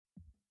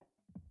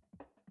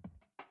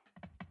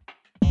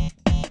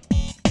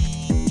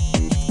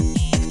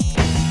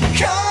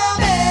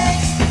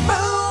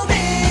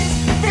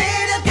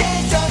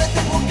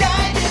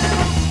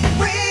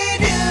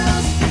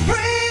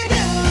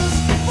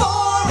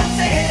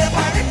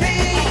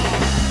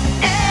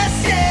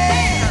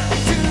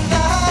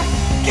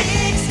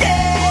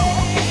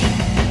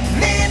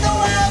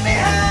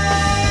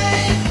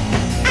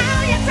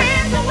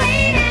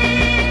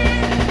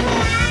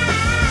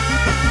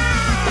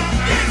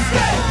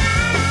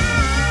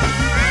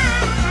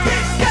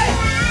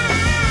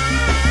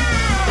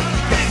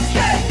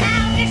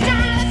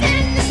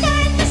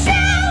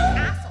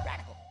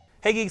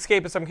Hey,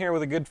 Geekscapists, I'm here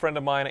with a good friend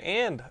of mine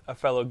and a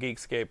fellow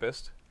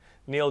Geekscapist,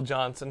 Neil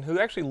Johnson, who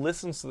actually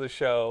listens to the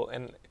show.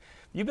 And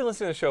you've been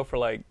listening to the show for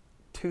like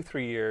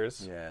 2-3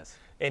 years. Yes.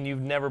 And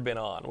you've never been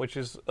on, which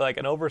is like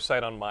an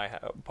oversight on my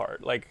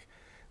part.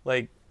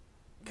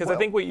 Because I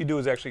think what you do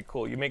is actually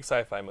cool. You make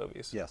sci-fi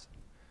movies. Yes.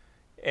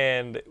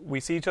 And we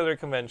see each other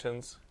at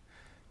conventions.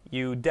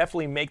 You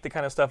definitely make the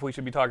kind of stuff we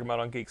should be talking about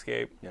on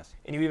Geekscape. Yes.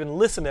 And you even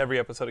listen to every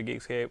episode of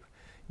Geekscape,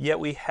 yet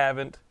we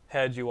haven't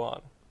had you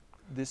on.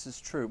 This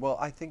is true. Well,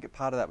 I think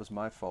part of that was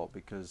my fault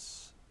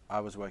because I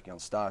was working on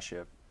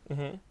Starship,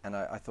 and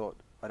I thought,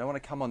 I don't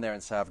want to come on there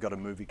and say I've got a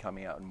movie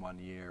coming out in 1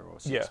 year or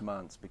 6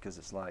 months, because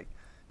it's like,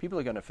 people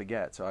are going to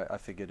forget. So I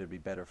figured it'd be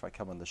better if I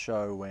come on the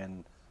show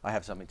when I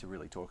have something to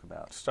really talk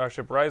about.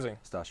 Starship Rising.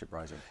 Starship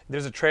Rising.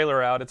 There's a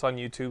trailer out. It's on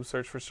YouTube.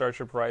 Search for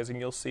Starship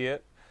Rising. You'll see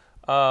it.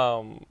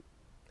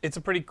 It's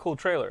a pretty cool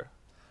trailer.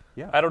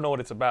 Yeah. I don't know what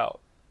it's about.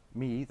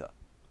 Me either.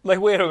 Like,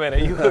 wait a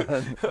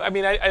minute.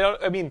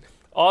 I mean,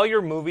 all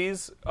your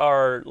movies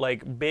are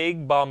like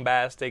big,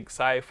 bombastic,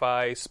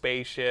 sci-fi,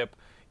 spaceship,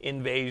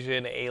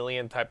 invasion,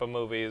 alien type of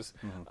movies.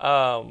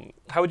 How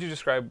would you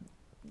describe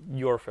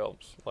your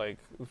films, like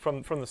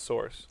from the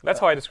source? That's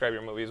how I describe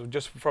your movies,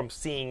 just from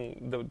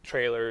seeing the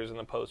trailers and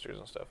the posters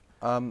and stuff.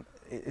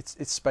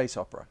 It's space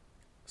opera.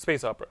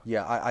 Space opera.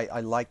 Yeah,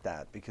 I like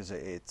that because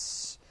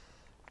it's,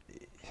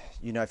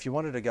 you know, if you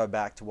wanted to go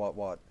back to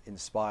what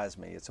inspires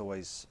me, it's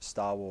always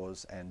Star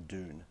Wars and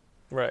Dune.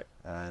 Right.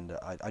 And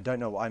I don't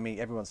know, I mean,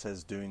 everyone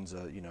says Dune's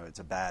it's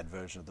a bad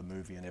version of the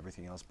movie and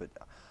everything else, but,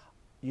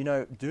 you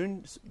know,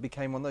 Dune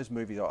became one of those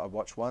movies I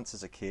watched once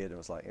as a kid and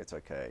was like, it's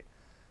okay.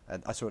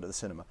 And I saw it at the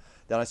cinema.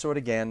 Then I saw it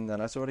again, then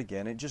I saw it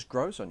again. It just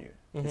grows on you.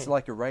 It's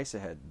like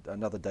Eraserhead,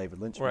 another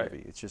David Lynch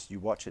movie. It's just, you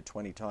watch it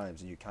 20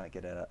 times and you can't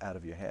get it out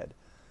of your head.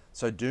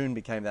 So Dune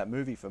became that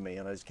movie for me,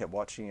 and I just kept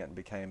watching it and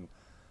became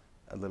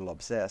a little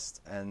obsessed.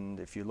 And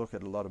if you look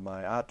at a lot of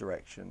my art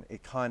direction,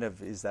 it kind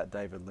of is that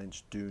David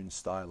Lynch Dune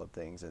style of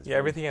things. Yeah,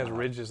 everything has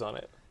ridges on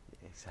it.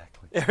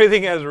 Exactly.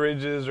 Everything has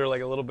ridges or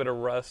like a little bit of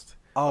rust.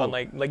 Oh. On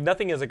like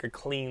nothing is like a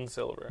clean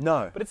silver.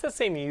 No. But it's the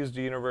same used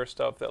universe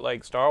stuff that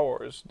like Star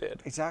Wars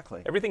did.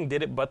 Exactly. Everything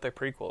did it but the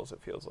prequels,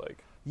 it feels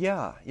like.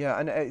 Yeah,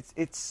 and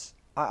it's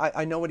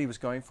I know what he was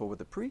going for with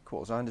the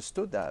prequels. I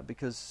understood that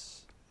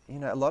because, you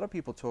know, a lot of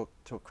people talk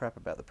crap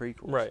about the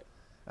prequels. Right.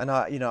 And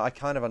I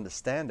kind of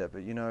understand it,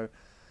 but, you know,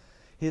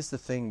 here's the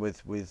thing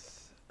with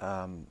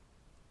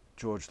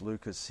George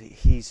Lucas.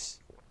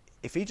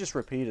 If he just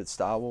repeated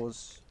Star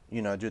Wars,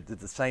 you know, did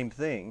the same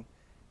thing,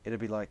 it'd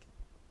be like,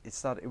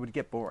 it would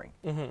get boring.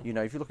 You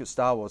know, if you look at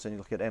Star Wars and you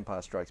look at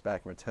Empire Strikes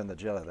Back and Return of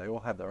the Jedi, they all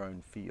have their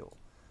own feel.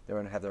 They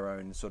all have their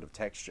own sort of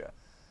texture.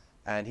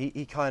 And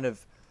he kind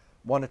of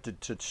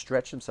wanted to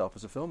stretch himself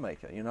as a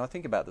filmmaker. You know, I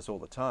think about this all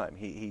the time.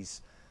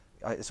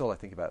 It's all I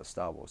think about is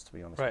Star Wars, to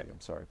be honest with you.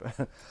 I'm sorry.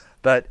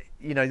 But,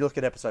 you know, you look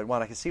at Episode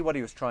 1, I can see what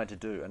he was trying to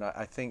do. And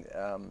I think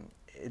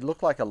it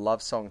looked like a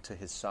love song to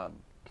his son.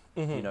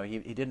 You know, he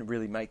didn't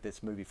really make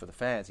this movie for the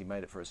fans. He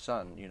made it for his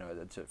son, you know,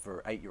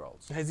 for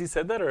 8-year-olds. Has he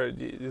said that, or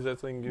is that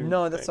something you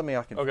No, that's think?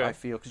 something I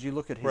feel, because you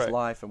look at his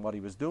life and what he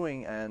was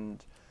doing,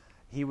 and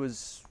he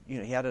was, you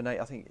know, he had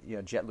I think, you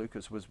know, Jet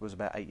Lucas was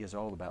about 8 years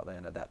old about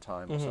then at that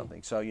time or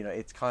something. So, you know,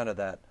 it's kind of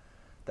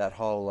that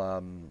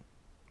whole,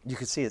 you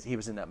could see he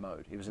was in that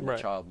mode. He was in the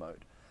child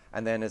mode.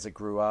 And then as it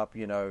grew up,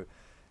 you know,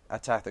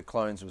 Attack the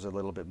Clones was a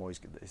little bit more,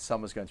 his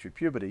son was going through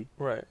puberty.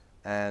 Right.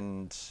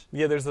 And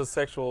yeah, there's those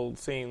sexual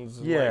scenes,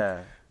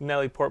 like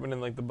Natalie Portman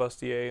and like the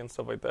bustier and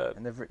stuff like that.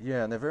 And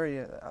they're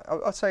very.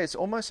 I'd say it's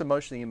almost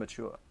emotionally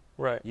immature.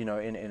 Right. You know,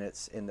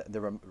 in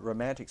the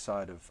romantic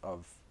side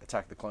of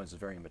Attack the Clones is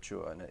very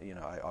immature, and you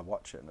know, I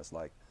watch it and it's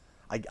like,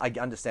 I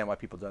understand why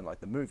people don't like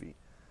the movie,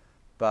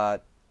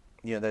 but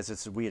you know, there's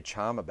this weird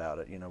charm about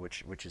it, you know,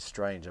 which is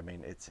strange. I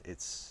mean,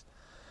 it's.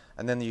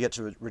 And then you get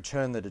to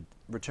Return of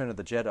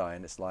the Jedi,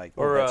 and it's like...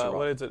 Or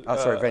what is it? Oh,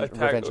 sorry,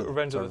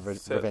 Revenge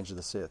of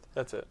the Sith.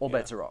 That's it. All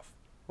bets are off.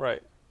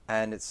 Right.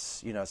 And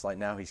it's, you know, it's like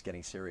now he's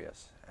getting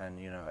serious. And,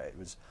 you know, it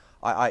was...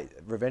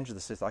 Revenge of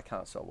the Sith, I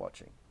can't stop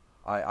watching.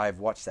 I've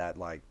watched that,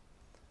 like,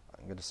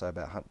 I'm going to say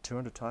about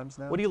 200 times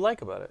now. What do you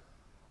like about it?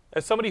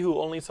 As somebody who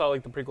only saw,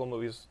 like, the prequel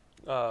movies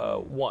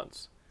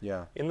once...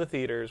 Yeah. In the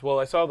theaters. Well,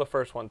 I saw the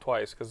first one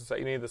twice because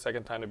you need the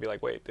second time to be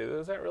like, wait,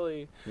 is that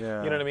really...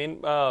 Yeah. You know what I mean?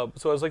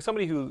 So as like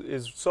somebody who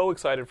is so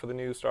excited for the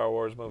new Star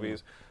Wars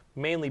movies,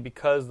 mainly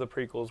because the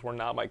prequels were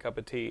not my cup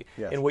of tea.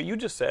 Yes. And what you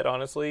just said,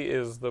 honestly,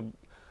 is the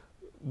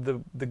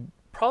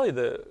probably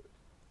the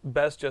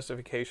best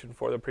justification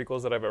for the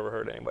prequels that I've ever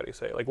heard anybody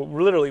say. Like,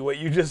 literally what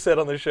you just said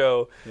on the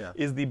show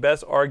is the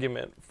best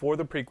argument for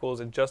the prequels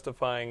and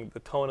justifying the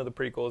tone of the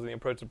prequels and the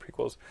approach to the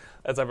prequels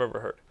as I've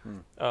ever heard.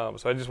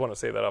 So I just want to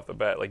say that off the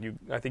bat. Like,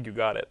 I think you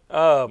got it.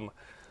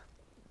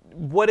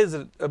 What is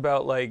it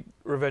about, like,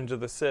 Revenge of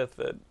the Sith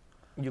that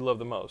you love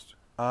the most?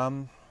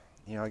 You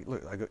know,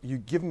 look, you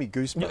give me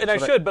goosebumps. And I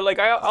should, but like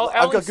I've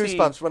got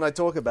goosebumps when I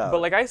talk about it.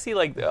 But like I see,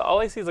 like all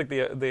I see is like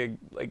the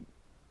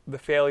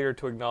failure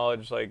to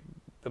acknowledge like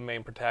the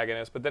main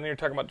protagonist. But then you're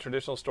talking about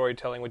traditional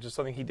storytelling, which is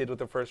something he did with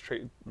the first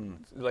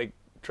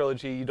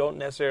trilogy. You don't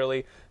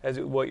necessarily, as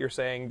what you're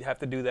saying, have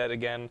to do that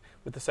again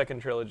with the second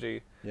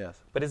trilogy. Yes.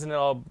 But isn't it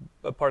all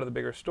a part of the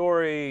bigger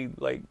story?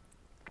 Like,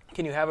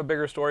 can you have a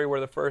bigger story where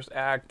the first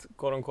act,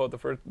 quote unquote,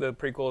 the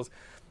prequels,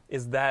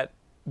 is that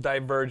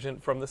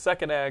divergent from the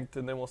second act,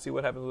 and then we'll see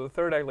what happens with the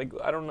third act? Like,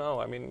 I don't know.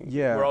 I mean,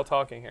 we're all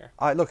talking here.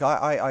 I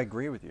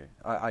agree with you.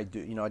 I do.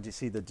 You know, I just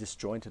see the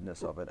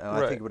disjointedness of it, and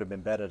I think it would have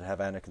been better to have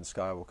Anakin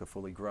Skywalker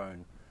fully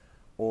grown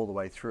all the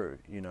way through.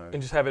 You know, and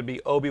just have it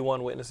be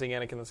Obi-Wan witnessing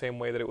Anakin the same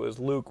way that it was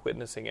Luke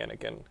witnessing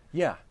Anakin.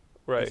 Yeah.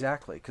 Right.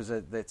 Exactly. Because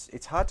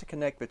it's hard to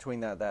connect between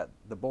the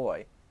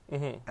boy.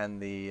 Mm-hmm. And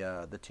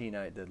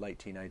the late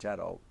teenage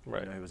adult,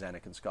 right, who was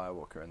Anakin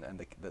Skywalker,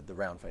 and the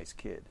round-faced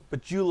kid.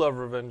 But you love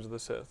Revenge of the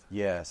Sith.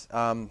 Yes.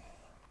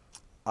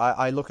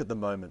 I look at the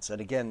moments, and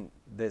again,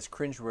 there's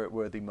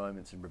cringe-worthy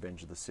moments in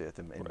Revenge of the Sith,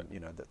 and you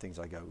know, the things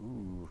I go,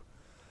 ooh.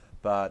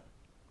 But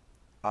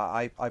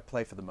I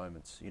play for the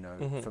moments. You know,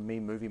 mm-hmm. For me,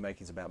 movie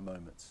making is about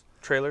moments.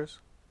 Trailers?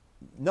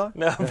 No.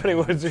 No, I'm putting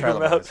words in your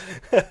mouth.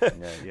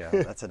 Yeah,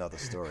 that's another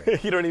story.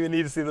 You don't even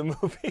need to see the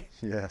movie.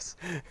 Yes.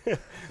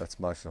 That's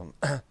my film.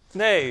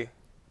 Nay.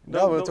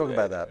 No, we'll talk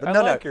about that. But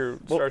I like your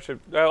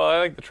Starship. Well, I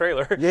like the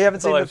trailer. You haven't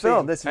seen the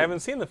film. I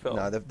haven't seen the film.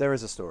 No, there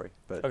is a story.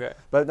 But, okay.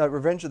 But no,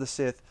 Revenge of the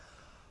Sith,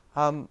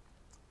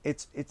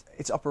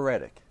 it's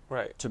operatic.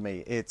 Right. To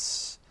me.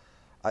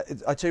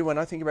 I tell you, when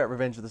I think about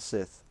Revenge of the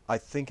Sith, I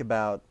think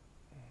about...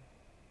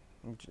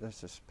 Let's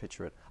just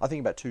picture it. I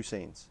think about two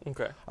scenes.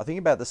 Okay. I think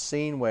about the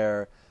scene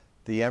where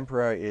the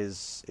Emperor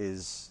is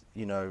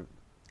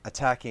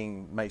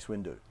attacking Mace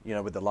Windu,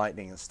 with the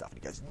lightning and stuff,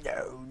 and he goes,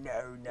 no.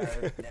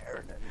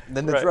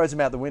 Then it throws him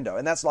out the window,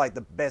 and that's like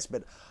the best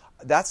bit.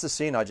 That's the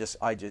scene it just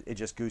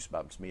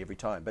goosebumps me every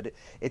time. But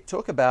it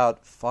took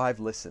about 5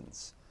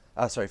 viewings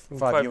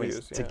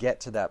to get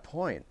to that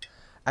point,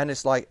 and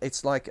it's like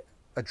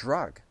a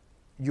drug.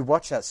 You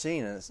watch that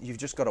scene, and you've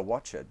just got to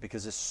watch it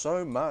because there's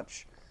so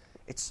much.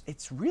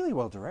 It's really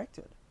well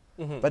directed,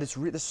 mm-hmm. But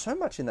there's so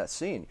much in that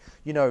scene.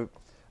 The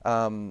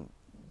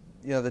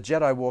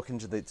Jedi walk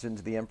into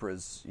the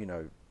Emperor's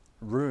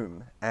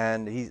room,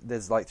 and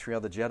there's like 3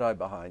 other Jedi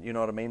behind. You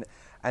know what I mean?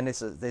 And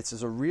this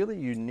is a really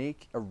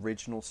unique,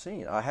 original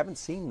scene. I haven't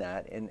seen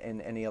that in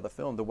any other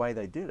film the way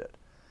they did it.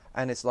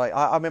 And it's like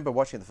I remember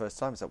watching it the first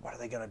time. It's like, what are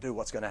they going to do?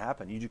 What's going to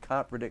happen? You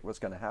can't predict what's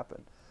going to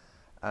happen.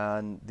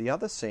 And the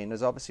other scene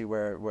is obviously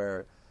where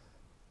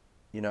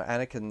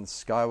Anakin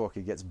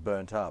Skywalker gets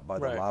burnt up by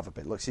the lava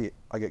pit. Look, see,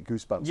 I get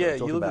goosebumps. Yeah,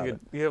 you look like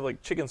you have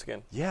like chicken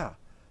skin. Yeah,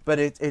 but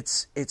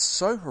it's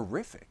so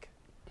horrific.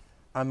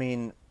 I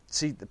mean,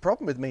 see, the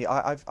problem with me,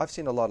 I've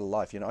seen a lot of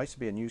life. I used to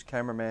be a news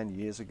cameraman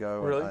years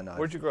ago. Really?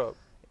 Where'd you grow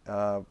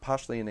up?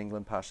 Partially in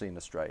England, partially in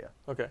Australia.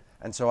 Okay.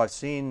 And so I've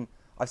seen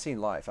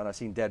life, and I've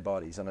seen dead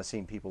bodies, and I've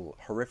seen people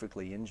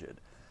horrifically injured.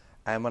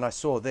 And when I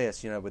saw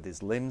this, with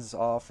his limbs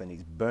off and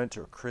he's burnt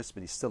to a crisp,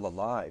 but he's still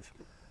alive.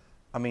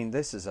 I mean,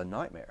 this is a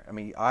nightmare. I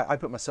mean, I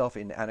put myself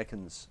in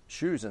Anakin's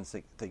shoes and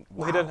think, wow.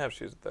 Well, he doesn't have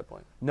shoes at that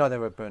point. No, they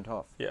were burnt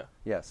off. Yeah.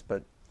 Yes,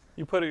 but...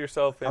 You put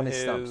yourself in on his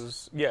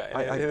stumps. Yeah,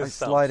 I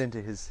slide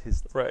into his...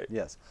 Right.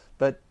 Yes.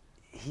 But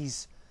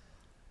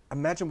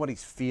imagine what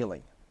he's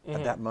feeling mm-hmm.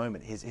 at that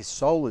moment. His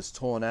soul is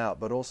torn out,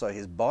 but also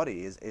his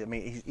body is... I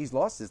mean, he's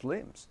lost his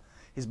limbs.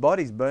 His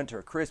body's burnt to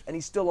a crisp, and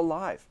he's still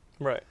alive.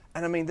 Right.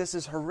 And I mean, this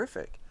is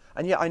horrific.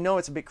 And yeah, I know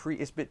it's a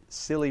bit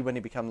silly when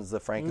he becomes the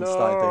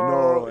Frankenstein thing.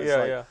 No, it's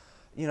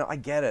yeah. I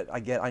get it.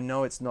 I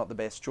know it's not the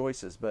best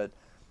choices, but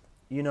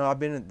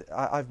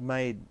I've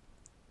made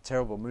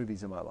terrible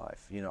movies in my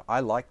life. I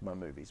like my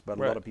movies, but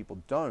a lot of people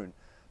don't.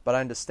 But I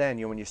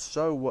understand. When you're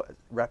so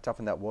wrapped up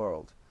in that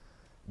world,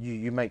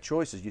 you make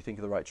choices. You think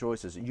of the right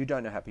choices. You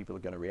don't know how people are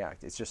going to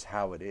react. It's just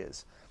how it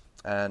is.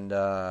 And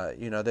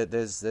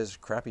there's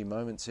crappy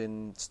moments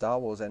in Star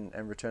Wars and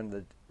Return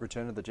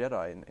of the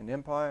Jedi. In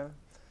Empire,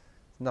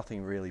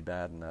 nothing really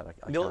bad in that.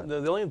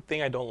 The only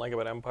thing I don't like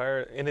about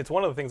Empire, and it's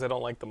one of the things I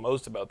don't like the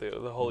most about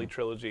the Holy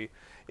Trilogy,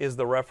 is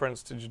the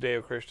reference to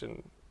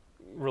Judeo-Christian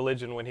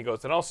religion when he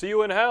goes, "And I'll see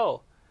you in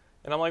hell."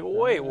 And I'm like,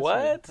 wait,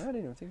 what? I didn't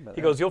even think about that.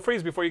 He goes, "You'll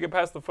freeze before you get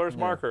past the first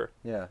marker."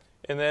 Yeah.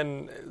 And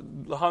then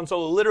Han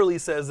Solo literally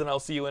says, "And I'll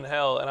see you in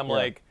hell." And I'm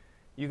like,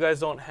 you guys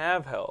don't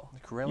have hell.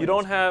 You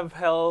don't have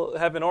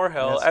heaven or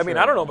hell. That's I mean,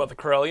 true. I don't know about the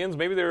Corellians.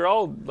 Maybe they're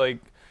all like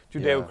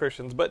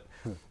Judeo-Christians. But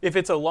if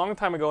it's a long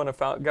time ago in a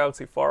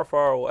galaxy far,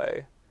 far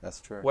away, that's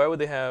true. Why would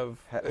they have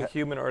a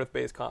human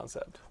Earth-based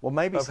concept? Well,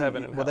 maybe of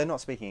heaven and hell? they're not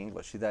speaking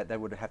English. They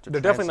would have to.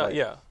 They're translate. definitely not.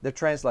 Yeah, they've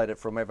translated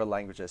from whatever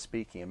language they're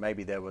speaking, and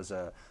maybe there was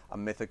a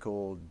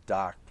mythical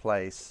dark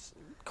place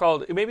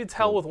called. Maybe it's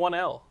hell with one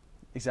L.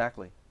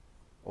 Exactly.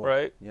 Or,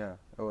 right. Yeah.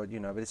 Or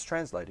but it's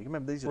translated.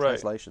 Remember, these are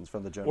translations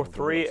from the Journal. Or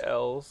 3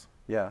 L's.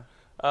 Yeah.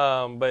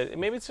 But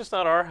maybe it's just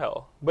not our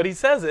hell. But he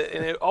says it,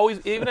 and it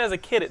always, even as a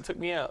kid, it took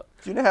me out.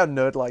 Do you know how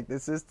nerd-like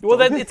this is? Well,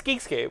 it's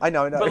Geekscape. I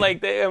know. But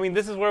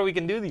this is where we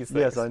can do these things.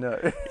 Yes, I know.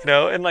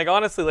 And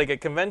honestly,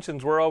 at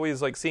conventions, we're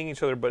always seeing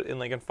each other, but in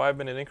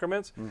 5-minute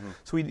increments. Mm-hmm.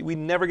 So we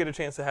never get a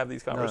chance to have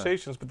these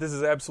conversations. No. But this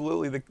is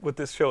absolutely what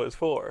this show is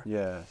for.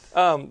 Yes.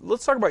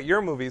 Let's talk about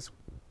your movies.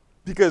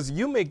 because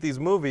you make these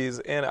movies,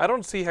 and I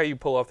don't see how you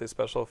pull off these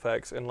special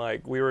effects. And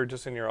like, we were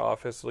just in your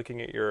office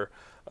looking at your,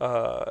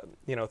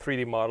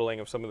 3D modeling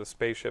of some of the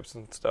spaceships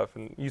and stuff,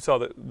 and you saw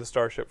the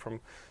starship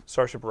from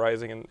Starship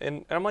Rising,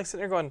 and I'm like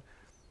sitting there going,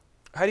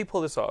 how do you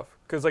pull this off?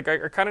 Because like,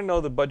 I kind of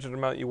know the budget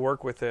amount you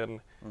work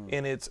within,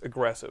 and it's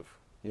aggressive.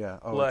 Yeah.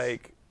 Oh,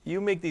 like, you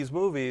make these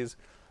movies,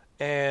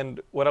 and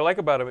what I like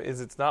about them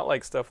is it's not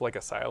like stuff like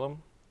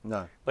Asylum.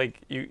 No.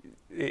 Like,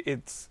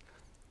 it's...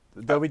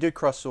 Though we do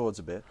cross swords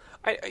a bit.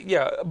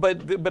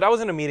 But I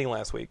was in a meeting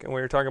last week, and we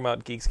were talking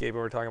about Geekscape, and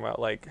we were talking about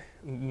like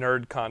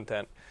nerd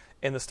content,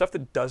 and the stuff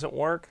that doesn't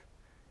work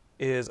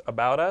is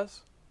about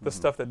us. The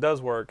stuff that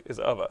does work is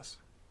of us.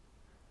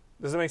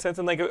 Does that make sense?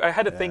 And like, I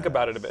had to think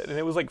about it a bit, and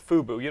it was like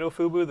FUBU. You know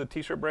FUBU, the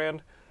T-shirt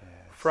brand,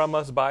 from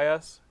us, by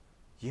us.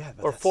 Yeah,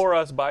 or for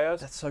us, by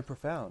us. That's so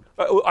profound.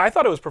 I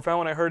thought it was profound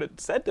when I heard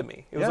it said to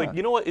me. It was like,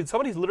 you know what?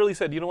 Somebody literally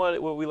said, you know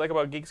what we like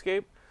about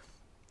Geekscape?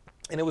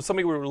 And it was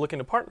somebody we were looking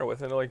to partner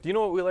with. And they're like, do you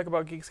know what we like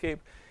about Geekscape?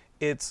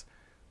 It's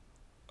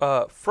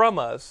from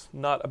us,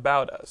 not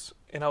about us.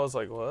 And I was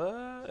like,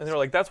 what? And they were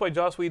like, that's why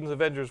Joss Whedon's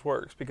Avengers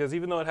works. Because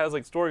even though it has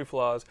like story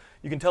flaws,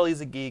 you can tell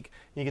he's a geek.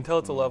 And you can tell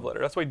it's a love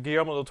letter. That's why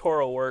Guillermo del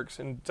Toro works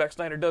and Zack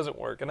Snyder doesn't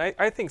work. And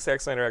I think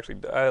Zack Snyder actually,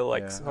 I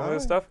like some of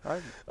his stuff.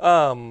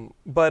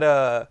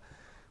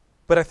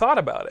 But I thought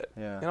about it.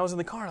 Yeah. And I was in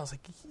the car and I was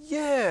like,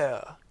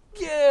 yeah.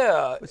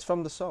 It's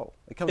from the soul.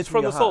 It comes it's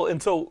from the soul. heart.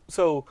 And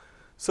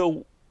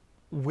so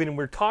when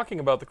we're talking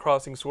about the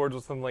crossing swords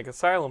with something like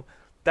Asylum,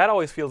 that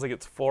always feels like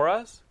it's for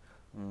us.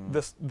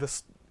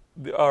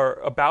 Or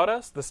about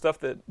us. The stuff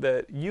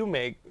that you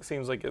make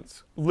seems like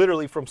it's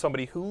literally from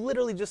somebody who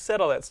literally just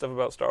said all that stuff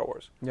about Star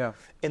Wars. Yeah.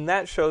 And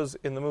that shows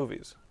in the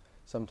movies.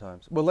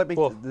 Sometimes. Well,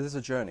 this is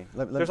a journey.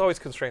 There's always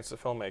constraints to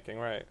filmmaking,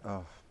 right?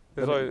 Oh.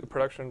 There's always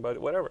production, but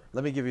whatever.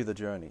 Let me give you the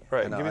journey.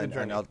 Right, give me the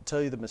journey. And I'll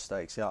tell you the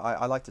mistakes. Yeah,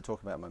 I like to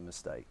talk about my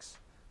mistakes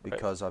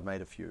because I've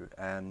made a few.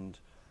 And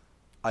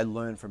I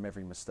learn from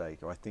every mistake,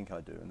 or I think I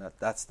do. And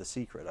that's the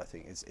secret, I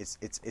think.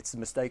 It's the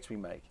mistakes we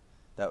make.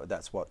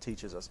 That's what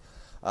teaches us.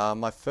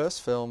 My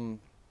first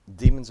film,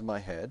 Demons in My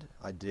Head,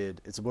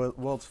 it's the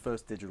world's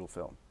first digital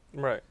film.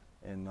 Right.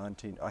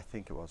 I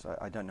think it was.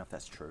 I don't know if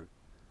that's true.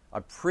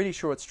 I'm pretty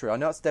sure it's true. I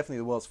know it's definitely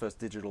the world's first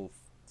digital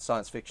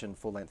science fiction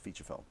full-length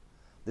feature film.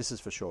 This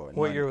is for sure.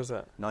 What year was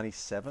that?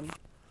 97.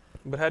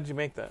 But how did you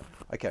make that?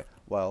 Okay,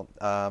 well,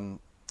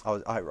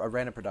 I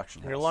ran a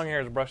production house. Your long hair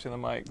is brushing the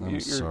mic. I'm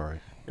sorry.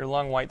 Your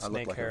long white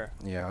snake hair.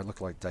 I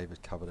look like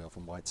David Coverdale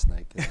from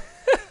Whitesnake.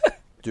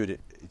 Dude,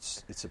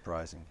 it's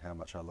surprising how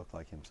much I look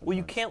like him sometimes. Well,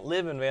 you can't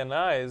live in Van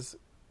Nuys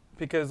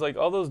because like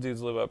all those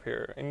dudes live up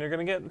here, and you're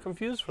gonna get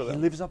confused for them.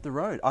 He lives up the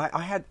road.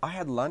 I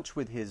had lunch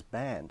with his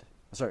band.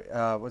 Sorry,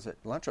 was it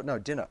lunch? No,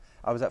 dinner.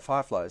 I was at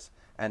Fireflies,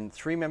 and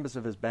 3 members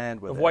of his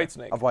band were there.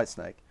 Of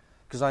Whitesnake.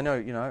 Because I know,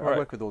 I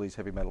work with all these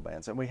heavy metal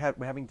bands, and we're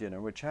having dinner,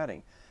 and we're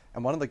chatting.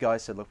 And one of the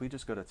guys said, look, we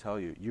just got to tell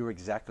you, you're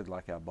exactly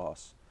like our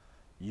boss.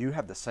 You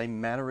have the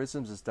same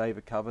mannerisms as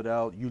David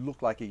Coverdale. You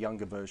look like a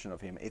younger version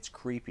of him. It's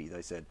creepy,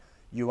 they said.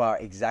 You are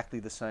exactly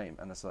the same.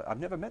 And it's like, I've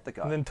never met the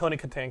guy. And then Tony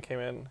Kattan came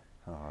in.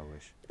 Oh, I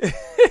wish.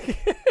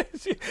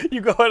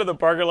 You go out of the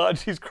parking lot,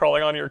 she's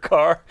crawling on your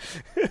car.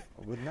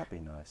 Wouldn't that be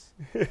nice?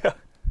 Yeah.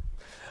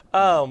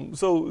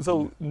 So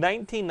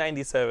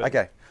 1997.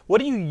 Okay. What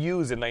do you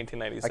use in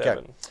 1997?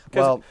 Okay.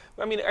 Well,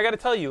 I mean, I got to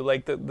tell you,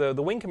 like the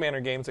Wing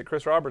Commander games that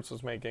Chris Roberts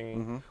was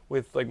making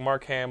with like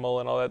Mark Hamill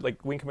and all that,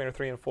 like Wing Commander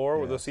 3 and 4,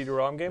 with those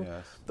CD-ROM games,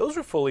 those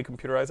were fully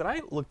computerized, and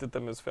I looked at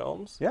them as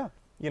films. Yeah.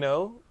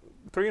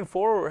 3 and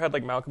 4 had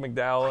like Malcolm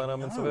McDowell in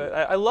them and stuff like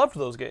that. I loved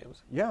those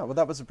games. Yeah, well,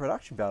 that was the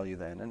production value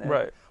then. And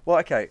right. Well,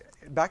 okay,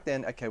 back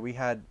then, I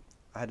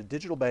had a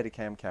digital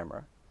Betacam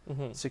camera,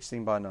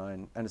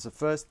 16:9, and it's the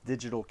first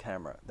digital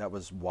camera that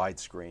was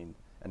widescreen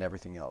and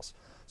everything else.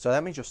 So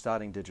that means you're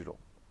starting digital.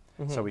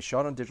 So we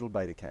shot on digital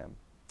Betacam,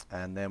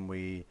 and then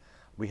we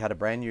had a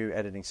brand new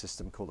editing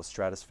system called the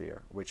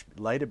Stratosphere, which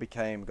later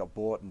got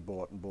bought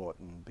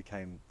and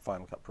became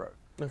Final Cut Pro.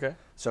 Okay.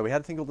 So we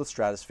had a thing called the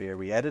Stratosphere.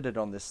 We edited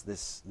on this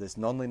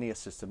nonlinear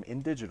system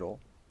in digital,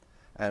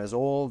 and it was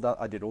all done.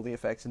 I did all the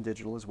effects in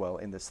digital as well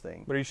in this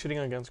thing. But are you shooting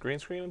against green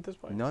screen at this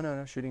point?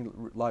 No,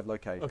 shooting live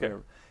location. Okay.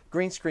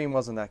 Green screen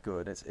wasn't that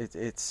good.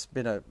 It's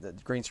been the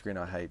green screen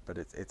I hate, but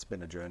it's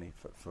been a journey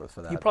for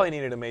that. You probably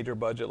needed a major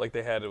budget like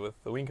they had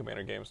with the Wing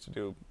Commander games to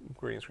do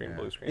green screen,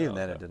 blue screen. Even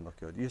then, it didn't look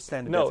good. You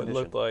standard No, definition. it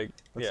looked like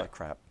looks like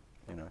crap.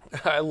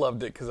 I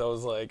loved it because I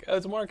was like, oh,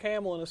 it's Mark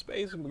Hamill in a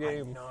space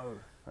game.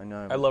 I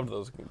know. I loved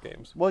those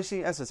games. Well, you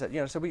see, as I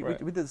said, so we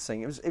did this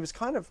thing. It was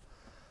kind of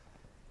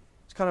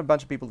a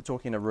bunch of people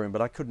talking in a room,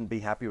 but I couldn't be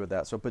happy with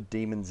that. So I put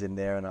Demons in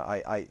there, and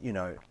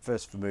I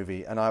first for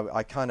movie, and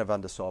I kind of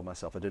undersold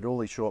myself. I did all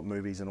these short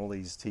movies and all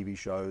these TV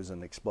shows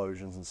and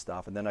explosions and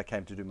stuff, and then I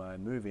came to do my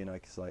own movie, and I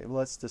was like, well,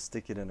 let's just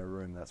stick it in a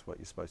room. That's what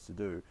you're supposed to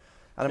do.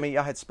 And I mean,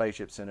 I had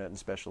spaceships in it and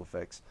special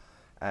effects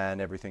and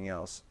everything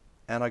else,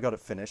 and I got it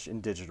finished in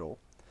digital,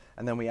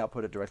 and then we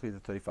output it directly to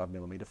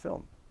 35mm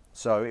film.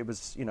 So it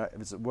was,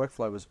 the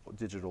workflow was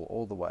digital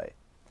all the way,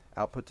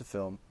 output to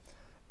film,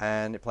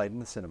 and it played in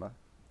the cinema.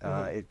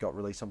 It got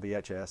released on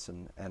VHS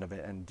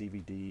and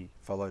DVD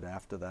followed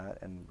after that,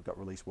 and got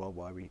released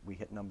worldwide. We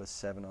hit number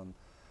 7 on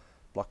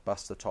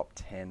Blockbuster top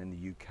 10 in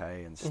the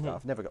UK and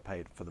stuff. Never got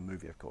paid for the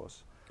movie, of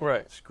course.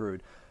 Right.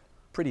 Screwed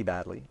pretty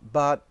badly.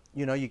 But,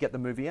 you get the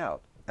movie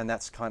out, and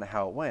that's kind of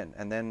how it went.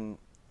 And then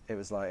it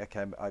was like,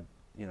 okay, I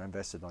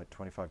invested like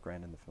 25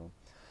 grand in the film.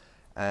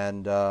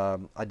 And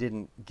I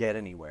didn't get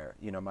anywhere.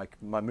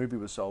 My movie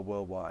was sold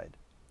worldwide,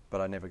 but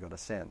I never got a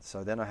cent.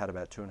 So then I had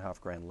about 2.5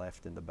 grand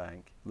left in the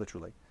bank,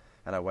 literally.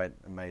 And I went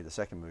and made the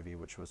second movie,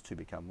 which was Two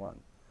Become One.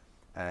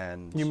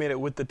 And you made it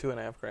with the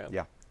 2.5 grand.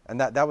 Yeah. And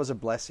that was a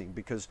blessing,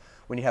 because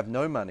when you have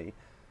no money,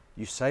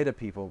 you say to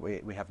people,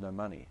 we have no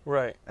money.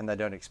 Right. And they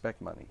don't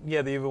expect money.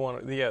 Yeah, they either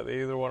want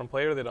to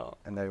play or they don't.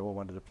 And they all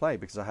wanted to play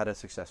because I had a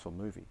successful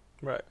movie.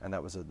 Right. And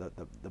that was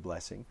the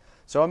blessing.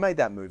 So I made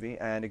that movie,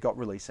 and it got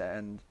released,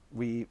 and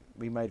we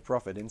made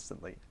profit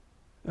instantly.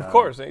 Of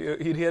course.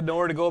 He had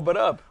nowhere to go but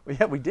up.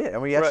 Yeah, we did.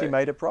 And we actually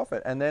made a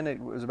profit. And then it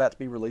was about to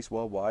be released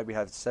worldwide. We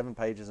had 7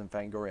 pages in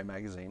Fangoria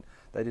magazine.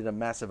 They did a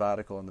massive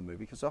article on the movie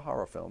because it's a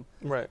horror film.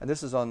 Right. And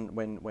this is on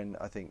when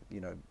I think,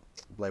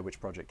 Blair Witch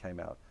Project came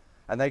out.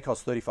 And they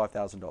cost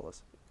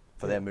 $35,000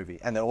 for their movie.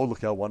 And they all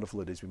look how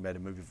wonderful it is. We made a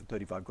movie for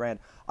 35 grand.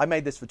 I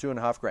made this for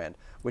 2.5 grand,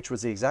 which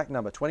was the exact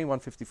number,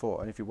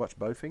 2154. And if you watch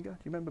Bowfinger, do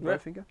you remember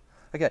Bowfinger?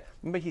 Okay.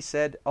 Remember he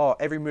said,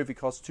 every movie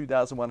costs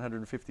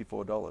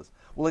 $2,154.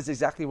 Well, it's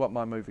exactly what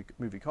my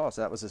movie cost.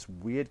 That was this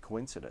weird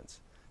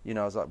coincidence. I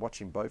was like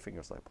watching Bowfinger. I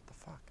was like, what the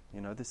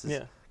fuck? This is...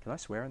 Yeah. Can I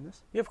swear in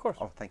this? Yeah, of course.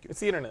 Oh, thank you. It's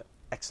the internet.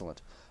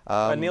 Excellent.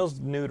 Neil's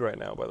nude right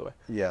now, by the way.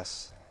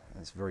 Yes.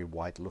 It's a very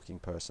white-looking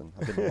person.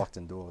 I've been locked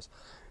indoors.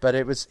 But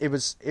it was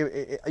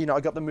I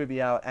got the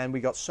movie out, and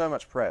we got so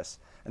much press.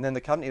 And then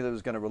the company that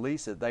was going to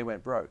release it, they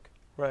went broke.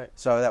 Right.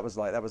 So that was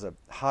a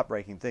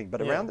heartbreaking thing.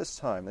 But around this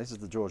time, this is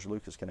the George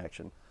Lucas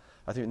connection.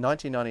 I think in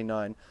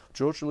 1999,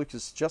 George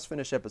Lucas just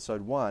finished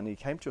episode 1. He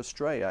came to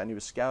Australia, and he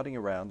was scouting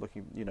around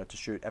looking, to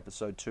shoot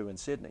episode 2 in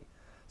Sydney.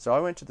 So I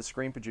went to the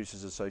Screen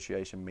Producers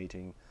Association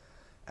meeting,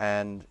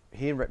 and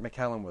he and Rick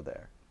McCallum were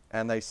there.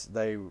 And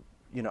they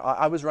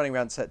I was running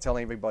around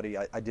telling everybody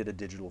I did a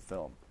digital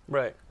film.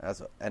 Right.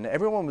 And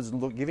everyone was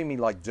giving me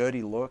like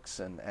dirty looks,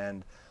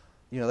 and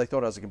they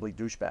thought I was a complete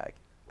douchebag.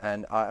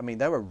 And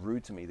they were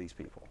rude to me, these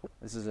people.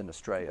 This is in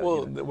Australia.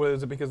 Well,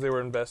 was it because they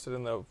were invested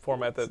in the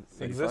format that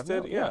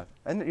existed? Yeah.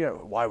 And,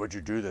 why would you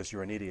do this?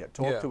 You're an idiot.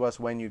 Talk to us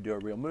when you do a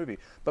real movie.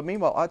 But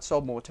meanwhile, I'd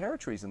sold more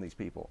territories than these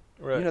people.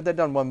 Right. They'd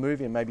done one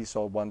movie and maybe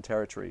sold one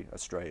territory,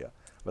 Australia,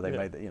 where they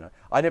made the,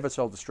 I never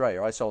sold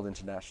Australia. I sold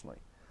internationally.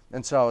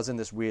 And so I was in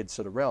this weird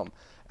sort of realm.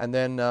 And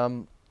then,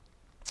 the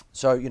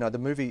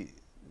movie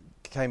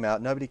came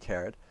out. Nobody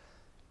cared.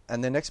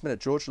 And then next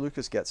minute, George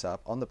Lucas gets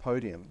up on the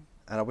podium.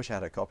 And I wish I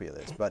had a copy of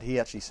this, but he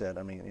actually said,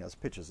 there's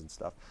pictures and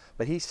stuff.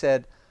 But he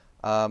said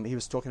he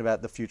was talking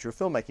about the future of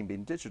filmmaking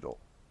being digital,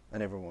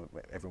 and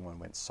everyone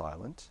went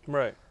silent.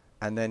 Right.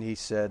 And then he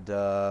said,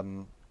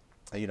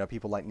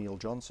 people like Neil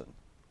Johnson,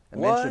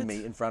 and What? mentioned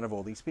me in front of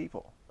all these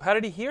people. How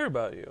did he hear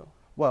about you?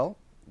 Well,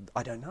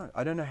 I don't know.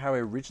 I don't know how he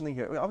originally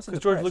heard. I was in the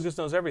Because George press. Lucas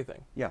knows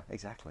everything. Yeah,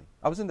 exactly.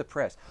 I was in the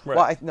press. Right.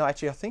 Well, I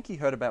think he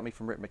heard about me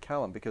from Rick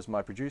McCallum, because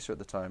my producer at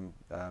the time,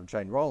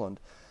 Jane Rowland,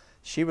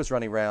 she was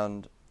running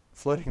around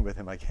flirting with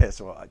him, I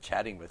guess, or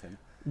chatting with him.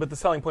 But the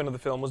selling point of the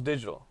film was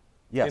digital.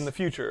 Yes. In the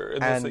future.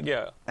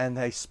 And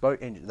they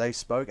spoke,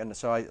 and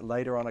so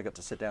later on I got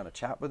to sit down and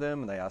chat with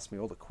them, and they asked me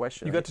all the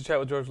questions. You got to chat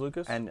with George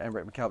Lucas? And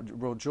Rick McCallum.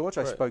 Well, George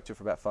I spoke to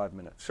for about 5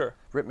 minutes. Sure.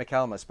 Rick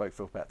McCallum I spoke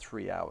for about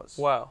 3 hours.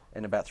 Wow.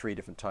 In about 3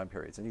 different time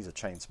periods, and he's a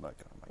chain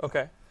smoker. Oh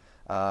okay.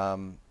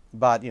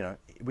 But,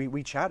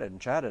 we chatted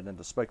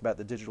and spoke about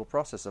the digital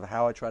process of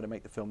how I try to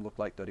make the film look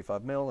like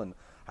 35mm, and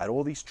had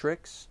all these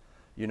tricks.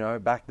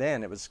 Back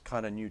then it was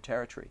kind of new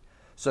territory.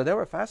 So they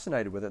were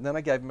fascinated with it, and then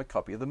I gave him a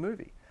copy of the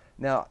movie.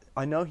 Now,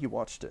 I know he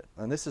watched it,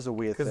 and this is a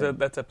weird thing. Because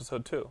that's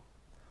episode 2.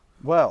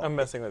 Well... I'm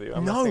messing with you.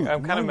 I'm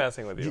kind of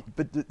messing with you.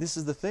 But this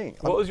is the thing.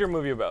 What was your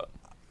movie about?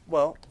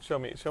 Well... Show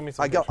me some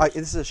pictures.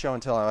 This is a show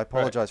and tell. I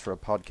apologize for a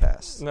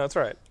podcast. No, that's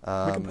all right.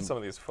 We can put some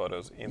of these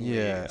photos in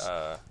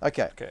the...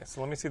 Okay. Okay, so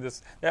let me see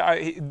this. Yeah,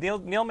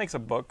 Neil makes a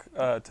book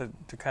to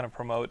kind of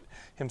promote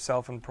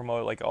himself and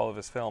promote like all of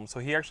his films. So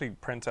he actually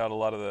prints out a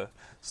lot of the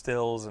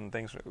stills and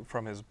things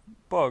from his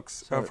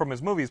books, from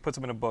his movies, puts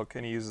them in a book,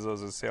 and he uses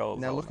those as sales.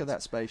 Now look at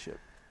that spaceship.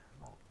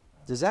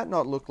 Does that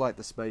not look like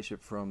the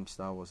spaceship from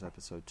Star Wars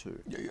Episode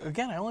 2?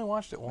 Again, I only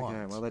watched it once.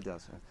 Okay, well, that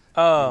does.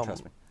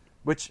 Trust me.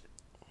 Which...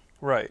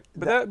 Right,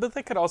 but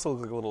that could also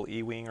look like a little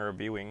E-wing or a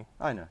B-wing.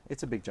 I know,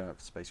 it's a big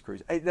giant space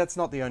cruiser. That's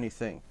not the only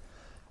thing.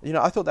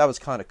 I thought that was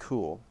kind of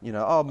cool.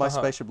 My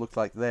spaceship looked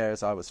like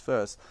theirs. I was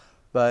first,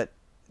 but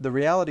the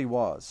reality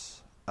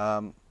was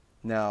now,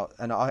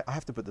 and I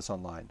have to put this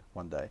online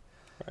one day.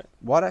 Right.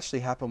 What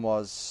actually happened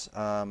was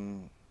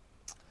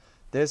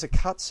there's a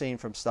cut scene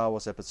from Star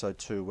Wars Episode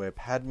 2 where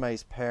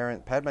Padme's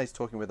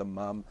talking with a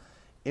mum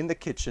in the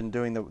kitchen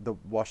doing the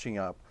washing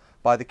up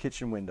by the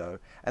kitchen window,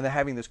 and they're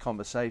having this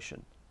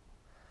conversation.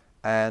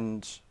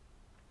 And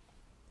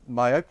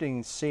my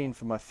opening scene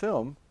for my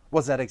film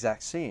was that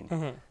exact scene.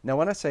 Mm-hmm. Now,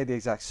 when I say the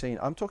exact scene,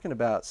 I'm talking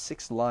about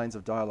 6 lines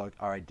of dialogue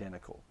are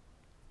identical.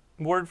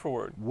 Word for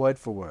word. Word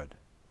for word.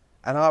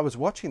 And I was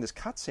watching this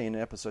cutscene in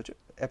episode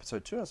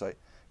 2, I was like,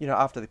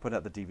 after they put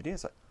out the DVD, I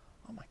was like,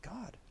 oh my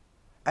God.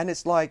 And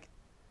it's like,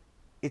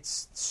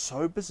 it's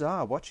so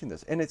bizarre watching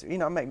this. And it's,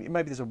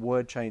 maybe there's a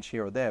word change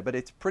here or there, but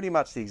it's pretty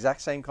much the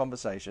exact same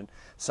conversation,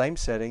 same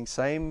setting,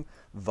 same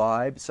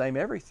vibe, same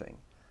everything.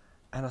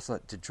 And I was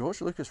like, did George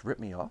Lucas rip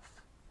me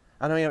off?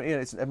 And I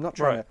mean, I'm not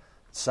trying to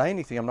say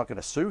anything. I'm not going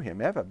to sue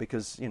him ever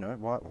because,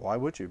 why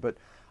would you? But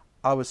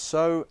I was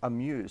so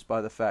amused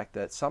by the fact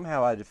that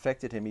somehow I'd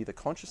affected him either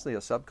consciously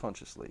or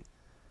subconsciously.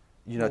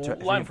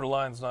 Line for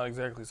line's not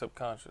exactly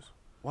subconscious.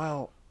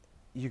 Well,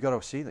 you got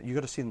to see that. You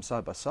got to see them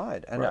side by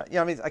side. And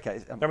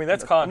okay.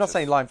 That's conscious. I'm not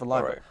saying line for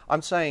line. Right.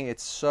 I'm saying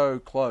it's so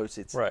close.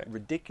 It's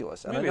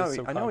ridiculous. And I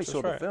know he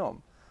saw the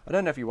film. I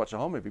don't know if you watched the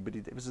whole movie, but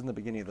it was in the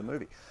beginning of the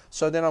movie.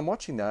 So then I'm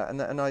watching that,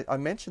 and I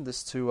mentioned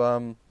this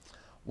to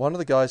one of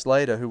the guys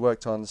later who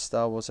worked on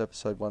Star Wars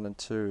Episode 1 and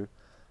 2,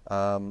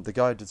 the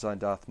guy who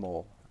designed Darth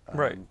Maul.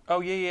 Right.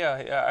 Oh,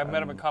 yeah. I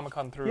met him at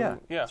Comic-Con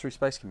through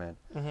Space Command.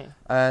 Mm-hmm.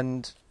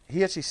 And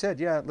he actually said,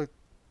 look,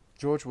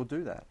 George will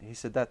do that. He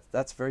said,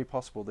 that's very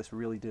possible this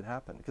really did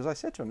happen. Because I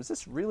said to him,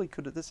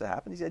 could this have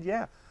happened? He said,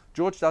 yeah.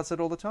 George does it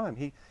all the time.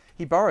 He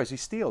borrows, he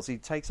steals, he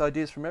takes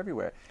ideas from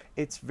everywhere.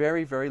 It's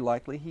very, very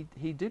likely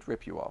he did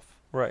rip you off.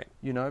 Right.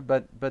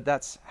 But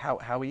that's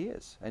how he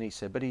is. And he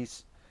said, but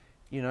he's,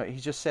 he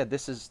just said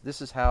he's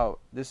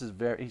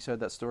heard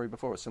that story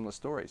before, similar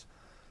stories.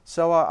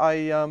 So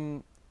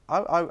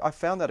I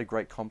found that a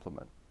great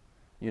compliment,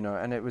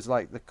 and it was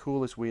like the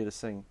coolest,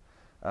 weirdest thing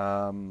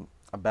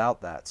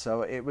about that.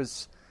 So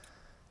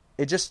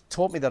it just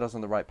taught me that I was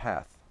on the right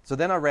path. So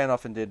then I ran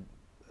off and did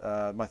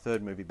my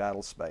third movie,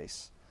 Battle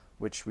Space,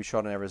 which we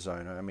shot in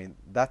Arizona. I mean,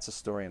 that's a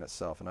story in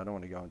itself, and I don't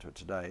want to go into it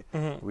today.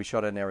 Mm-hmm. We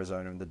shot it in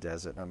Arizona in the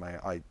desert, and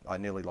I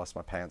nearly lost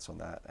my pants on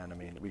that. And I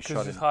mean, we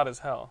shot it's hot as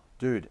hell.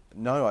 Dude,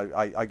 no,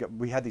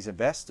 we had these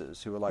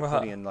investors who were like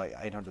putting in like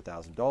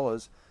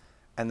 $800,000,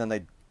 and then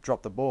they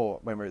dropped the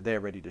ball when they're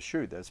ready to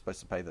shoot. They're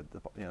supposed to pay the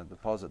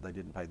deposit. They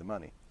didn't pay the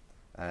money.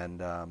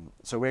 And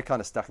so we're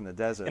kind of stuck in the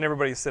desert. And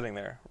everybody's sitting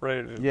there,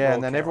 ready to roll and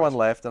then cameras. Everyone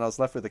left, and I was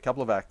left with a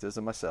couple of actors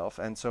and myself.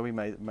 And so we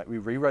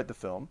rewrote the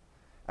film,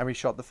 and we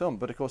shot the film.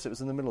 But of course, it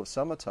was in the middle of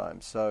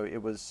summertime, so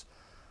it was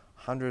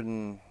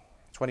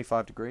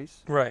 125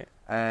 degrees. Right.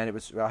 And it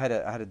was I had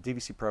a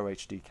DVC Pro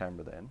HD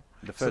camera then.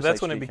 So that's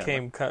HD when it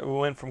became. We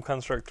went from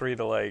Construct 3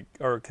 to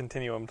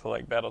Continuum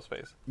to Battle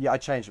Space. Yeah, I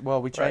changed.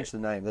 Well, we changed the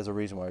name. There's a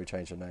reason why we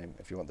changed the name.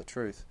 If you want the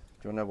truth,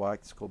 do you want to know why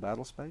it's called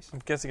Battle Space?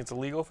 I'm guessing it's a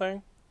legal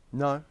thing.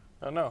 No.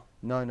 Oh, no.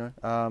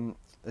 No.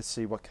 Let's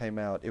see what came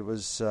out. It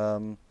was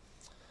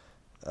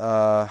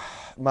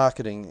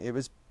marketing. It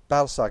was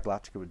Battlestar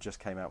Galactica just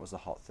came out, was the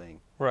hot thing.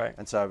 Right.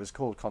 And so it was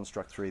called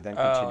Construct 3, then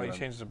Continuum. Oh, you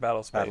changed it to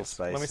Battle Space. Battle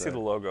Space. Let me see the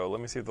logo. Let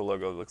me see if the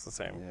logo looks the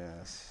same.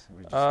 Yes.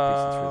 We just pieced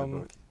it through the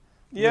book.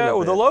 Yeah,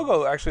 the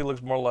logo actually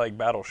looks more like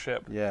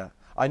Battleship. Yeah.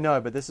 I know,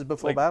 but this is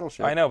before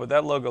Battleship. I know, but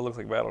that logo looks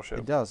like Battleship.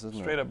 It does, doesn't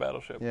it? Straight up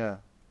Battleship. Yeah.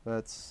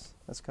 That's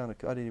kind of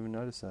cool. I didn't even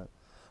notice that.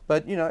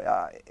 But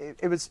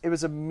it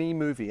was a me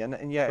movie, and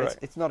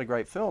it's not a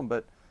great film,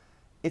 but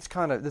it's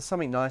kind of there's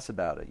something nice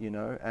about it,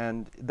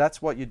 and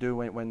that's what you do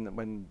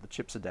when the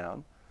chips are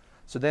down.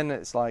 So then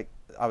it's like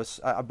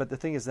but the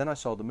thing is, then I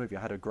sold the movie.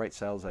 I had a great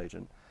sales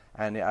agent,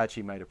 and it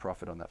actually made a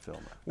profit on that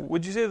film.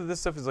 Would you say that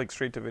this stuff is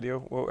straight to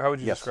video? Well, how would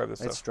you describe this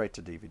stuff? It's straight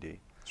to DVD.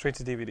 Straight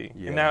to DVD.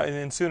 Yeah.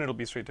 And soon it'll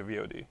be straight to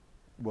VOD.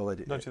 Well,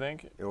 don't you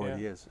think? It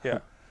already is. Yeah.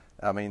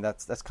 I mean,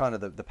 that's kind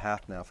of the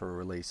path now for a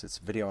release. It's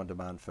video on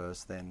demand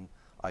first, then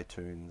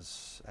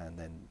iTunes, and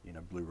then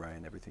Blu-ray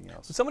and everything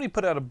else. Somebody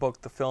put out a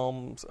book, The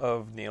Films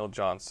of Neil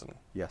Johnson.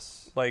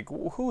 Yes.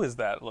 Who is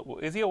that?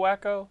 Is he a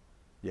wacko?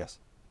 Yes.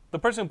 The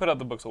person who put out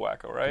the book's a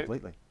wacko, right?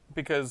 Completely.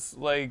 Because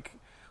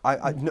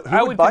I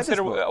would buy this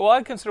book? Well,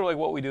 I consider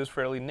what we do is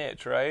fairly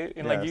niche, right?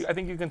 And yes. I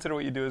think you consider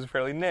what you do is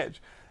fairly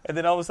niche. And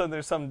then all of a sudden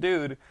there's some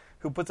dude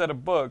who puts out a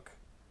book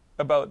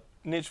about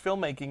niche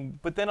filmmaking,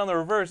 but then on the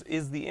reverse,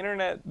 is the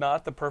internet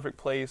not the perfect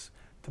place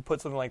to put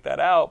something like that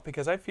out?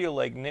 Because I feel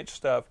like niche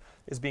stuff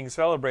is being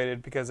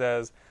celebrated because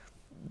as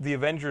the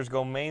Avengers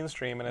go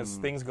mainstream and as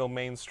things go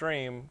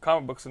mainstream,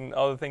 comic books and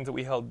other things that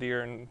we held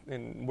dear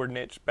and were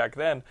niche back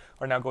then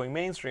are now going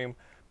mainstream.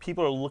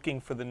 People are looking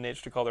for the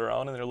niche to call their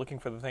own, and they're looking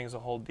for the things to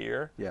hold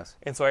dear. Yes.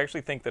 And so I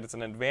actually think that it's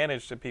an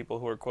advantage to people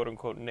who are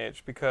quote-unquote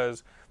niche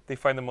because they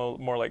find them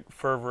more like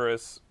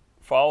fervorous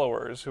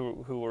followers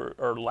who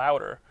are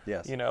louder.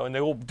 Yes. And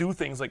they will do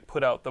things like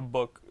put out the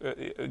book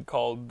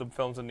called The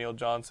Films of Neil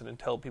Johnson and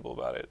tell people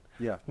about it.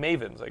 Yeah.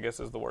 Mavens, I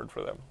guess, is the word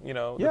for them.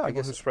 I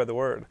guess who spread the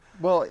word.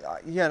 Well,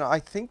 I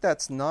think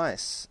that's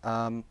nice.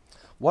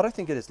 What I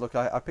think it is, look,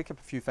 I pick up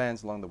a few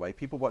fans along the way.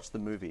 People watch the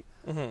movie.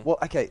 Mm-hmm. Well,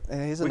 okay,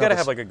 here's we got to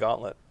have a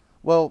gauntlet.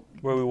 Well,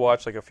 where we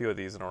watch a few of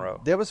these in a row.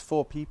 There was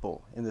 4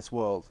 people in this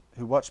world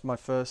who watched my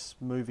first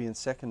movie and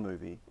second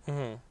movie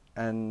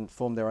and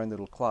formed their own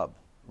little club.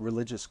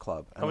 Religious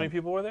club. How many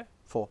people were there?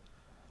 4.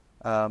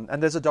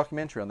 And there's a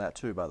documentary on that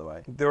too, by the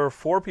way. There were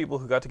 4 people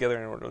who got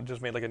together and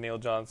just made like a Neil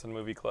Johnson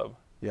movie club.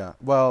 Yeah.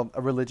 Well,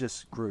 a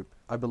religious group,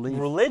 I believe.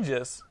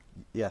 Religious?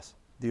 Yes.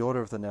 The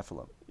Order of the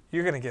Nephilim.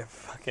 You're going to get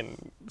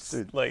fucking...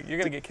 Dude, like, you're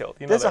going to get killed.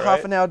 You know there's that, a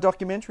half an hour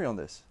documentary on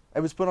this. It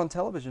was put on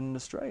television in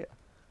Australia.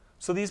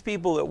 So these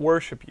people that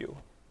worship you,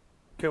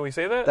 can we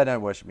say that? They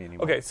don't worship me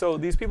anymore. Okay, so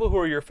these people who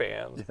are your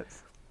fans...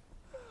 Yes.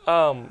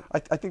 I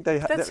think they...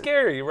 That's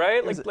scary,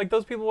 right? Like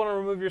those people want to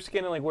remove your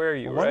skin and like wear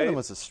you, well, right? One of them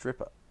was a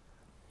stripper.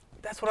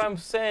 That's what I'm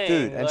saying.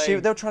 Dude, and like, they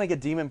were trying to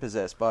get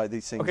demon-possessed by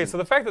these things. Okay, so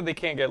the fact that they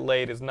can't get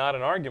laid is not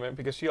an argument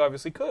because she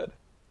obviously could.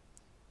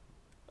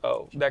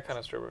 Oh, that kind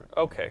of stripper.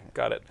 Okay,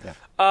 got it. Yeah.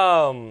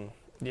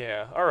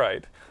 Yeah, all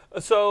right.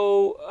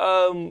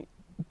 So,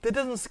 that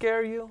doesn't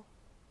scare you?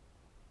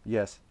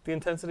 Yes. The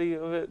intensity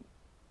of it?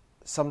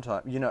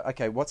 Sometimes.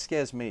 Okay, what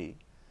scares me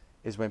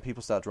is when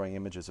people start drawing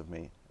images of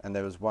me. And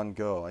there was one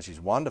girl, and she's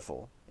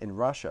wonderful, in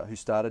Russia, who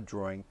started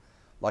drawing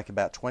like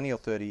about 20 or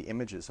 30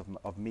 images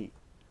of me.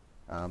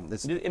 And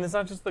it's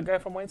not just the guy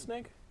from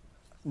Whitesnake?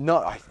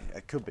 No,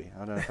 it could be.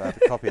 I don't know if I have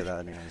a copy of that.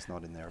 Anyway, it's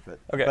not in there. But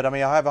okay. But I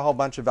mean, I have a whole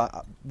bunch of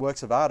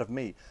works of art of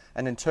me,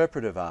 and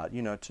interpretive art,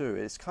 too.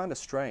 It's kind of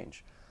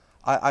strange.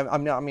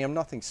 I'm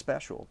nothing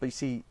special. But you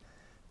see,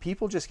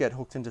 people just get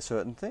hooked into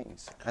certain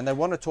things, and they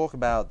want to talk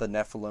about the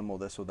Nephilim or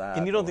this or that.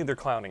 And you don't think they're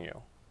clowning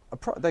you?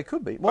 They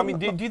could be. Well, I mean,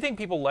 do you think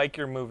people like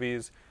your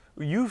movies?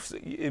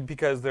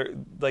 Because they're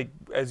like,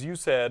 as you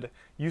said,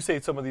 you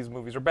say some of these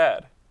movies are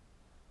bad.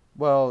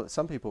 Well,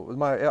 some people.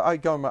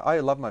 I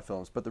love my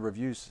films, but the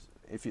reviews.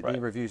 Right.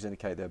 The reviews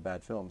indicate they're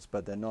bad films,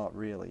 but they're not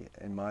really,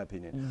 in my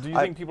opinion. Do you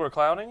think people are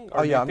clowning?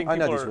 Or I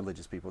know these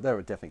religious people. They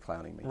were definitely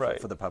clowning me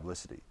for the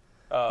publicity.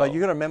 But you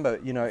got to remember,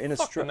 in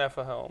Australia,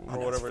 the Nephilim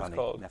or whatever it's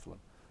called. Nephilim.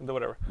 The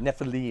whatever.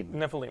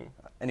 Nephilim.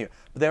 Anyway,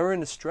 but they were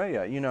in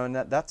Australia, and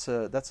that's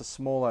a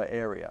smaller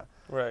area.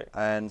 Right.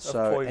 And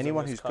so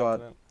anyone who's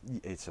continent.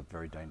 it's a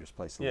very dangerous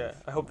place to live.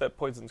 live. I hope that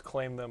Poison's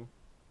claim them.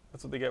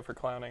 That's what they get for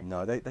clowning.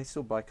 No, they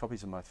still buy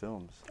copies of my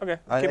films. Okay,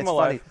 keep them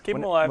alive. Keep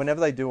them alive. Whenever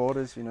they do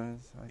orders,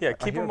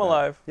 keep them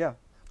alive. Yeah,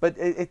 but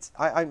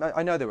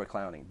I know they were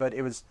clowning, but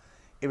it was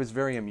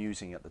very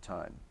amusing at the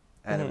time,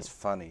 and it was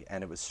funny,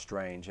 and it was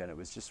strange, and it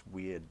was just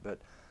weird. But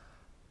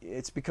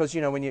it's because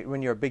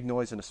when you're a big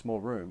noise in a small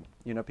room,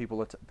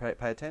 people pay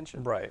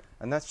attention. Right.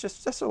 And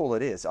that's all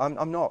it is.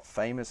 I'm not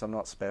famous. I'm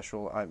not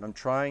special. I'm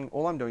trying.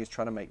 All I'm doing is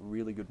trying to make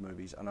really good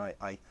movies, and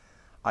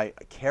I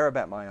care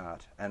about my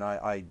art, and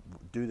I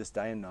do this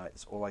day and night.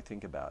 It's all I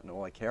think about and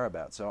all I care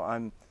about. So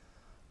I'm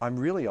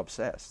really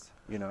obsessed,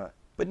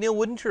 But Neil,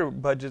 wouldn't your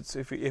budgets,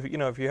 if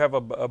you have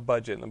a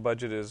budget and the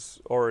budget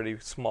is already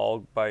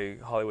small by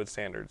Hollywood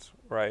standards,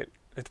 right?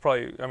 It's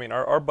probably,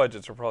 our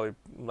budgets are probably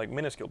like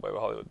minuscule by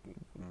Hollywood.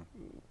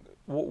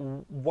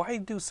 Why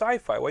do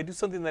sci-fi? Why do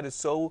something that is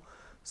so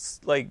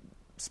like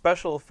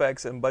special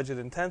effects and budget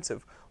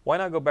intensive? Why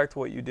not go back to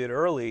what you did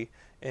early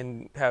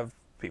and have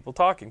people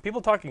talking?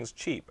 People talking is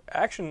cheap.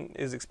 Action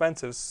is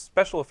expensive.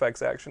 Special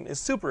effects action is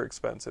super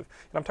expensive.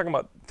 And I'm talking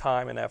about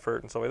time and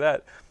effort and stuff like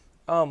that.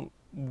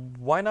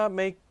 Why not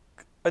make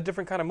a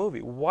different kind of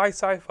movie? Why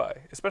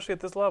sci-fi, especially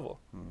at this level?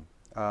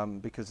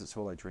 Because it's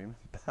all I dream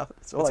about.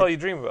 That's all you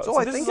dream about. It's all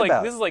I think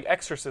about. This is like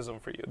exorcism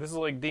for you. This is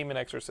like demon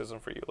exorcism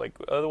for you. Like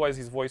otherwise,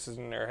 these voices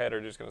in their head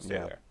are just going to stay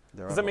there.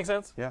 Does that make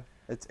sense? Yeah,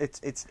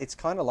 it's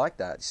kind of like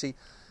that. See,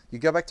 you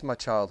go back to my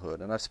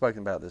childhood, and I've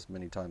spoken about this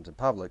many times in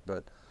public,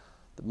 but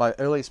my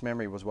earliest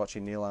memory was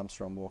watching Neil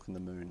Armstrong walk on the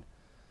moon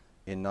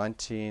in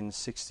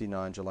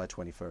 1969, July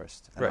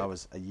 21st. And I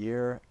was a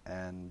year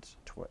and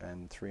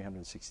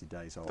 360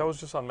 days old. That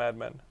was just on Mad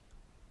Men.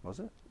 Was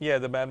it? Yeah,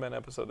 the Mad Men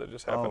episode that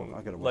just happened. Oh,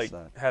 I gotta watch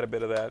that. Had a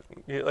bit of that.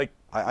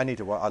 I need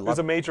to watch. It was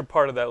a major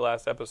part of that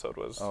last episode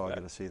was. Oh, I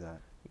gotta see that.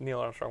 Neil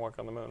Armstrong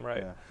walking on the moon,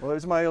 right? Yeah. Well, it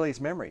was my earliest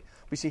memory.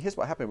 But see, here's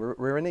what happened.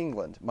 We're in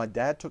England. My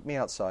dad took me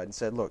outside and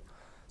said, "Look,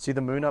 see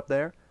the moon up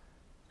there?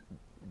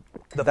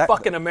 The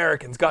fucking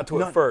Americans got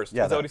to it first."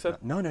 Yeah, is that what he said?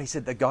 No, he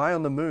said the guy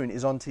on the moon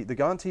is on the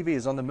guy on TV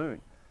is on the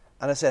moon.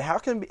 And I said, how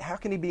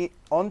can he be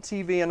on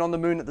TV and on the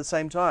moon at the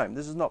same time?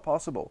 This is not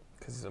possible.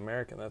 Because he's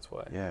American, that's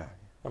why. Yeah.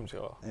 I'm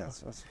sure. Yeah,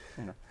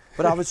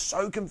 But I was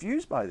so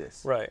confused by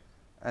this. Right.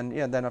 And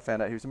then I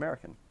found out he was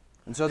American.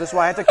 And so that's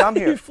why I had to come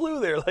here. He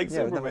flew there like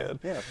Superman.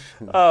 Yeah.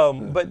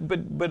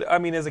 But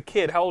as a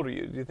kid, how old were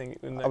you, do you think?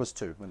 I was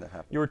 2 when that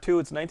happened. You were 2,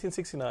 it's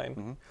 1969.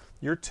 Mm-hmm.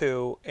 You're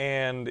 2,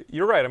 and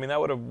you're right. That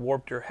would have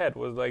warped your head,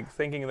 was like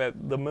thinking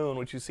that the moon,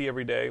 which you see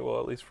every day, well,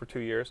 at least for 2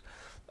 years,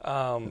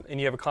 and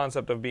you have a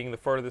concept of being the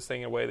furthest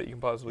thing away that you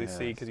can possibly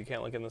see because you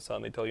can't look in the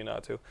sun. They tell you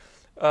not to.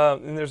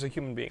 And there's a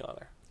human being on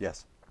there.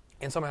 Yes.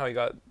 And somehow he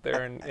got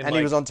there. And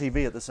he was on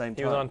TV at the same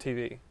time. He was on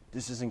TV.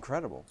 This is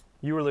incredible.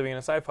 You were living in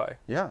a sci-fi.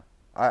 Yeah.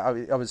 I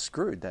was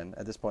screwed then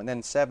at this point. And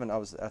then 7,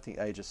 I think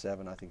age of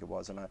 7, I think it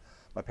was. And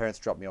my parents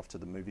dropped me off to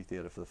the movie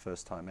theater for the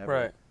first time ever.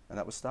 Right. And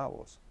that was Star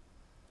Wars.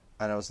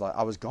 And I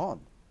was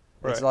gone.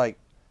 Right. It's like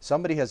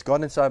somebody has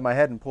gone inside my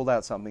head and pulled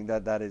out something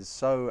that is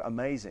so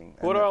amazing.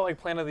 What about like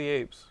Planet of the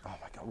Apes? Oh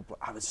my God.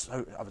 I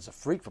was a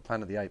freak for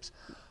Planet of the Apes.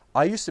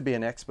 I used to be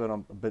an expert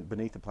on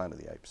Beneath the Planet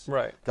of the Apes.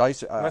 Right. I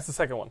used to, that's the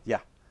second one. Yeah.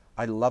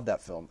 I love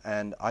that film,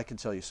 and I can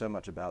tell you so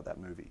much about that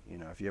movie,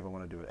 if you ever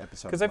want to do an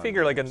episode. Because I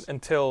figure,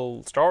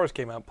 until Star Wars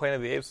came out, Planet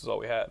of the Apes was all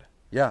we had.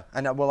 Yeah,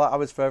 and I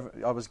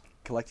was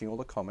collecting all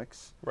the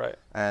comics. Right.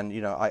 And,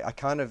 I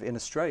kind of, in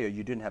Australia,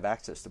 you didn't have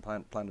access to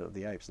Planet of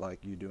the Apes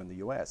like you do in the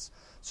US.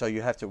 So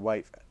you have to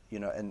wait,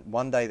 and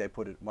one day they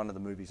put one of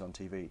the movies on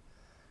TV.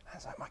 I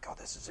was like, my God,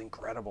 this is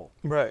incredible.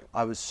 Right.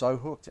 I was so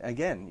hooked.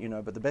 Again,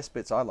 but the best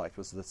bits I liked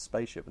was the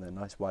spaceship and the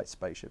nice white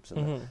spaceships.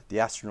 And the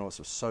astronauts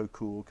were so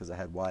cool because they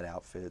had white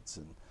outfits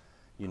and,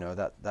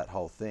 that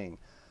whole thing.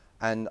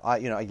 And I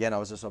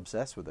was just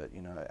obsessed with it,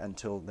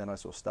 until then I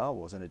saw Star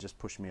Wars and it just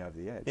pushed me over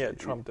the edge. Yeah, it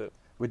trumped it.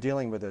 We're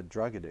dealing with a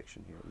drug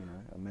addiction here,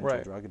 a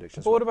mental drug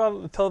addiction. But what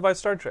about televised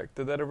Star Trek?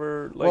 Did that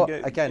ever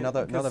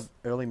another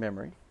early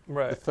memory.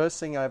 Right. The first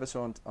thing I ever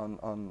saw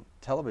on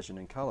television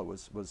in color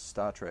was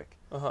Star Trek.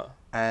 Uh-huh.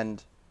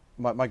 And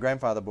my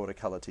grandfather bought a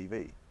color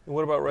TV. And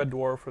what about Red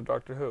Dwarf for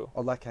Doctor Who?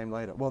 Oh, that came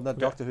later. Well,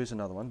 Doctor Who's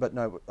another one. But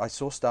no, I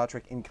saw Star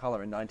Trek in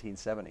color in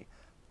 1970.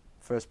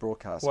 First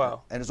broadcast.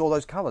 Wow. And it's all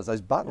those colors,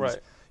 those buttons. Right.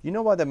 You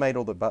know why they made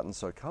all the buttons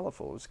so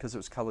colorful? It was because it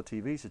was color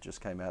TVs that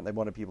just came out and they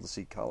wanted people to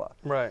see color.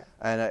 Right.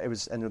 And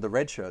the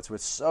red shirts were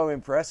so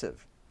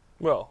impressive.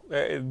 Well,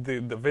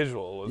 the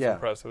visual was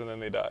impressive, and then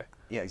they die.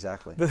 Yeah,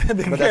 exactly. The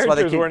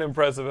characters weren't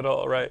impressive at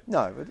all, right?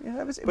 No, but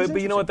it was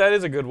but you know what? That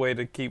is a good way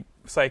to keep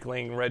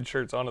cycling red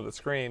shirts onto the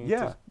screen.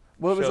 Yeah.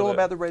 Well, it was all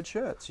about the red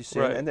shirts, you see.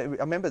 Right. And I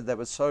remember that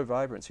was so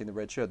vibrant, seeing the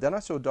red shirt. Then I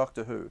saw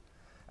Doctor Who,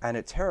 and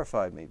it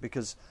terrified me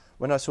because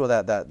when I saw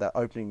that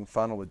opening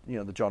funnel with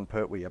the John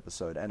Pertwee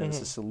episode, and it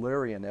was a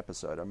Silurian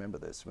episode. I remember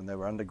this when they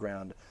were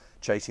underground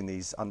chasing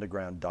these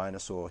underground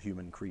dinosaur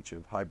human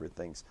creature hybrid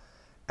things,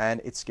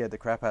 and it scared the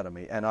crap out of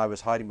me. And I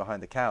was hiding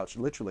behind the couch,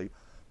 literally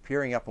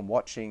peering up and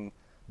watching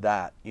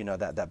that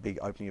that big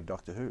opening of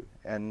Doctor Who,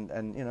 and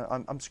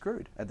I'm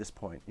screwed at this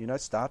point.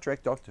 Star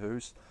Trek, Doctor Who,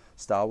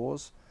 Star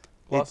Wars,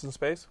 Lost in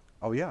Space.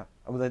 Oh yeah,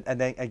 and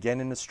then again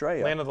in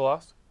Australia, Land of the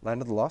Lost.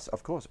 Land of the Lost,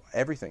 of course,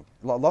 everything.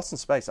 Lost in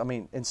Space. I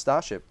mean, in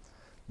Starship,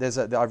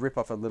 I rip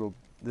off a little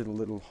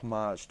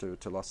homage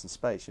to Lost in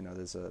Space.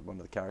 There's one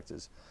of the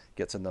characters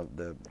gets in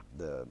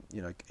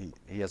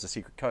he has a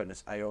secret code, and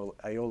it's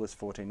Aeolus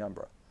 14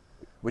 Umbra,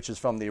 which is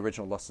from the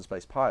original Lost in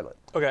Space pilot.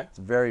 Okay. It's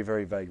a very,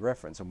 very vague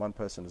reference, and one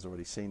person has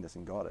already seen this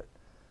and got it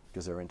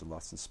because they're into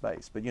Lost in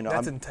Space. But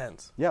that's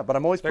intense. Yeah, but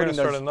I'm always they're putting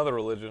going to start another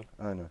religion.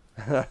 I know.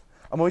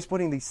 I'm always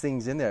putting these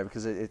things in there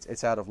because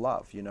it's out of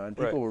love, and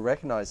people will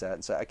recognize that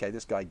and say, okay,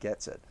 this guy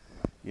gets it,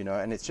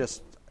 and it's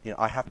just,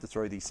 I have to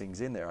throw these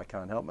things in there. I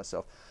can't help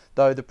myself.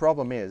 Though the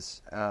problem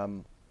is,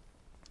 I've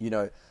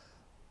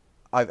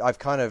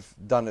kind of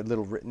done a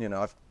little,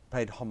 I've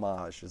paid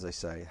homage, as they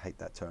say. I hate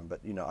that term,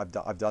 but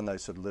I've done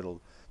those sort of little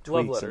tweets.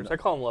 Love letters. I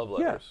call them love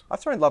letters. Yeah, I've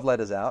thrown love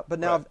letters out, but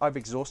now I've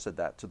exhausted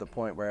that to the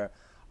point where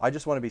I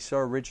just want to be so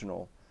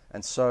original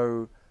and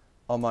so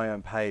on my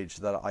own page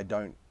that I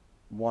don't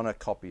want to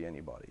copy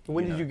anybody.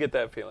 When did you get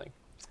that feeling?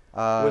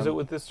 Was it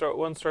with this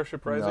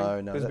Starship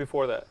Rising? No. It was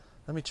before that.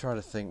 Let me try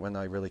to think when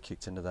I really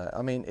kicked into that.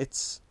 I mean,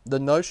 the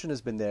notion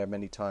has been there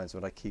many times,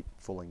 but I keep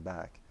falling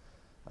back.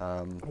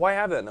 Why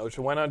have that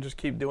notion? Why not just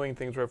keep doing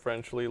things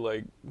referentially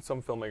like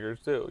some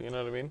filmmakers do? You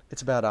know what I mean?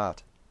 It's about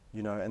art,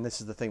 and this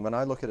is the thing. When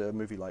I look at a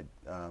movie like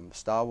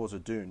Star Wars or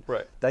Dune,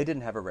 they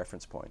didn't have a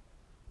reference point.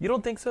 You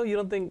don't think so? You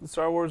don't think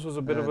Star Wars was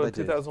a bit of a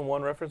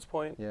 2001 reference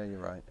point? Yeah, you're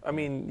right. I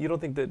mean, you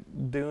don't think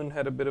that Dune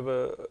had a bit of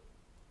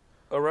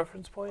a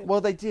reference point? Well,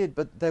 they did,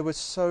 but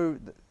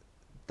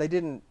they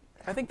didn't...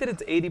 I think that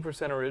it's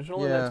 80%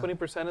 original, and then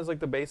 20% is like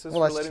the basis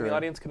for letting the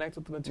audience connect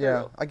with the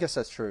material. Yeah, I guess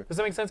that's true. Does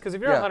that make sense? Because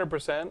if you're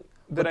 100%,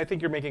 then I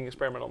think you're making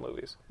experimental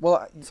movies.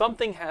 Well,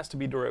 something has to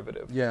be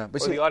derivative. Yeah,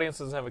 or the audience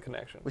doesn't have a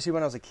connection. Well, see,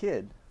 when I was a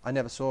kid, I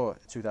never saw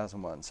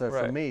 2001. So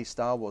for me,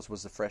 Star Wars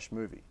was the fresh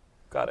movie.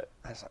 Got it.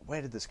 I was like,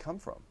 where did this come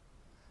from?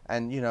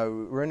 And,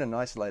 we're in an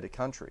isolated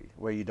country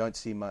where you don't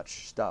see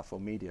much stuff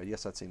or media.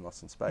 Yes, I'd seen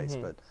Lost in Space,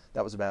 but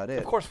that was about it.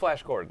 Of course,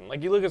 Flash Gordon.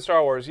 Like, you look at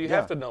Star Wars, you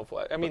have to know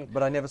Flash. I mean,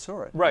 but I never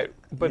saw it. Right.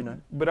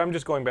 But I'm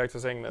just going back to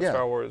saying that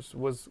Star Wars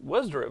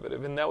was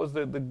derivative, and that was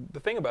the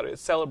thing about it. It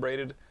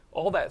celebrated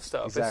all that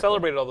stuff. Exactly. It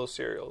celebrated all those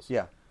serials.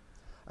 Yeah.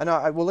 And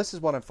this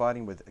is what I'm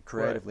fighting with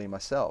creatively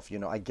myself.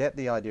 I get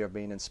the idea of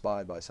being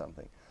inspired by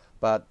something,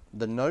 but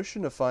the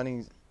notion of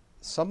finding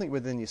something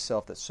within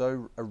yourself that's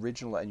so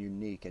original and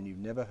unique, and you've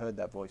never heard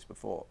that voice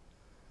before.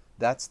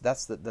 That's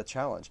the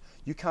challenge.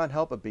 You can't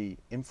help but be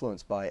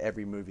influenced by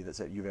every movie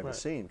that you've ever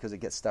seen because it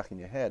gets stuck in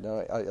your head.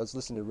 I was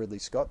listening to Ridley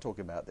Scott talk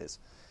about this.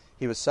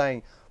 He was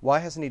saying, why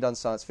hasn't he done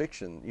science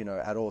fiction,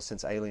 at all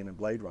since Alien and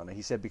Blade Runner?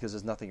 He said, because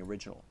there's nothing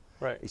original.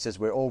 Right. He says,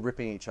 we're all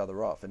ripping each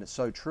other off, and it's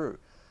so true.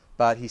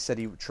 But he said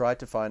he tried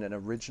to find an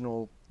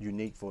original,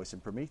 unique voice in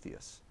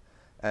Prometheus.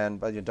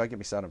 But don't get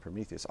me started on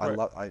Prometheus. I'm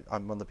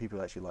one of the people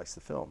who actually likes the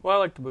film. Well, I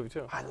liked the movie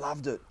too. I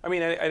loved it. I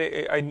mean,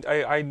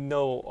 I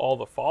know all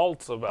the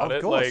faults about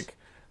it. Course. Like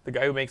The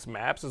guy who makes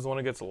maps is the one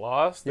who gets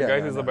lost. The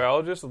guy who's the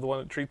biologist is the one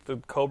that treats the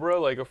cobra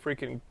like a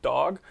freaking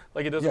dog.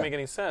 Like, it doesn't make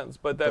any sense.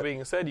 But that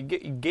being said, you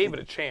gave it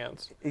a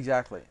chance.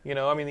 Exactly. You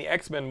know, I mean, the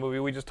X-Men movie,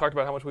 we just talked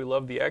about how much we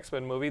love the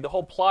X-Men movie. The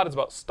whole plot is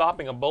about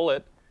stopping a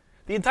bullet.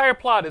 The entire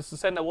plot is to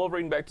send a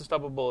Wolverine back to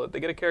stop a bullet. They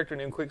get a character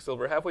named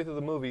Quicksilver. Halfway through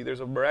the movie, there's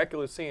a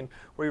miraculous scene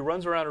where he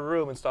runs around a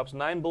room and stops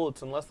 9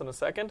 bullets in less than a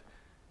second.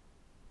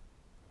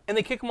 And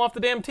they kick him off the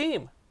damn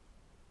team.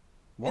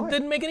 Why? It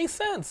didn't make any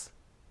sense.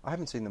 I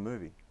haven't seen the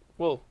movie.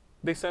 Well,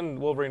 they send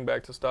Wolverine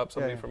back to stop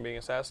somebody from being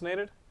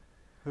assassinated.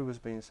 Who was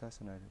being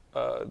assassinated?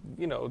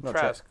 You know, Not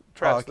Trask.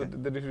 Oh,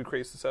 the dude who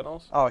creates the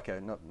Sentinels. Oh, okay.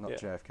 Not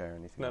JFK or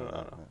anything.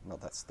 No.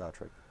 Not that Star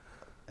Trek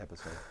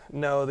episode.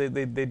 No,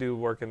 they do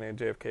work in the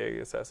JFK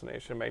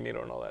assassination,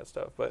 Magneto and all that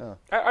stuff. But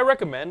I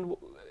recommend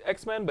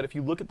X-Men, but if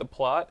you look at the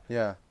plot,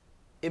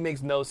 it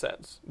makes no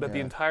sense that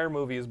the entire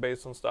movie is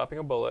based on stopping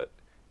a bullet,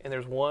 and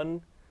there's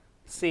one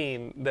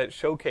scene that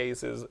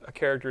showcases a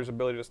character's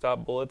ability to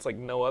stop bullets like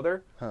no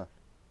other.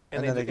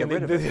 And then they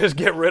just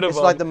get rid of It's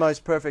them. like the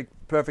most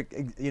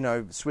perfect, you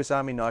know, Swiss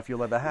Army knife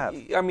you'll ever have.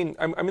 I mean,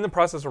 I'm in the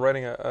process of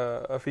writing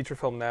a feature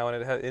film now,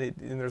 and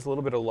and there's a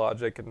little bit of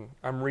logic, and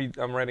I'm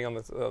writing on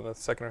the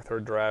second or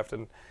third draft,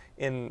 and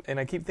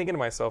I keep thinking to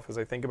myself as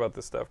I think about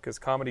this stuff, because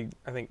comedy,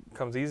 I think,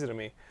 comes easy to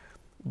me,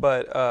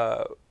 but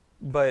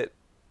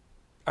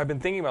I've been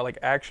thinking about like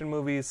action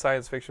movies,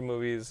 science fiction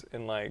movies,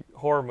 and like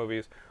horror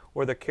movies,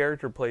 where the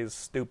character plays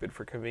stupid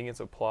for convenience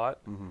of plot.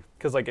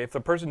 Because like if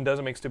the person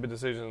doesn't make stupid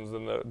decisions,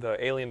 then the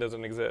alien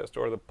doesn't exist,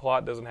 or the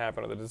plot doesn't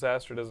happen, or the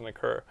disaster doesn't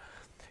occur.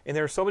 And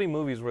there are so many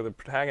movies where the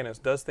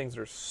protagonist does things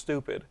that are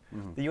stupid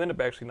that you end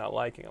up actually not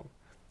liking them.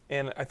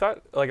 And I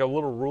thought like a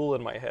little rule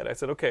in my head. I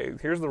said, okay,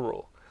 here's the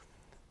rule.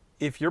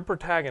 If your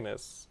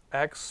protagonist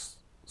acts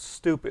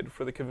stupid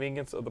for the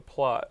convenience of the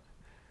plot,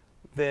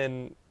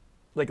 then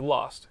like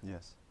Lost.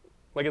 Yes.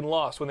 Like in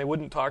Lost, when they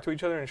wouldn't talk to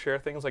each other and share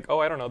things like, oh,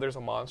 I don't know, there's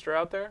a monster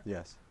out there.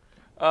 Yes.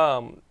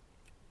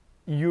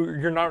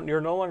 You're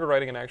no longer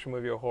writing an action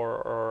movie, or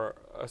horror, or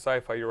a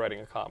sci-fi. You're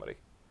writing a comedy.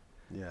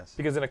 Yes.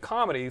 Because in a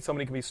comedy,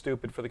 somebody can be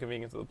stupid for the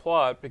convenience of the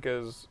plot,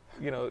 because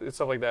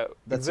stuff like that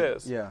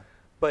exists. Yeah.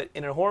 But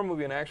in a horror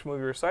movie, an action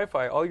movie, or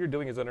sci-fi, all you're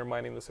doing is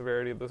undermining the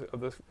severity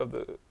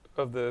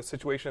of the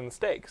situation and the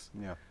stakes.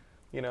 Yeah.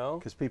 You know.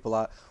 Because people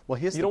are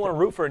you don't want to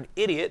root for an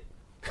idiot.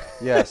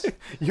 Yes.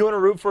 You want to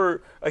root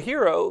for a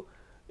hero.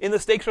 And the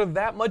stakes are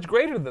that much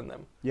greater than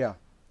them. Yeah,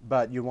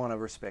 but you want to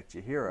respect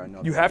your hero.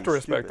 Not you have to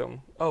respect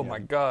them. Oh, my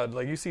God.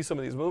 Like, you see some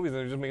of these movies, and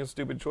they're just making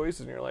stupid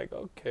choices, and you're like,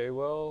 okay,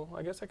 well,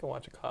 I guess I can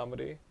watch a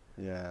comedy.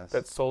 Yes.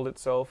 That sold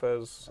itself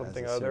as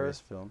something as a other. Serious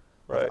film.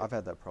 Right. I've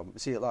had that problem.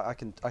 See,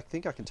 like, I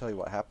think I can tell you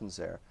what happens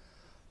there.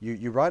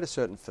 You write a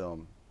certain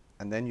film,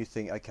 and then you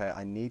think, okay,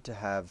 I need to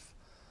have,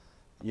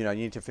 you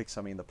need to fix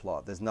something in the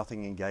plot. There's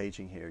nothing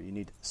engaging here. You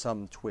need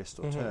some twist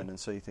or turn. And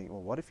so you think,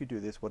 well, what if you do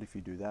this? What if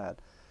you do that?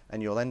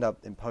 And you'll end up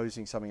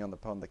imposing something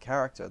upon the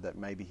character that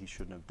maybe he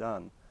shouldn't have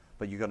done,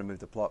 but you've got to move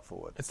the plot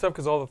forward. It's tough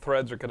because all the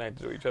threads are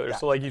connected to each other. Yeah.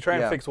 So like you try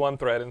and fix one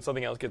thread and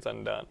something else gets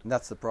undone. And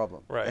that's the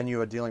problem. Right. And you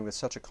are dealing with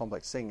such a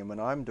complex thing. And when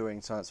I'm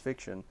doing science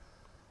fiction,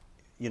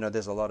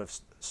 there's a lot of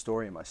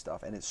story in my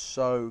stuff, and it's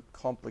so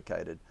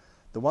complicated.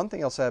 The one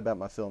thing I'll say about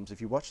my films,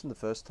 if you watch them the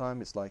first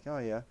time, it's like, oh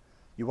yeah.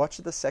 You watch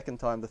it the second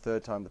time, the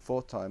third time, the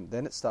fourth time,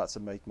 then it starts to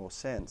make more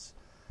sense.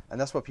 And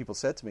that's what people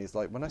said to me. It's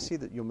like, when I see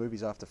that your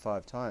movies after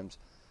 5 times,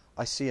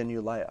 I see a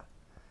new layer,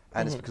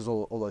 and it's because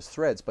all those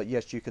threads. But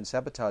yes, you can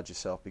sabotage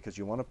yourself because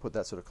you want to put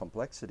that sort of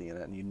complexity in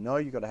it, and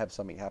you've got to have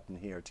something happen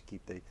here to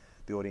keep the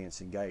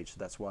audience engaged. So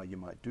that's why you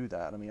might do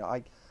that. I mean,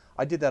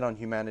 I did that on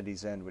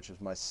Humanity's End, which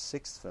was my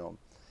 6th film.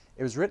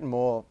 It was written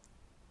more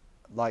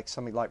like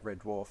something like Red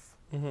Dwarf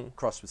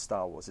crossed with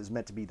Star Wars. It's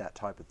meant to be that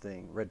type of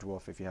thing. Red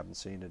Dwarf, if you haven't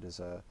seen it, is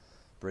a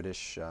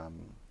British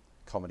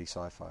comedy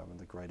sci-fi, one of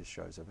the greatest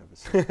shows I've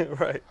ever seen.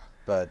 Right.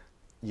 But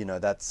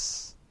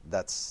that's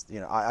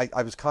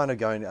I was kind of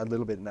going a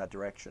little bit in that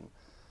direction,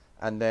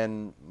 and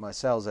then my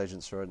sales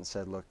agent saw it and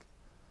said, look,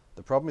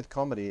 the problem with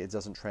comedy, it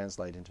doesn't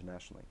translate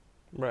internationally.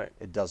 Right.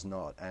 It does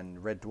not.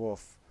 And Red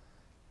Dwarf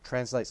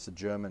translates to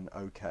German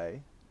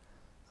okay,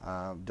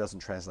 doesn't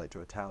translate to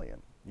Italian,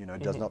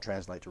 does not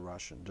translate to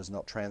Russian, does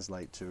not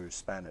translate to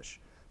Spanish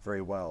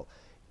very well.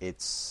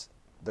 It's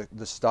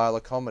the style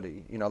of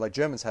comedy, like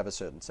Germans have a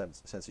certain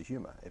sense of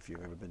humor. If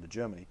you've ever been to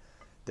Germany,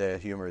 their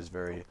humor is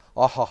very,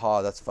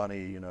 that's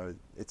funny,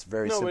 it's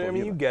very simple. No, I mean,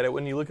 humor. You get it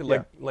when you look at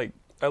like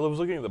I was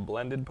looking at the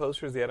Blended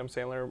posters, the Adam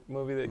Sandler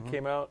movie that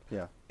came out,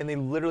 and they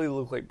literally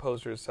look like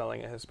posters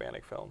selling a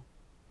Hispanic film.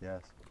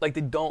 Yes. Like,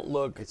 they don't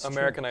look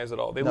Americanized at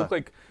all. They look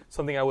like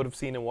something I would have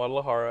seen in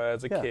Guadalajara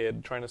as a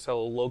kid trying to sell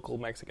a local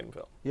Mexican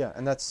film. Yeah,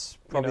 and that's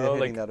probably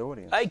hitting that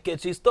audience. Ay, que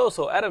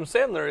chistoso. Adam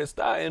Sandler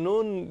está en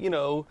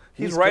un,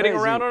 he's riding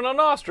crazy around on an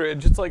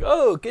ostrich. It's like,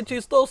 oh, que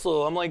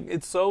chistoso. I'm like,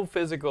 it's so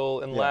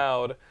physical and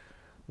loud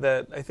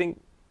that I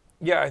think,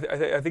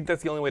 I think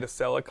that's the only way to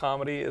sell a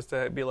comedy is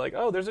to be like,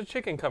 oh, there's a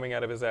chicken coming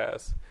out of his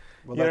ass.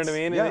 Well, you know what I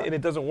mean? Yeah. And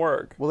it doesn't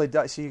work. Well,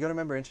 so you got to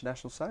remember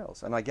international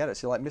sales, and I get it.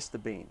 So like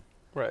Mr. Bean.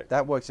 Right.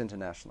 That works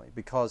internationally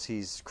because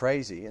he's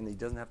crazy and he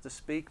doesn't have to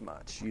speak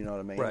much. You know what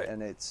I mean? Right.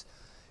 And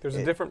there's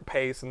a different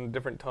pace and a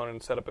different tone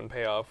and setup and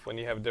payoff when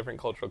you have a different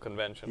cultural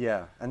convention.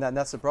 Yeah, and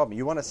that's the problem.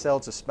 You want to sell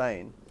to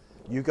Spain,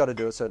 you've got to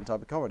do a certain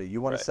type of comedy. You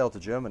want to sell to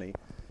Germany,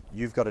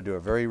 you've got to do a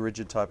very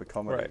rigid type of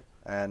comedy. Right.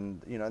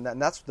 And you know,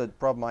 and that's the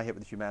problem I hit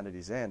with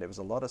Humanity's End. It was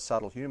a lot of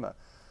subtle humor.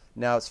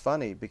 Now it's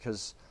funny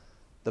because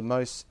the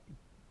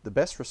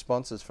best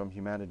responses from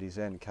Humanity's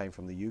End came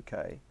from the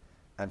UK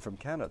and from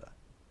Canada,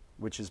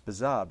 which is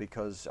bizarre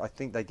because I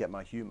think they get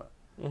my humor.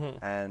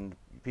 Mm-hmm. And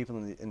people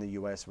in the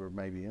US were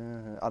maybe,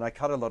 and I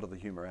cut a lot of the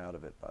humor out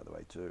of it, by the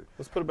way, too.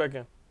 Let's put it back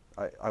in.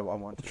 I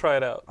want to. Try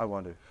it out. I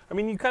want to. I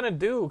mean, you kind of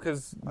do,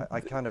 because...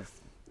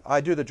 I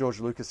do the George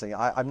Lucas thing.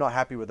 I'm not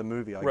happy with the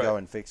movie. I go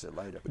and fix it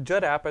later.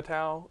 Judd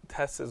Apatow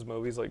tests his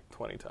movies like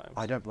 20 times.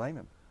 I don't blame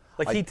him.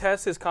 He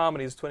tests his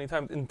comedies 20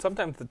 times, and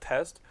sometimes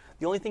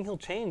the only thing he'll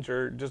change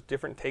are just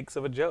different takes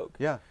of a joke.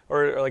 Yeah.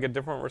 Or like a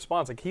different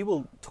response. Like, he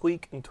will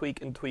tweak and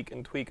tweak and tweak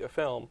and tweak a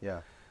film.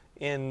 Yeah.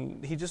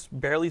 And he just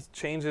barely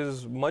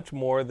changes much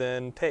more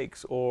than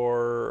takes,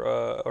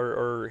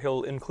 or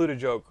he'll include a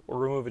joke or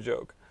remove a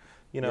joke,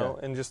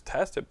 and just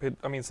test it.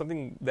 I mean,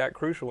 something that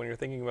crucial when you're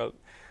thinking about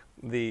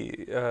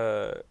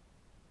the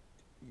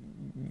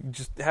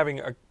just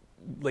having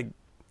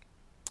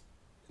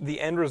the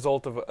end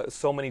result of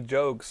so many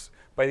jokes.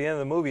 By the end of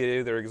the movie, it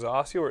either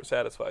exhausts you or it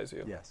satisfies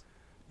you. Yes.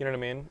 You know what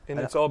I mean? And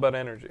it's all about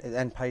energy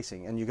and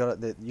pacing. And you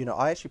got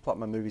I actually plot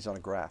my movies on a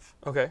graph.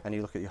 Okay. And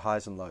you look at your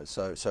highs and lows.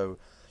 So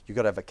you've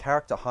got to have a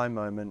character high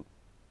moment,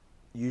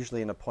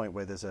 usually in a point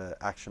where there's an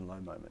action low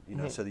moment,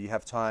 mm-hmm. so that you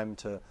have time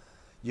to...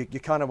 You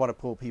kind of want to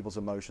pull people's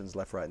emotions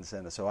left, right, and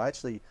center. So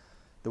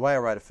the way I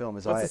write a film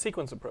is What's the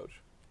sequence approach?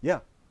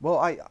 Yeah.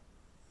 Well,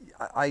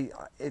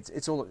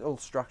 it's all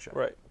structure.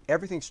 Right.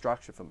 Everything's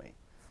structure for me.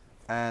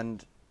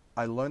 And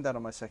I learned that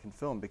on my second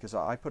film because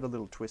I put a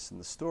little twist in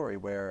the story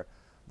where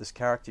this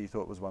character you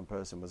thought was one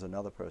person was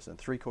another person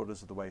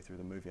 3/4 of the way through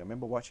the movie. I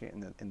remember watching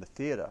it in the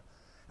theater,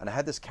 and I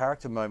had this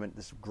character moment,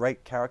 this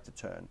great character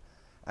turn,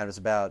 and it was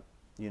about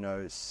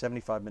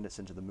 75 minutes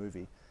into the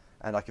movie,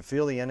 and I could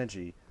feel the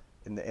energy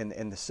in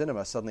the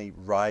cinema suddenly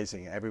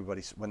rising.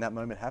 When that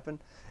moment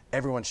happened,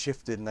 everyone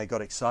shifted and they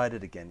got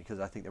excited again because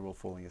I think they were all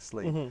falling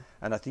asleep. Mm-hmm.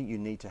 And I think you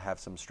need to have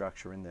some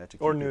structure in there to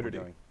keep nudity.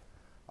 Going.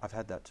 I've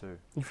had that too.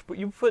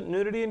 You put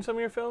nudity in some of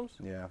your films?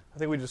 Yeah. I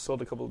think we just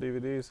sold a couple of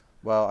DVDs.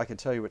 Well, I can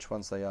tell you which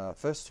ones they are.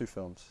 First two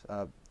films.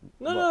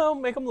 No,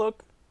 make them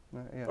look.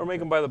 Or make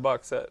them buy the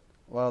box set.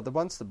 Well, the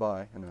ones to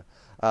buy, I know.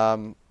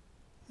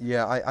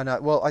 I know.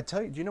 Well, I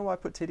tell you, do you know why I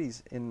put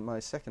titties in my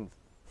second?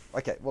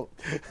 Okay, well,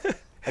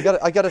 I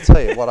got to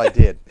tell you what I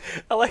did.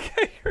 I like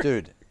how you're...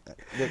 Dude,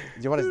 do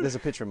you want to, there's a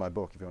picture in my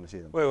book if you want to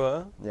see them. Wait,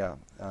 what? Yeah,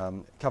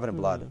 covered in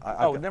blood.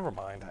 Never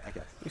mind.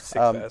 Okay. You sick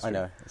bastard. I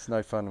know. It's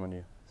no fun when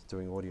you're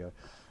doing audio.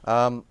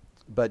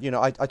 But,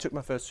 I took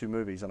my first two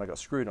movies and I got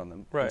screwed on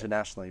them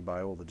internationally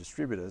by all the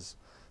distributors.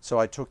 So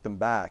I took them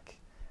back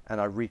and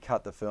I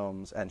recut the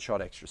films and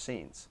shot extra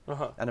scenes.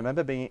 Uh-huh. And I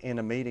remember being in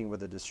a meeting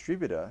with a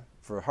distributor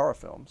for horror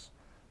films.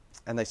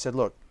 And they said,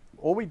 look,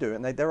 all we do,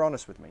 and they're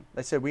honest with me.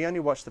 They said, we only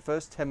watch the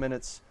first 10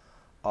 minutes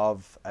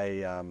of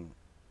a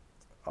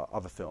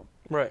film.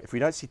 Right. If we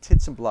don't see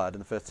tits and blood in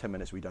the first 10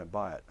 minutes, we don't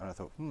buy it. And I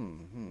thought,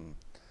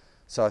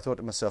 So I thought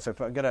to myself,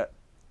 if I'm going to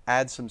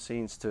add some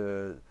scenes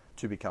to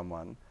become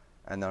one,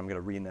 and then I'm going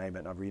to rename it,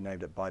 and I've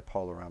renamed it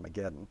Bipolar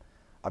Armageddon,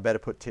 I better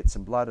put tits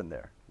and blood in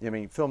there. I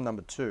mean, film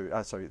number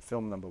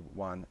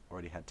one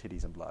already had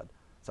titties and blood,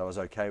 so I was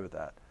okay with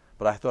that.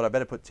 But I thought I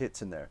better put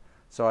tits in there.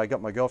 So I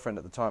got my girlfriend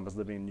at the time, was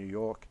living in New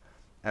York,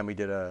 and we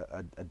did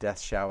a death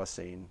shower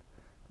scene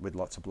with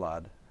lots of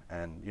blood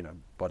and,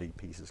 body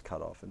pieces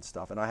cut off and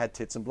stuff. And I had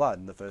tits and blood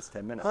in the first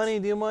 10 minutes. Honey,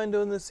 do you mind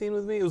doing this scene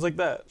with me? It was like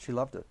that. She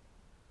loved it.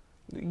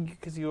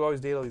 Because you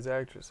always date all these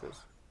actresses.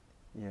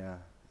 Yeah.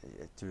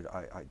 Dude,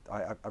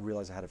 I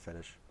realized I had a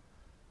fetish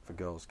for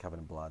girls covered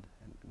in blood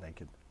and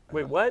naked.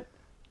 Wait, what?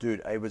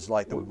 Dude, it was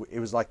like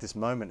this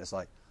moment. It's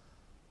like,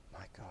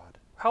 my God.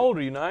 How old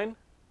are you? 9?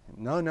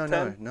 No.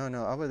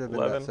 I would have been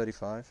 11? about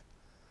 35.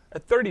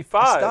 At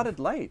 35? I started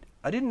late.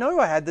 I didn't know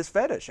I had this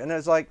fetish, and it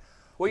was like.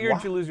 What year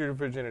did you lose your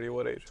virginity?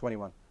 What age?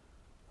 21.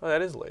 Oh,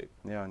 that is late.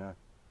 Yeah, I know.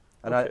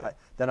 And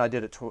then I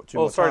did it two more times.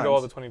 Well, sorry to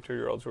all the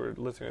 22-year-olds who are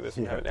listening to this.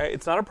 Yeah.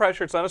 It's not a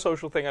pressure. It's not a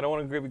social thing. I don't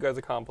want to give you guys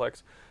a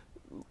complex.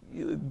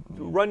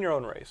 Run your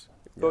own race.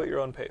 Go at your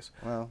own pace.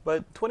 Well,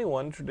 but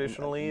 21,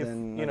 traditionally,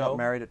 I got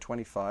married at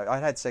 25. I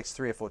had sex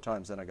 3 or 4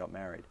 times, then I got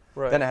married.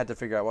 Right. Then I had to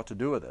figure out what to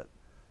do with it.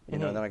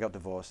 Then I got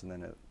divorced, and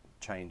then it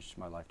changed.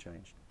 My life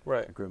changed.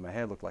 Right. I grew my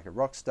hair, looked like a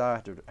rock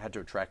star, had to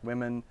attract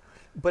women.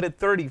 But at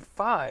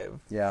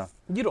 35, yeah,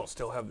 you don't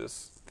still have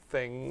this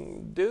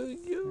thing, do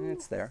you?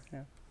 It's there,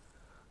 yeah.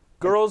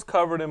 Girls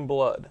covered in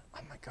blood. Oh,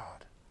 my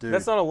God. Dude.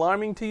 That's not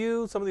alarming to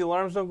you? Some of the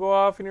alarms don't go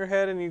off in your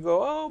head and you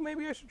go, oh,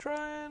 maybe I should try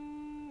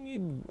and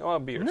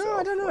be yourself. No,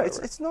 I don't know.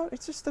 It's not.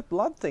 It's just the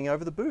blood thing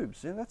over the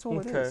boobs. Yeah, that's all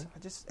it is.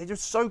 It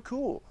was so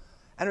cool.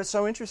 And it was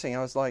so interesting.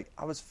 I was like,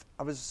 it was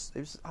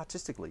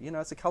artistically,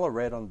 it's the color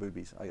red on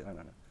boobies. I don't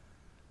know.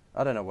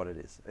 I don't know what it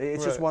is.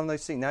 It's just one of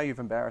those things. Now you've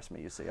embarrassed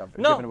me, you see. I've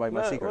No, given away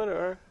my secret.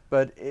 Whatever.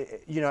 But,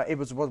 it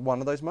was one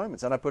of those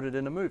moments, and I put it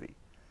in a movie.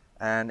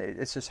 And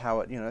it's just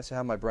how it's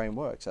how my brain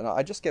works. And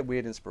I just get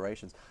weird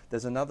inspirations.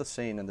 There's another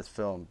scene in this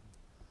film.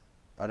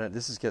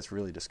 This gets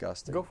really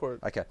disgusting. Go for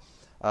it. Okay.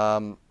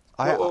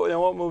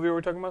 What movie were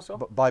we talking about still?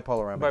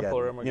 Bipolar Armageddon.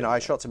 Bipolar Armageddon. I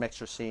shot some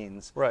extra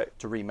scenes right.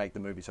 to remake the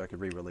movie so I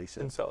could re-release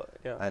it. And sell it,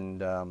 yeah.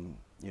 And,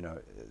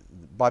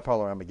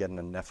 Bipolar Armageddon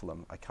and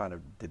Nephilim, I kind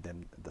of did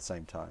them at the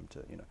same time,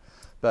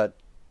 But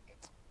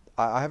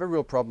I have a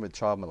real problem with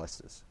child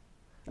molesters.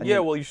 And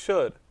well, you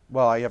should.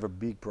 Well, I have a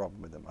big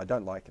problem with them. I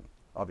don't like them,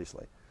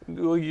 obviously.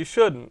 Well, you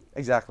shouldn't.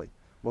 Exactly.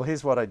 Well,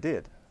 here's what I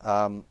did.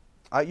 I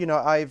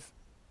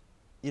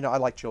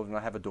like children. I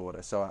have a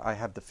daughter, so I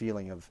have the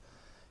feeling of,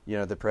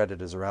 the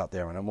predators are out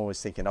there, and I'm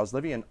always thinking. I was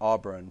living in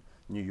Auburn,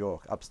 New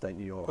York, upstate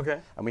New York. Okay.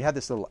 And we had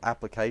this little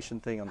application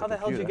thing on the computer.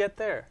 How the hell did you get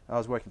there? I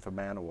was working for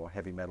Manowar,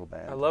 heavy metal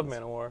band. I love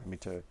Manowar. Me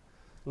too.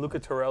 Luca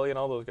Torelli and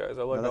all those guys.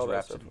 I love all that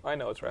Rhapsody. stuff. I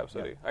know it's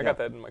Rhapsody. Yeah. I got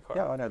that in my car.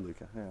 Yeah, I know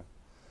Luca. Yeah.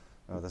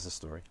 Oh, that's a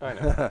story. I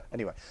know.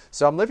 Anyway,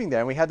 so I'm living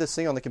there, and we had this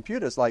thing on the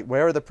computer. It's like,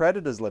 where are the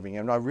predators living?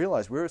 And I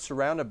realized we were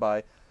surrounded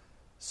by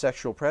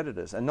sexual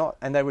predators, and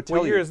they would tell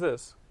you. What year is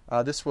this?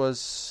 This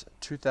was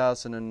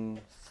 2005.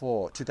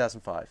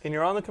 And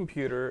you're on the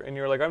computer, and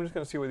you're like, I'm just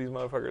going to see where these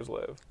motherfuckers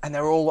live. And they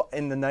were all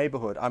in the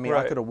neighborhood. I mean,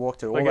 I could have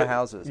walked to all the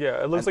houses.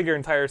 Yeah, it looks like your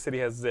entire city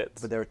has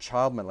zits. But there were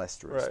child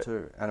molesters,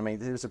 too. And I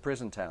mean, it was a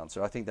prison town,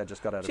 so I think they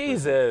just got out of prison.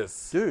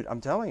 Jesus. Dude, I'm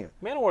telling you.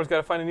 Manowar's got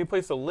to find a new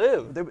place to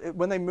live.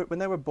 When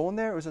they were born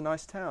there, it was a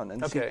nice town.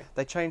 And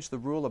they changed the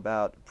rule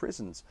about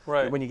prisons.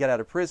 Right. When you get out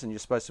of prison, you're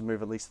supposed to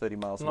move at least 30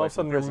 miles away from prison. And all of a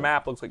sudden, your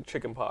map looks like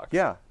chicken pox.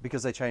 Yeah,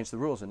 because they changed the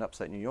rules in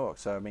upstate New York.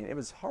 So, I mean, it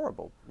was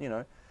horrible,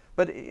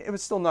 But it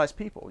was still nice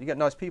people. You get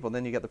nice people, and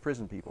then you get the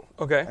prison people.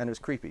 Okay. And it was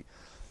creepy.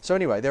 So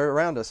anyway, they were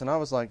around us, and I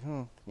was like,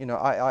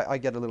 I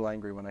get a little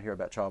angry when I hear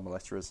about child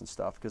molesters and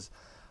stuff, because,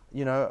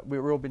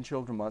 we've all been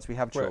children once. We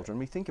have children.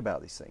 We think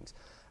about these things.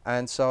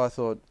 And so I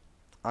thought,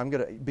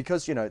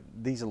 because,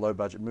 these are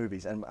low-budget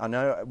movies, and I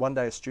know one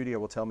day a studio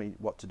will tell me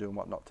what to do and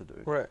what not to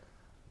do. Right.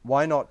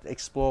 Why not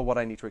explore what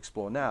I need to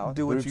explore now?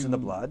 Do what you in the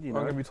blood, I'm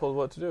going to be told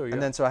what to do, yeah.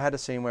 And then so I had a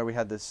scene where we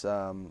had this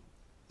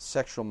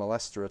sexual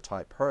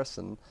molester-type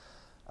person.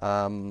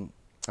 And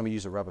we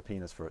use a rubber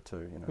penis for it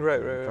too,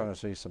 Right. I'm trying to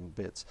see some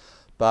bits.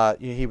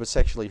 But he was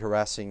sexually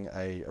harassing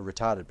a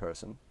retarded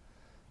person.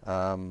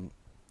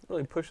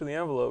 Really pushing the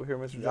envelope here,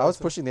 Mr. Johnson. I was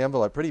pushing the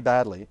envelope pretty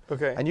badly.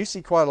 Okay. And you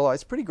see quite a lot.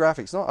 It's pretty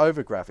graphic. It's not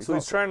over graphic. So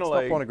he's trying to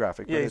not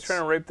pornographic. Yeah, he's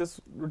trying to rape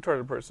this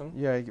retarded person.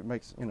 Yeah, he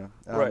makes,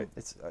 right.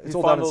 It's he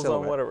all done in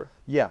silhouette. On whatever.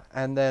 Yeah,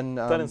 and then...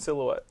 done in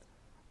silhouette.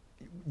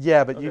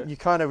 Yeah, but you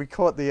kind of, we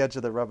caught the edge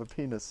of the rubber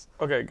penis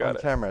on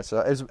camera. So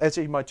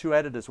actually my two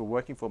editors were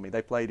working for me.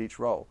 They played each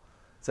role.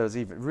 So it was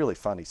even really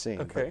funny scene,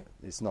 but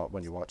it's not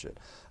when you watch it.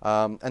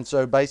 And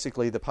so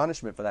basically the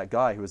punishment for that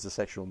guy who was the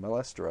sexual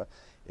molester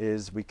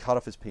is we cut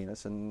off his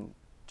penis and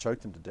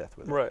choked him to death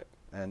with it. Right.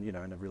 And, in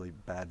a really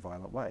bad,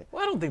 violent way.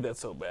 Well, I don't think that's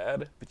so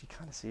bad. But you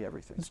kind of see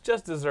everything. It's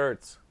just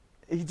desserts.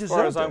 As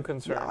far as I'm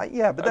concerned.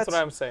 Yeah, but that's what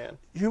I'm saying.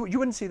 You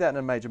wouldn't see that in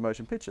a major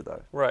motion picture,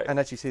 though. Right. And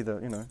actually see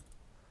the,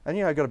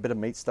 And, I got a bit of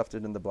meat stuffed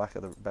in the back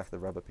of the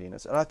rubber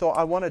penis. And I thought,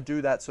 I want to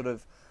do that sort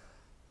of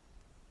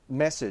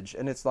message.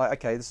 And it's like,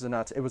 okay,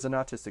 it was an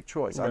artistic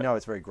choice. Right. I know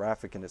it's very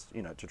graphic and it's,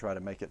 to try to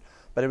make it.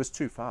 But it was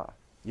too far.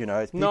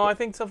 No, I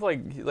think stuff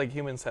like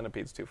Human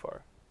Centipede's too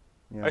far.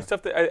 Yeah.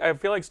 I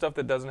feel like stuff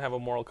that doesn't have a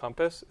moral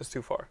compass is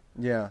too far.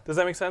 Yeah. Does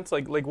that make sense?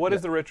 Like what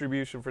is the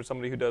retribution for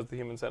somebody who does the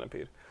Human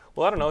Centipede?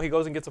 Well, I don't know. He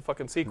goes and gets a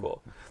fucking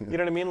sequel. You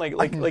know what I mean?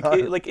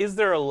 Like is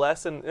there a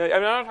lesson? I mean,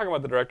 I'm not talking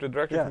about the director. The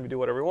director can do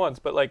whatever he wants,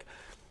 but like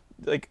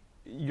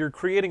you're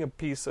creating a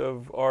piece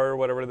of art or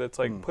whatever that's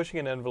pushing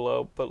an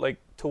envelope, but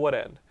to what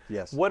end?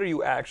 Yes. What are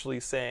you actually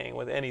saying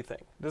with anything?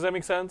 Does that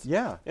make sense?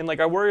 Yeah. And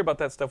I worry about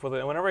that stuff with it.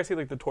 And whenever I see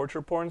the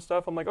torture porn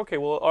stuff, I'm like, okay,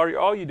 well,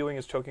 all you doing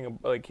is choking,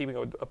 keeping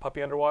a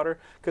puppy underwater?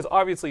 Because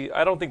obviously,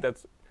 I don't think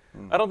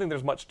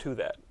there's much to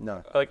that.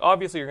 No.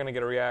 Obviously, you're going to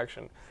get a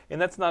reaction,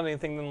 and that's not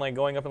anything than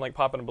going up and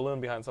popping a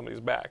balloon behind somebody's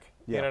back.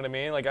 Yeah. You know what I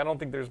mean? I don't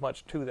think there's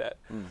much to that.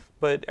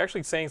 But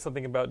actually saying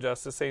something about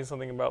justice, saying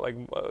something about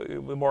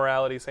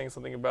morality, saying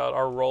something about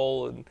our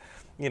role and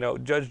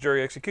judge,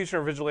 jury,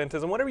 executioner,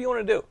 vigilantism, whatever you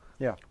want to do.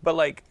 Yeah.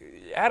 But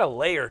add a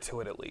layer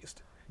to it at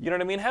least. You know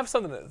what I mean? Have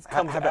something that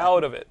comes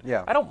out of it.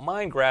 Yeah. I don't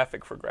mind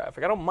graphic for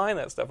graphic. I don't mind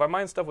that stuff. I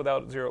mind stuff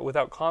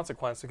without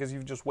consequence because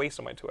you've just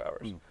wasted my 2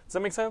 hours. Does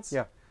that make sense?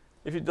 Yeah.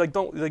 If you I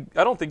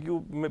don't think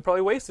you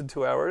probably wasted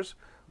 2 hours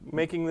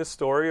making this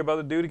story about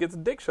a dude who gets a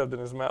dick shoved in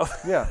his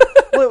mouth. Yeah.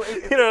 Well,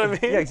 you know what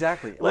I mean? Yeah,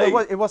 exactly.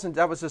 It wasn't.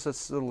 That was just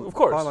a little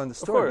byline of the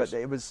story. But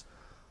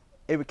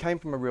it came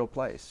from a real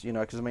place,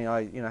 because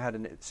I had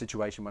a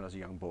situation when I was a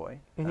young boy,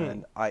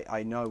 and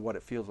I know what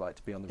it feels like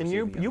to be on the receiving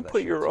end of that. And you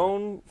put your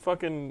own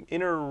fucking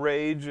inner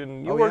rage,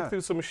 and you worked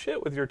through some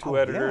shit with your two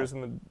editors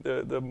and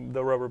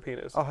the rubber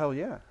penis. Oh hell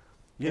yeah!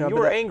 You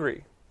were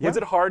angry. Yeah. Was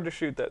it hard to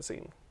shoot that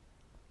scene?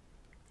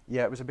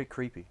 Yeah, it was a bit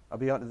creepy. I'll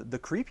be honest. The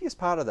creepiest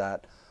part of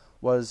that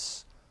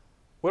was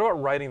What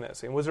about writing that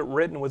scene? Was it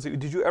written?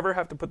 Did you ever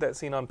have to put that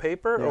scene on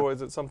paper, or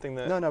was it something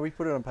that? No, we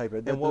put it on paper.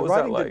 And what was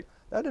that like?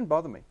 That didn't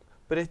bother me.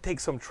 But it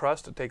takes some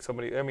trust to take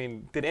somebody. I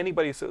mean, did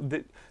anybody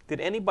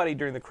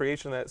during the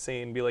creation of that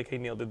scene be like, "Hey,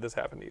 Neil, did this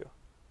happen to you?"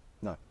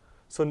 No.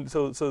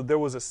 So there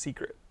was a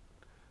secret.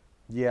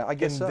 Yeah, I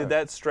guess and so. Did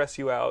that stress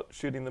you out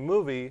shooting the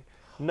movie,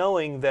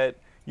 knowing that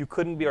you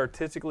couldn't be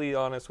artistically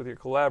honest with your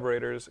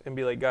collaborators and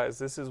be like, "Guys,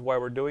 this is why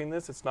we're doing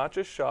this. It's not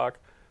just shock.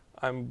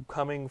 I'm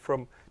coming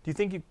from." Do you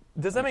think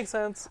does that make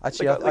sense?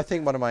 Actually, I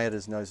think one of my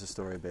editors knows the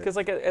story a bit. Because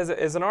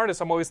as an artist,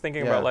 I'm always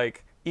thinking about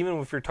like, even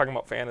if you're talking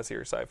about fantasy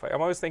or sci-fi,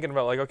 I'm always thinking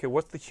about like, okay,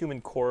 what's the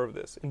human core of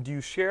this? And do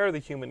you share the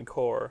human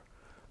core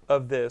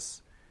of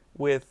this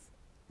with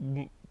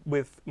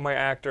my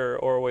actor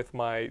or with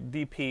my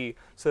DP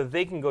so that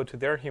they can go to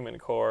their human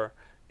core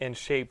and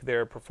shape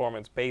their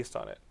performance based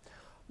on it?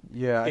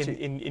 Yeah.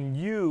 In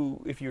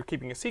you, if you're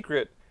keeping a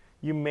secret,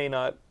 you may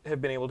not have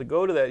been able to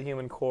go to that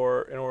human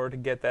core in order to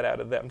get that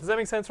out of them. Does that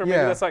make sense? Or maybe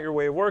that's not your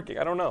way of working.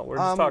 I don't know. We're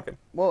just talking.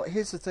 Well,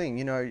 here's the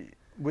thing.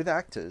 With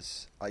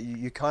actors,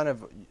 you kind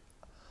of...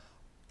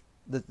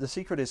 The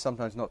secret is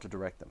sometimes not to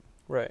direct them.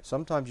 Right.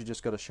 Sometimes you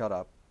just got to shut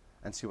up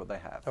and see what they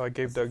have. Oh, I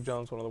gave Doug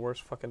Jones one of the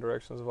worst fucking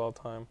directions of all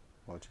time.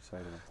 What'd you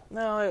say to him?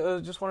 No, I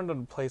just wanted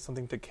to play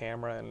something to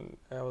camera, and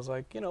I was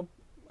like,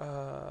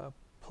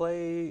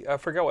 play... I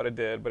forgot what I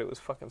did, but it was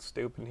fucking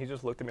stupid. And he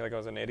just looked at me like I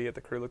was an idiot.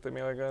 The crew looked at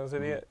me like I was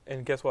an idiot.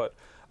 And guess what?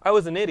 I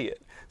was an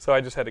idiot. So I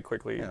just had to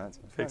quickly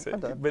fix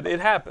it. But it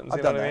happens,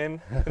 you know what I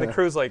mean? And the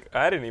crew's like,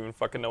 I didn't even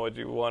fucking know what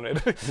you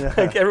wanted.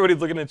 Like, everybody's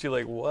looking at you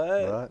like,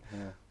 what?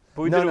 Yeah.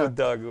 But we did it with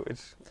Doug,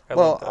 which I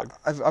love Doug.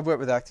 I've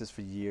worked with actors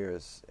for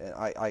years.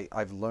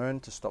 I've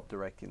learned to stop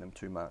directing them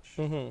too much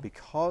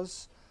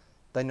because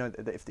they know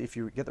that if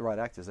you get the right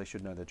actors, they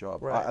should know their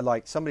job. Right.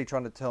 Like somebody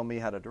trying to tell me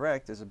how to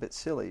direct is a bit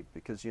silly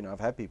because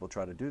I've had people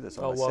try to do this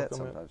on my set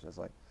sometimes. It's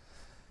like,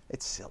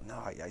 it's silly.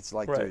 No, it's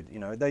like, dude,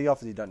 they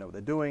obviously don't know what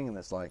they're doing, and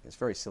it's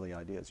very silly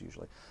ideas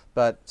usually.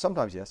 But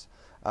sometimes yes,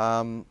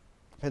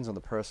 depends on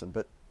the person.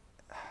 But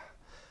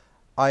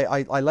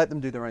I let them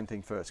do their own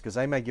thing first because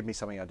they may give me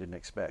something I didn't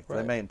expect.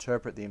 Right. They may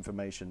interpret the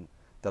information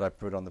that I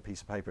put on the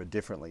piece of paper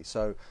differently.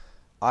 So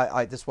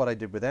that's what I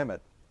did with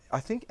Emmett. I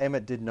think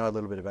Emmett did know a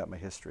little bit about my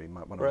history,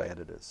 one of my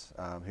editors,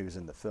 who was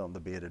in the film, the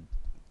bearded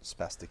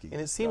spastic.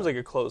 And it seems like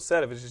a closed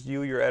set. If it's just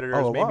you, your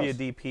editors, maybe a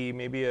DP,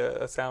 maybe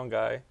a sound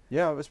guy.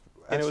 Yeah, it was.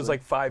 And it was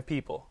like 5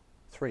 people.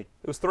 3. It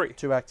was 3.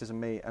 2 actors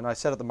and me. And I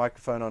set up the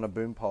microphone on a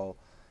boom pole.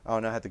 Oh,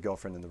 and I had the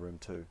girlfriend in the room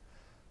too.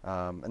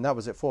 And that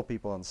was it, 4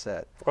 people on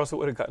set. Or else it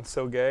would have gotten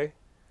so gay.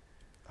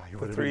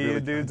 The 3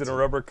 dudes in a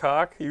rubber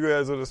cock. You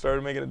guys would have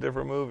started making a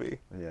different movie.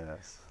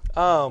 Yes.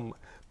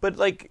 But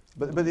like,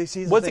 was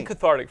it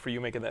cathartic for you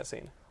making that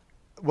scene?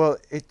 Well,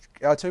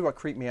 I'll tell you what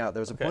creeped me out.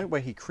 There was a point where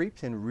he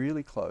creeped in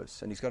really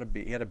close, and he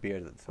had a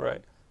beard at the time.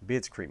 Right.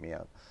 Beards creeped me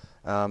out.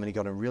 And he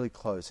got in really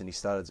close, and he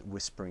started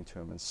whispering to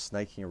him and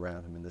snaking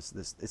around him. And it's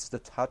the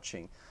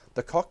touching.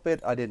 The cockpit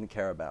I didn't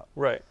care about.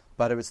 Right.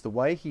 But it was the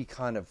way he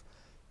kind of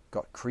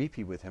got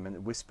creepy with him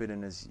and whispered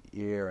in his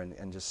ear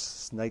and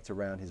just snaked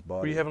around his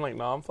body. Were you having like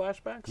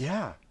flashbacks?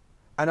 Yeah.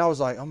 And I was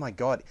like, oh my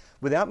God.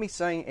 Without me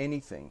saying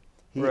anything,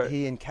 he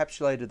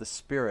encapsulated the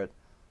spirit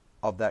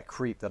of that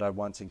creep that I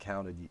once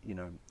encountered,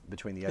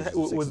 between the ages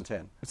of 6 and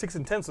 10. 6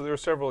 and 10, so there were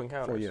several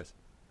encounters. 4 years.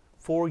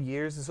 4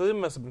 years? So it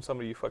must have been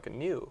somebody you fucking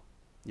knew.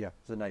 Yeah,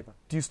 it's a neighbor.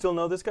 Do you still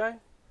know this guy?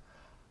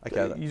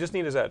 Okay. You just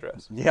need his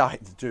address. Yeah,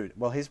 dude.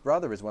 Well, his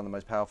brother is one of the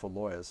most powerful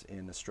lawyers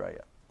in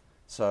Australia.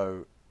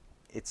 So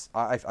if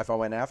I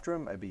went after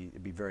him, it'd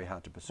be very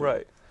hard to pursue.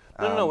 Right.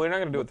 No, we're not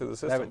going to do it through the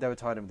system. They were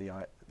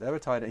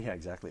tied in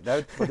exactly.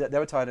 They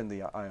were tied in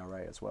the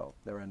IRA as well.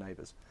 They were our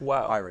neighbors.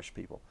 Wow. Irish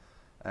people.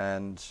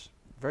 And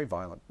very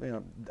violent.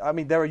 I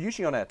mean, they were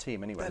usually on our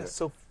team anyway. That is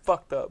so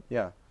fucked up.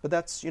 Yeah. But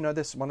that's,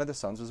 one of the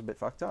sons was a bit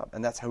fucked up.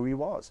 And that's who he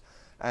was.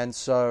 And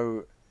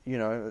so,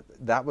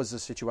 that was the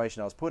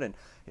situation I was put in.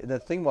 The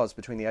thing was,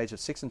 between the age of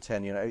 6 and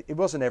 10, it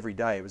wasn't every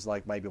day. It was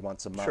like maybe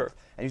once a month. Sure.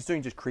 And he was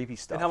doing just creepy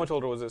stuff. And how much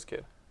older was this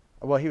kid?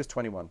 Well, he was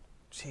 21.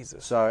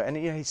 Jesus. So, and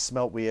he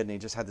smelt weird, and he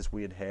just had this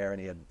weird hair, and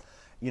he had,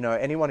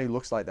 anyone who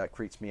looks like that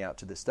creeps me out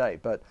to this day.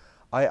 But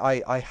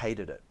I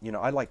hated it.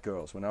 I like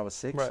girls. When I was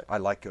 6, I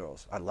liked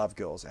girls. I love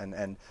girls.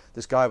 And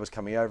this guy was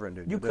coming over and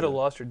doing... You could have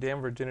lost your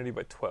damn virginity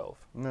by 12.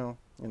 No,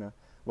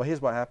 Well,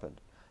 here's what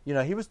happened.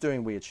 He was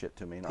doing weird shit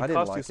to me, and I didn't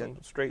like it. He cost you some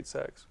straight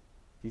sex.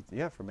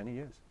 Yeah, for many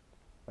years.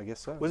 I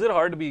guess so. Was it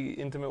hard to be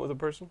intimate with a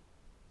person?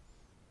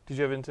 Did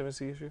you have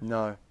intimacy issues?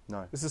 No.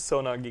 This is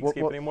so not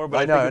Geekscape anymore,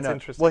 but I think it's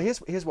interesting. Well,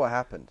 here's what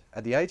happened.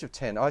 At the age of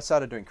 10, I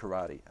started doing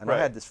karate, and I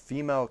had this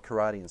female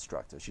karate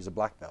instructor. She's a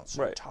black belt,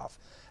 so tough.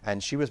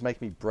 And she was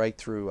making me break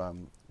through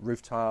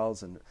roof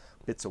tiles and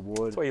bits of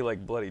wood. That's why you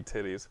like bloody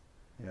titties.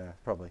 Yeah,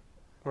 probably.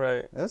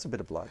 Right. That's a bit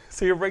of blood.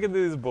 So you're breaking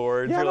through these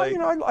boards. Yeah,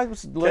 you're I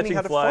was learning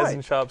how to flies fight.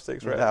 And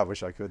chopsticks, I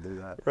wish I could do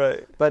that.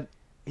 Right. But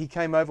he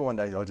came over one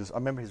day. I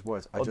remember his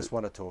words. I just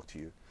want to talk to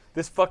you.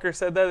 This fucker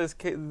said that?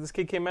 This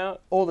kid came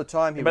out? All the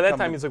time. By that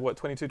time, he's like, what,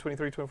 22,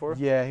 23, 24?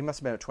 Yeah, he must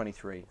have been at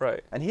 23.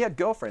 Right. And he had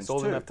girlfriends, too.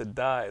 He's old enough to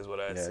die is what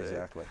I'd say. Yeah,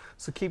 exactly.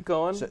 So keep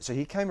going. So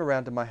he came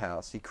around to my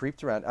house. He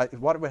creeped around.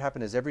 What would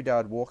happen is every day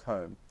I'd walk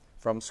home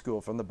from school,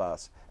 from the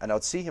bus, and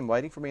I'd see him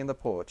waiting for me in the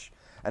porch,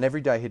 and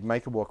every day he'd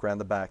make a walk around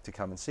the back to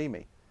come and see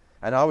me.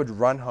 And I would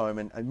run home,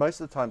 and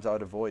most of the times I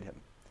would avoid him.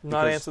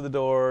 Not answer the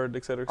door,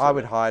 et cetera, et cetera. I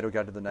would hide or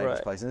go to the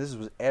neighbor's place. And this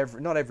was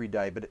not every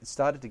day, but it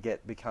started to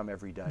become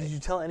every day. Did you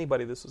tell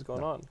anybody this was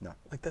going on? No.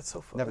 Like, that's so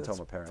funny. Never told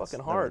my parents.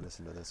 Fucking hard. Never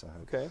listened to this, I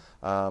hope.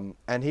 Okay.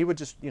 And he would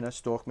just,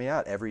 stalk me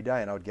out every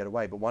day, and I would get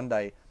away. But one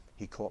day,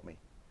 he caught me.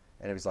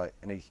 And it was like,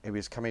 he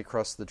was coming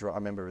across the drive. I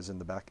remember it was in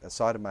the back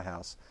side of my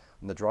house,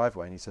 in the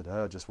driveway, and he said,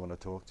 "Oh, I just want to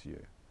talk to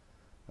you."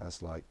 I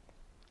was like,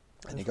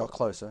 and he got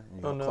closer, and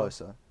he got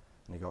closer.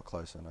 And he got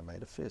closer, and I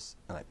made a fist,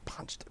 and I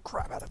punched the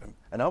crap out of him.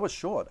 And I was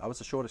short. I was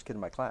the shortest kid in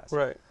my class.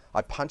 Right.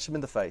 I punched him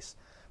in the face,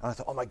 and I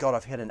thought, oh, my God,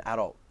 I've hit an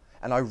adult.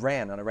 And I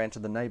ran to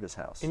the neighbor's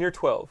house. And you're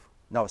 12?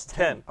 No, I was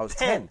 10. I was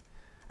 10.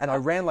 And I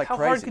ran like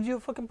crazy. How hard could you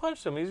have fucking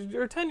punched him?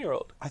 You're a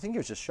 10-year-old. I think he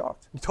was just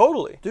shocked.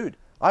 Totally. Dude,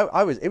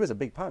 it was a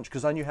big punch,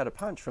 because I knew how to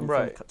punch from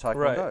Taekwondo.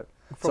 Right.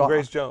 From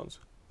Grace Jones.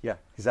 Yeah,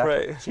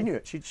 exactly. Right. She knew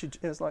it.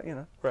 It was like,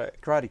 right.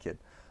 Karate Kid.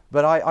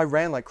 But I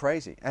ran like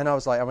crazy, and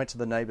I went to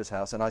the neighbor's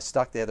house, and I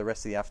stuck there the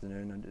rest of the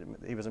afternoon, and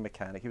he was a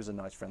mechanic. He was a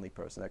nice, friendly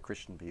person. They're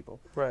Christian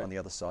people on the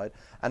other side.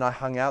 And I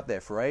hung out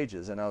there for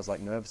ages, and I was like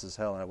nervous as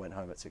hell, and I went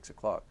home at 6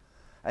 o'clock.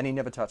 And he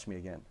never touched me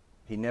again.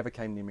 He never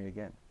came near me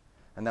again.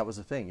 And that was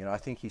the thing. I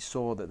think he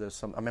saw that there's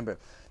some... I remember,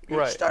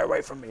 stay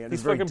away from me. And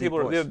these fucking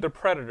people, they're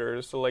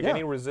predators, so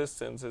any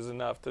resistance is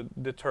enough to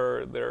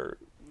deter their...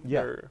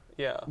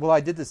 Well,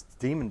 I did this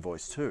demon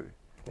voice, too.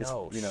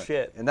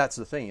 Shit. And that's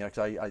the thing, because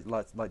I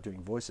like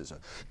doing voices.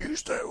 You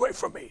stay away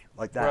from me,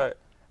 like that. Right.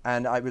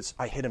 And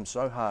I hit him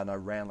so hard, and I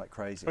ran like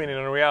crazy. I mean,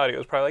 in reality, it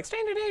was probably like,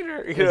 stand in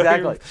danger.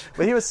 Exactly.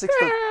 But he was 6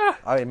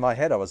 foot. In my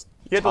head, I was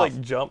You had tough. to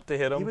jump to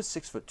hit him? He was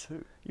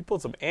 6'2". You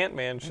pulled some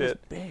Ant-Man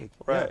shit. He was big.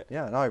 Right.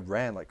 Yeah, and I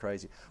ran like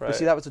crazy. Right. But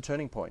see, that was a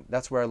turning point.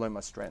 That's where I learned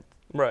my strength.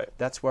 Right.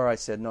 That's where I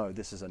said, no,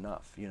 this is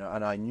enough,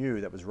 and I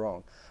knew that was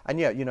wrong. And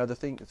the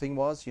thing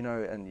was,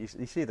 and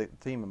you see the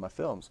theme in my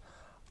films,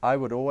 I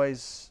would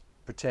always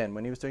pretend,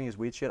 when he was doing his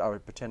weird shit, I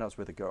would pretend I was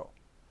with a girl.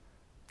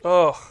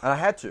 Oh. And I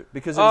had to,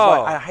 because it was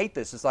like, I hate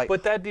this. It's like...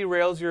 But that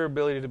derails your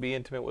ability to be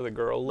intimate with a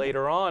girl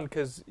later on,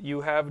 because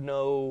you have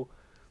no...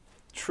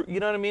 you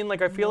know what I mean?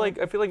 Like, I feel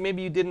like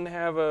maybe you didn't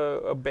have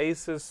a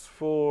basis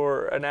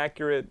for an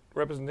accurate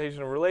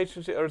representation of a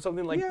relationship or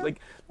something like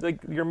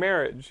your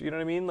marriage. You know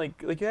what I mean?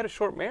 Like you had a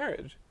short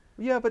marriage.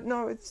 Yeah, but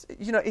no, it's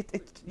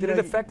Did it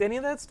affect any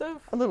of that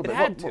stuff? A little bit. It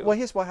had to. Well,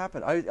 here's what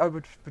happened. I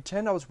would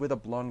pretend I was with a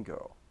blonde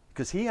girl,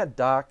 because he had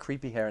dark,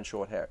 creepy hair and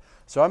short hair.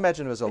 So I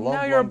imagine it was a long blonde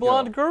girl. Now you're a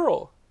blonde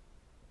girl.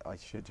 I am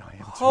too.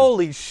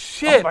 Holy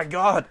shit! Oh my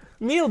God!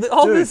 Neil,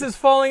 this is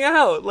falling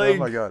out. Like, oh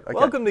my God! Okay.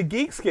 Welcome to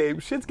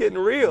Geekscape. Shit's getting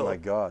real. Oh my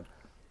God!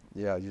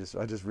 Yeah,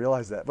 I just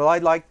realized that. Well,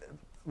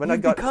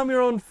 You've become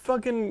your own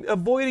fucking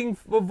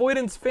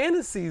avoidance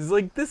fantasies.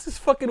 Like, this is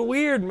fucking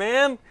weird,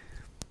 man.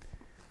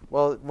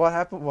 Well, what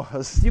happened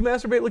was... Do you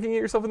masturbate looking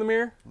at yourself in the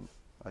mirror?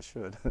 I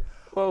should.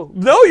 Well,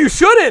 no, you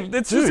shouldn't.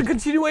 It's just a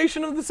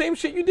continuation of the same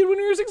shit you did when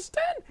you were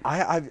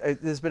 6'10".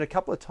 There's been a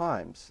couple of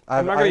times.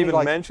 I'm not going to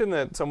even mention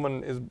that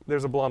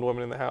there's a blonde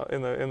woman in the house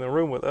in the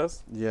room with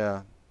us.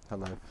 Yeah.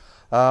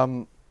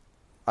 Hello.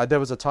 There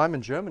was a time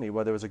in Germany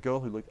where there was a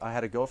girl I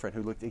had a girlfriend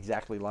who looked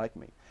exactly like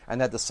me,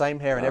 and had the same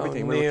hair and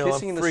everything. We were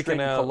kissing in the street in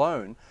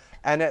Cologne,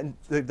 and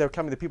they were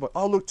coming to people.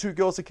 Oh, look, two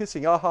girls are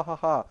kissing. Ah, ha, ha,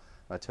 ha.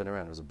 I turned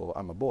around. It was a boy.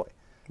 I'm a boy,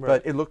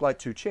 but it looked like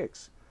two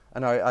chicks,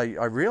 and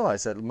I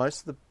realized that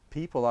most of the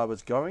people I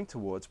was going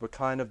towards were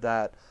kind of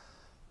that,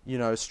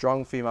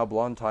 strong female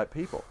blonde type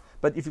people.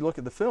 But if you look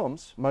at the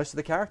films, most of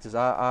the characters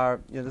are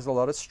there's a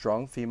lot of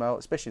strong female,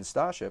 especially in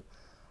Starship.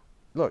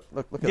 Look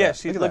at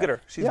that. Yeah, look at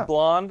her. She's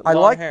blonde,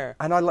 long hair.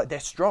 And they're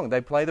strong.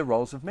 They play the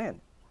roles of men.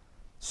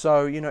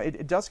 So,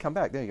 it does come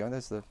back. There you go.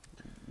 There's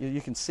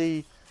you can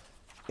see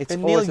it's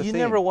and always Neil, a you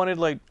theme. Never wanted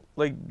like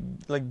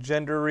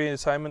gender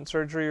reassignment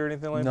surgery or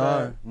anything like that?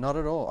 No, not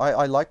at all.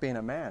 I like being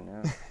a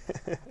man.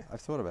 I've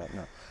thought about it.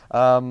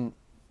 No.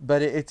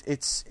 But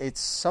it's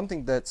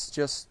something that's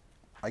just,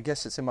 I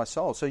guess it's in my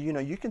soul. So,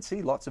 you can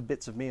see lots of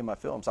bits of me in my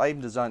films. I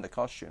even designed the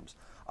costumes.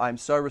 I'm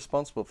so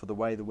responsible for the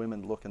way the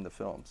women look in the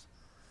films.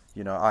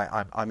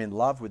 I'm in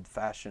love with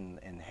fashion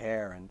and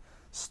hair and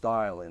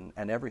style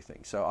and everything.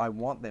 So I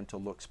want them to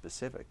look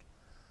specific.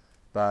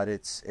 But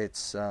it's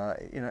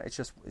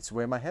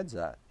where my head's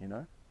at,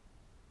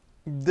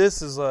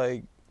 This is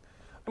like,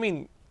 I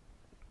mean,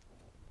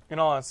 in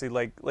all honesty,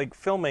 like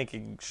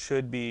filmmaking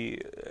should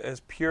be as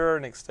pure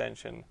an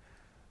extension.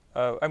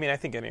 I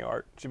think any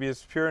art should be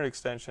as pure an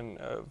extension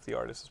of the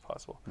artist as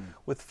possible.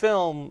 With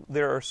film,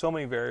 there are so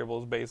many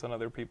variables based on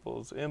other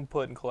people's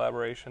input and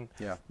collaboration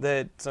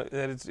that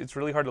it's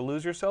really hard to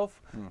lose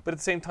yourself. But at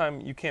the same time,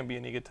 you can't be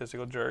an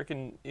egotistical jerk,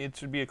 and it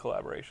should be a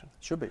collaboration.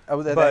 Should be.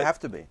 Oh, they have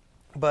to be.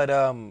 But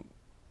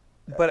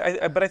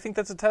I think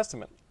that's a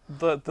testament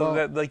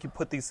that like you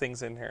put these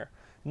things in here.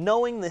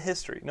 knowing the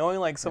history, knowing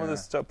like some of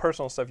the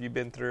personal stuff you've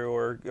been through,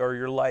 or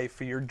your life,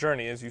 or your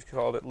journey, as you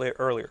called it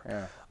earlier.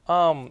 Yeah.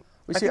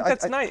 I think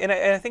that's nice, and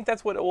I think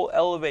that's what will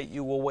elevate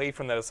you away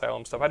from that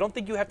asylum stuff. I don't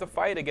think you have to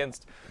fight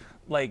against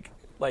like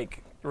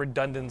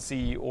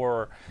redundancy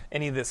or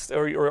any of this,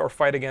 or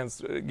fight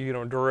against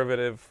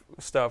derivative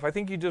stuff. I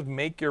think you just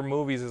make your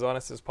movies as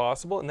honest as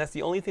possible, and that's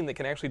the only thing that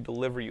can actually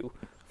deliver you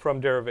from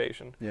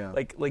derivation. Yeah.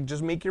 Like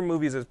just make your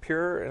movies as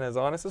pure and as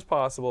honest as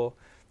possible,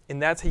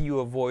 and that's how you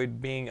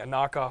avoid being a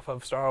knockoff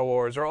of Star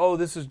Wars, or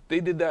they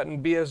did that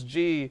in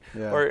BSG,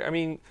 or I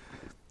mean,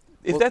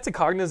 if that's a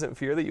cognizant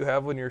fear that you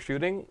have when you're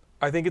shooting,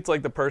 I think it's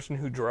like the person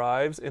who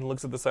drives and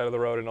looks at the side of the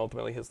road and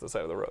ultimately hits the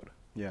side of the road.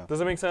 Yeah. Does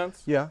that make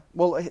sense? Yeah.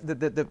 Well,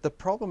 the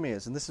problem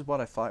is, and this is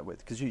what I fight with,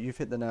 because you've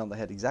hit the nail on the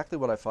head, exactly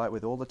what I fight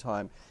with all the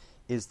time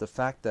is the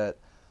fact that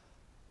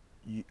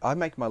I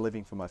make my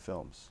living from my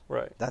films.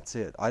 Right. That's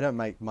it. I don't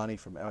make money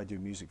from. I do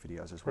music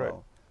videos as well.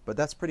 Right. But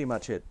that's pretty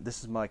much it.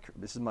 This is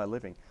my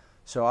living.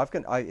 So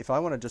if I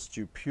want to just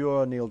do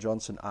pure Neil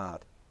Johnson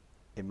art,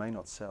 it may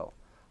not sell.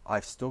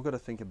 I've still got to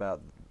think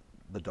about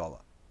the dollar.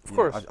 Of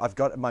course. I've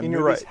got my and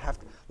movies have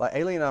to, like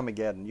Alien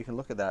Armageddon. You can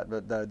look at that,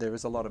 but there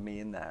is a lot of me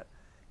in that.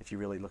 If you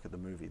really look at the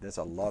movie, there's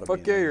a lot of me.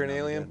 Fuck yeah, you're an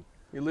Armageddon. alien.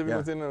 You're living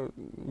within a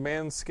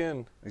man's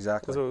skin.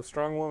 Exactly. As a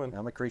strong woman.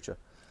 I'm a creature.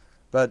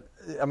 But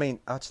I mean,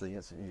 actually,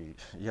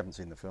 you haven't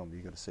seen the film.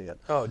 You've got to see it.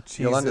 Oh, Jesus,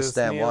 you'll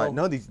understand Neil. why.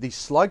 No, these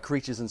slug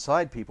creatures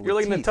inside people. You're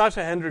with like teeth.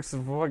 Natasha Hendricks'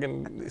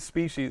 fucking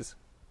species.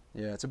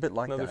 Yeah, it's a bit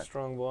like Another that.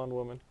 strong blonde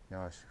woman.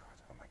 Gosh,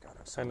 oh my God,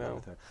 I know.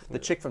 With her. The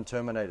chick from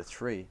Terminator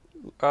 3.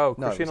 Oh,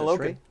 No, Christina was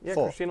it Loken. 3? Yeah,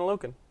 4. Christina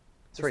Loken.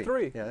 3. It's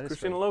 3. Yeah, it is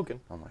Christina 3. Loken.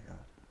 Oh my God.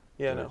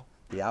 Yeah, Good. no.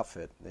 The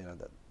outfit,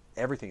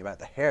 everything about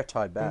the hair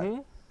tied back.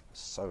 Mm-hmm.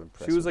 So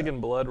impressed. She was with like that.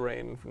 in Blood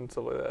Rain and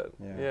stuff like that.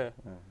 Yeah.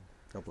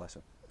 God bless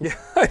her. Yeah.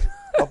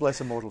 God bless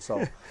her mortal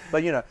soul.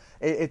 But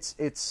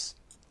it's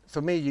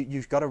for me.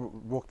 You've got to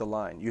walk the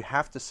line. You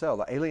have to sell.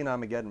 Like Alien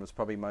Armageddon was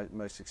probably my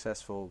most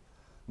successful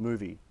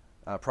movie,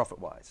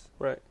 profit-wise.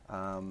 Right.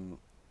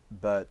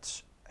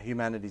 But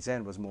Humanity's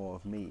End was more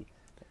of me,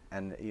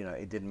 and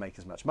it didn't make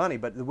as much money.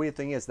 But the weird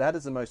thing is that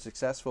is the most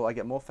successful. I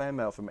get more fan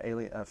mail from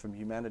from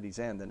Humanity's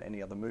End than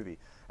any other movie,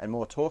 and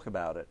more talk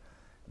about it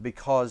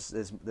because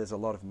there's a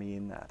lot of me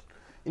in that.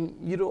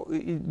 And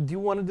do you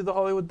want to do the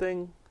Hollywood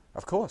thing?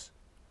 Of course.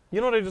 You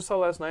know what I just saw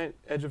last night?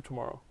 Edge of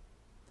Tomorrow.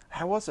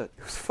 How was it?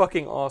 It was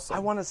fucking awesome. I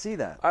want to see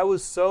that. I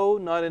was so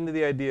not into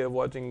the idea of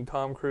watching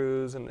Tom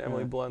Cruise and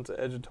Emily Blunt's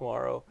Edge of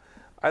Tomorrow.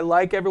 I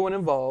like everyone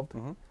involved,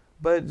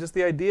 but just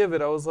the idea of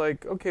it, I was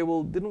like, okay,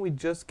 well, didn't we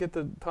just get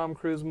the Tom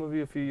Cruise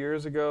movie a few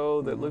years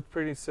ago that looked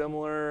pretty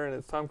similar, and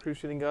it's Tom Cruise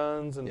shooting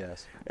guns, and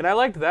and I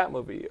liked that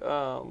movie.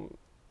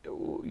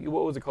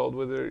 What was it called?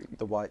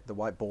 The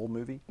white ball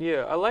movie?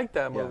 Yeah, I liked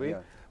that movie, yeah.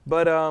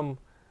 but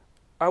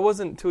I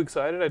wasn't too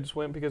excited. I just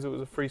went because it was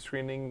a free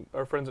screening.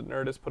 Our friends at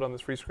Nerdist put on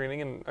this free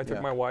screening, and I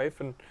took my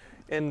wife.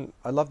 And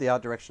I love the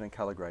art direction and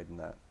color grade in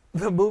that.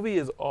 The movie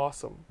is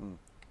awesome.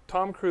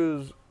 Tom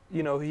Cruise,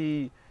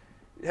 he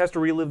has to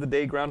relive the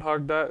day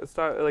Groundhog Day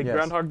style.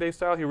 Groundhog Day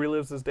style. He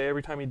relives this day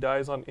every time he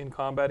dies in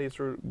combat. He has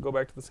to go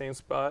back to the same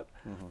spot.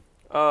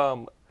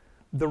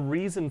 The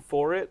reason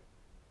for it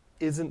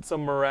isn't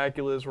some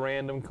miraculous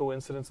random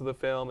coincidence of the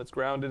film. It's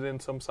grounded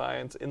in some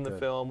science in the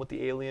film with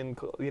the alien,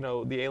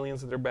 the aliens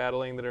that they're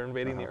battling that are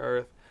invading the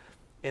Earth,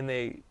 and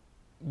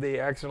they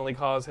accidentally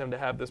cause him to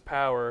have this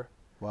power.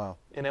 Wow.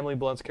 And Emily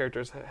Blunt's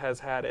character has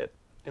had it,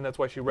 and that's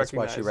why she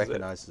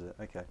recognizes it.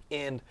 Okay.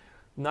 And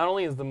not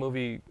only is the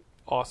movie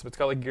awesome, it's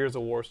got like Gears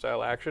of War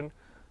style action.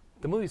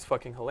 The movie's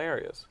fucking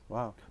hilarious.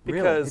 Wow.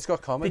 Because really? It's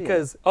got comedy.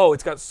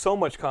 It's got so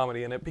much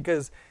comedy in it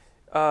because.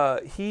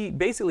 He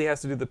basically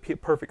has to do the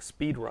perfect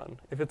speed run.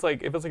 If it's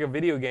like a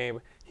video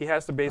game, he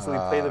has to basically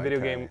play the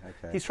video game.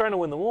 Okay. He's trying to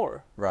win the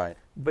war, right?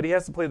 But he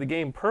has to play the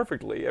game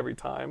perfectly every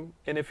time.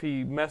 And if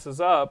he messes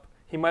up,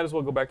 he might as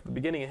well go back to the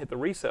beginning and hit the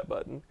reset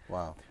button.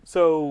 Wow!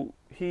 So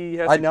he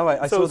has. I know.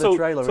 I saw the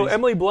trailer. So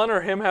Emily Blunt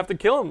or him have to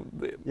kill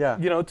him. Yeah.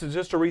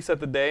 To reset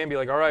the day and be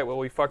like, all right, well,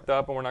 we fucked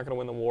up and we're not going to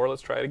win the war.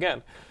 Let's try it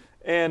again.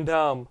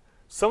 And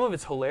some of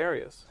it's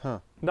hilarious. Huh.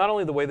 Not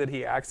only the way that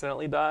he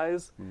accidentally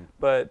dies,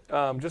 but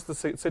just the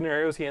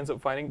scenarios he ends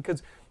up finding.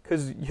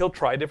 Because he'll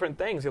try different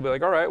things. He'll be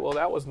like, all right, well,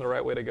 that wasn't the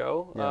right way to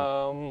go.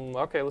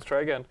 Yeah. Okay, let's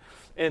try again.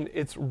 And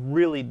it's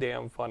really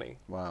damn funny.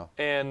 Wow.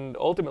 And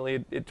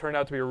ultimately, it turned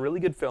out to be a really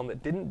good film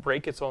that didn't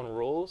break its own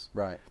rules.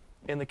 Right.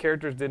 And the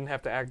characters didn't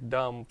have to act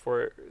dumb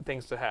for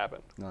things to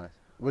happen. Nice.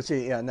 Well,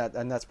 see, and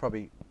that's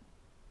probably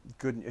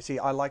good. See,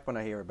 I like when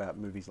I hear about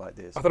movies like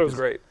this. I thought it was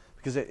great.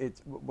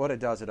 Because what it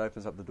does, it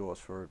opens up the doors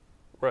for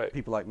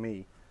people like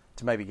me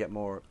to maybe get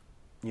more,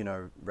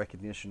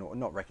 recognition, or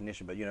not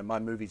recognition, but my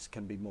movies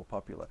can be more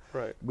popular.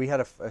 Right. We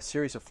had a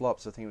series of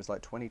flops. I think it was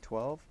like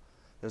 2012.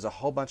 There was a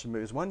whole bunch of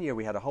movies. One year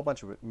we had a whole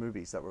bunch of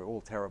movies that were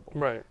all terrible.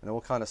 Right. And they're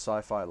all kind of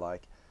sci-fi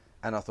like.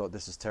 And I thought,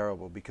 this is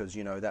terrible because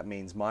that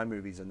means my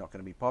movies are not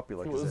going to be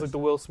popular. It was like the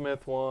Will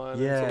Smith one.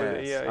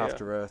 Yes,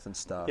 After Earth and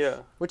stuff. Yeah.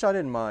 Which I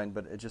didn't mind,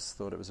 but I just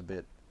thought it was a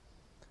bit.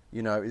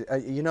 You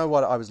know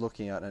what I was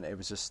looking at, and it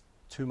was just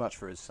too much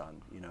for his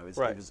son. You know,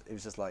 Right. it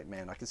was just like,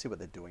 man, I can see what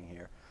they're doing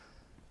here.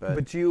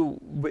 But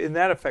and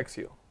that affects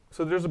you.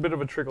 So there's a bit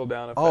of a trickle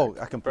down effect. Oh,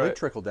 a complete right?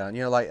 trickle down.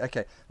 You know, like,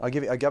 okay, I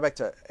go back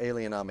to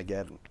Alien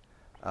Armageddon,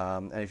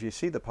 and if you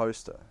see the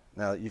poster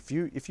now, if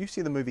you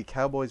see the movie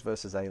Cowboys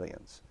versus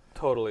Aliens,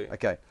 Totally.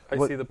 okay,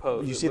 I see the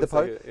pose. You It see the looks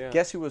like pose. it, yeah.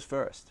 Guess who was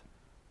first?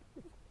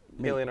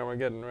 Alien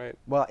Armageddon, right?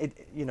 Well,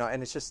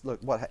 and it's just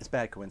it's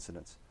bad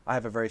coincidence. I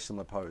have a very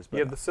similar pose. But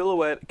You have the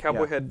silhouette,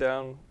 cowboy Yeah. head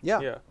down.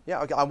 yeah.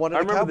 Okay, I wanted I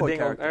a remember cowboy the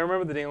Daniel. character. I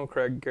remember the Daniel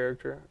Craig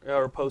character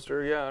or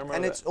poster. Yeah, I remember.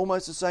 And that. it's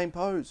almost the same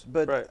pose,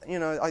 but Right. you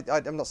know,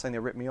 I'm not saying they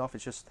ripped me off.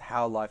 It's just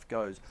how life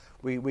goes.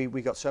 We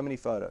got so many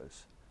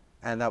photos,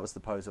 and that was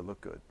the pose that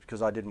looked good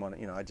because I didn't want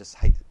to. You know, I just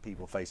hate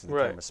people facing the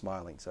Right. camera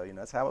smiling. So you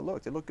know, that's how it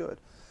looked. It looked good,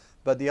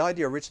 but the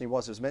idea originally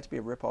was it was meant to be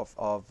a rip off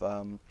of,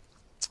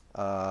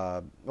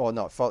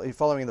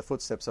 following in the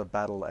footsteps of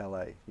Battle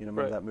LA. You know,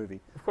 remember Right. that movie?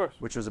 Of course.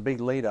 Which was a big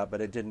lead up,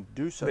 but it didn't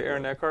do so. The good.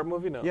 Aaron Eckhart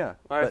movie? No. Yeah,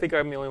 I but- think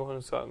I'm the only one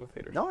who saw it in the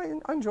theaters. No,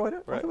 I enjoyed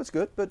it. I Right. thought it was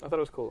good, but I thought it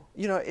was cool.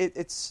 you know,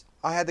 it's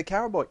I had the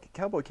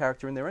cowboy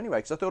character in there anyway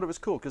because I thought it was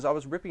cool because I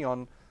was ripping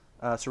on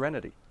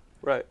Serenity.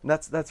 Right. And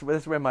that's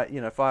where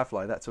my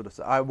Firefly, that sort of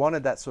stuff. I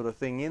wanted that sort of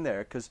thing in there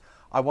because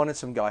I wanted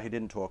some guy who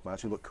didn't talk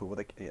much, who looked cool with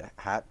a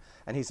hat,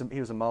 and he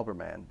was a Marlboro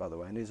man, by the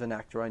way, and he's an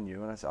actor I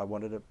knew, and I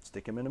wanted to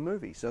stick him in a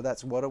movie, so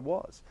that's what it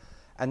was.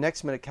 And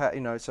next minute,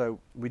 so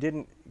we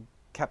didn't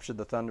capture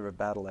the thunder of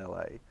Battle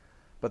LA,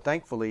 but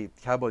thankfully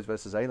Cowboys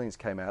vs. Aliens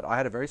came out. I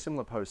had a very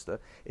similar poster.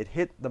 It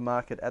hit the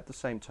market at the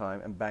same time,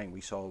 and bang, we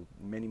sold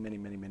many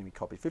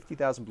copies.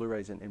 50,000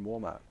 Blu-rays in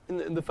Walmart.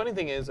 And the funny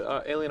thing is,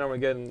 Alien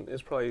Armageddon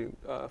is probably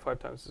 5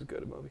 times as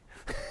good a movie.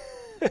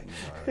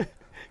 No.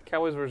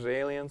 Cowboys vs.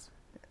 Aliens.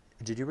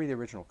 Did you read the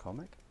original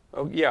comic?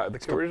 Oh yeah, the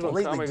original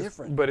completely comic,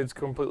 different. but it's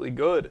completely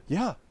good.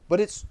 Yeah, but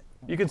it's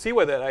You can see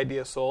why that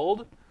idea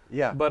sold.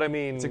 yeah, But I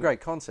mean, it's a great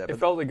concept. It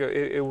felt like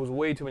it was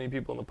way too many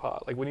people in the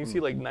pot. Like when you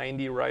see like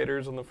 90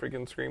 writers on the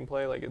freaking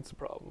screenplay, like it's a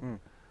problem.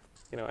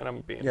 You know, and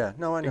I'm being Yeah,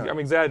 no, I know. I'm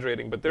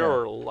exaggerating, but there Yeah.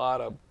 are a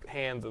lot of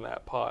hands in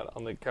that pot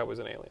on the Cowboys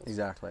and Aliens.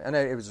 Exactly, and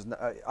it was.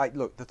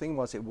 Look, the thing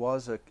was, it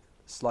was a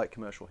slight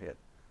commercial hit.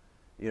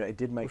 You know, it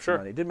did make some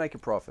money. It did make a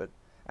profit,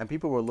 and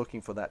people were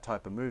looking for that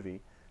type of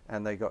movie,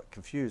 and they got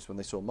confused when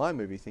they saw my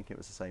movie, thinking it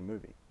was the same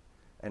movie,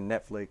 and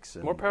Netflix.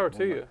 And More power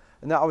to you.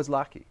 And no, I was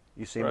lucky.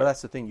 You see, Right. but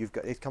that's the thing.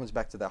 It comes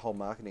back to that whole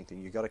marketing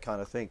thing. You've got to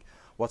kind of think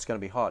what's going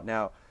to be hot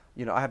now.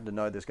 You know, I happen to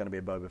know there's going to be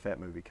a Boba Fett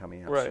movie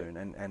coming out Right. soon,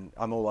 and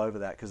I'm all over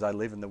that because I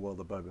live in the world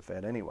of Boba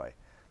Fett anyway.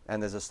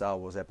 And there's a Star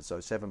Wars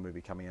Episode 7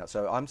 movie coming out,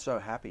 so I'm so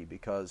happy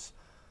because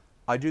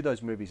I do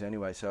those movies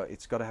anyway. So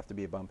it's got to have to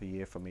be a bumpy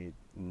year for me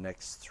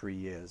next 3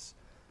 years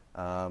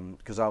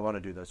because I want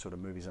to do those sort of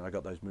movies, and I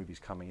got those movies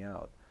coming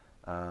out.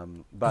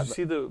 But Did you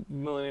see the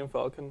Millennium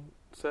Falcon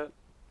set?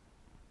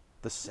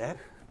 the set,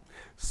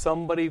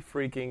 Somebody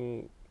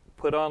freaking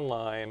put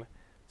online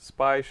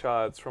spy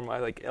shots from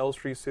like L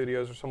Street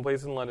Studios or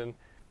someplace in London.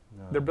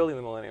 no. They're building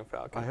the Millennium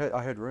Falcon.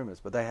 I heard rumors,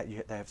 but they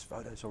have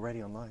photos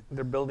already online.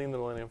 They're building the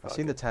Millennium Falcon. I've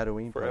seen the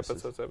Tatooine for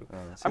posters. Episode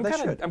 7. So they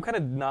should. I'm kind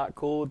of not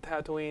cool with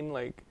Tatooine.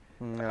 Like,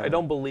 No. I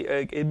don't believe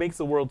it makes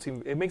the world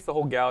seem. It makes the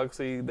whole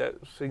galaxy that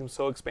seems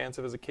so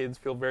expansive as a kids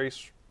feel very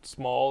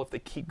small if they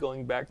keep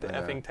going back to I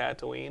know. effing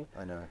Tatooine.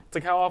 I know. It's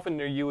like how often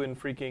are you in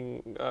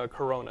freaking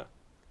Corona?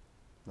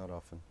 Not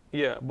often.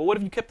 Yeah, but what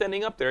if you kept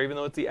ending up there, even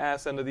though it's the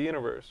ass end of the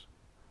universe?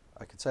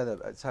 I could say that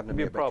it's happened to It'd me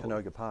be a at problem.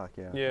 Canoga Park.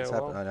 Yeah. Yeah, It's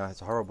well. happened. I know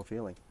it's a horrible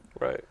feeling.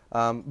 Right.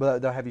 But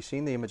though, have you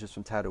seen the images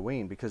from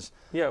Tatooine? Because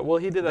Yeah. Well,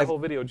 he did that They've- whole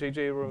video.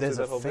 J.J. Abrams did there's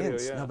that a whole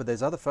fence. video. Yeah. No, but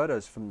there's other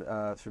photos from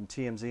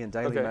TMZ and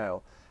Daily Okay.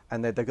 Mail,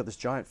 and they've got this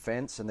giant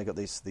fence, and they've got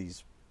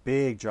these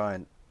big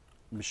giant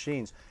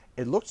machines.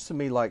 It looks to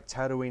me like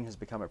Tatooine has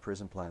become a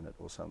prison planet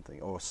or something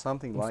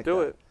Let's like do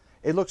that. it.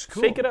 It looks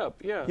cool. Shake it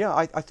up. Yeah. Yeah,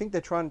 I think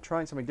they're trying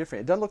something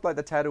different. It doesn't look like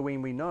the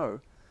Tatooine we know,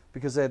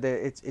 because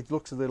it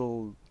looks a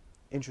little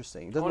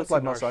interesting. It I doesn't want look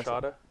to like see Mos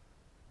Eisley.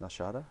 Narshada,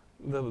 Nashada?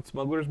 the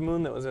smuggler's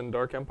moon that was in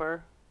Dark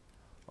Empire.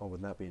 Oh,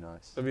 wouldn't that be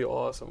nice? That'd be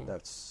awesome.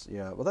 That's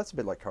Well, that's a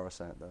bit like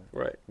Coruscant, though.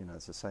 Right. You know,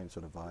 it's the same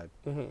sort of vibe.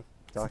 Mm-hmm.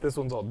 Dark- This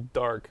one's all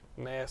dark,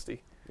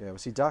 nasty. Yeah. Well,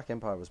 see, Dark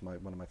Empire was one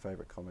of my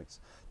favorite comics.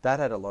 That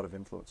had a lot of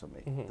influence on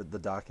me. Mhm. The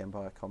Dark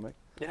Empire comic.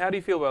 And how do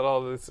you feel about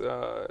all this?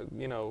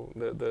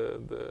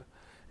 The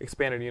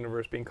expanded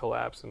universe being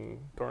collapsed and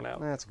thrown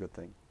out. That's a good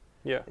thing.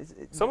 Yeah.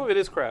 Some of it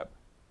is crap.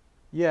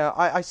 Yeah,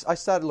 I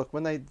started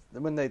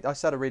I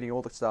started reading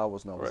all the Star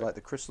Wars novels. Right. Like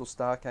the Crystal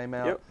Star came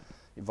out. Yep.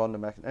 Von der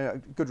Mack,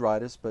 good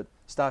writers, but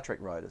Star Trek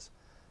writers,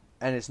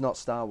 and it's not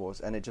Star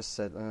Wars. And it just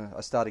said I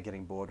started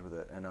getting bored with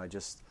it, and I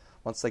just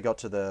once they got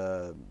to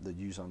the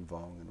Yuzon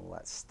Vong and all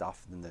that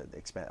stuff, and the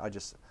expand, I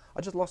just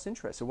lost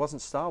interest. It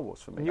wasn't Star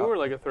Wars for me. And you were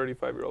like a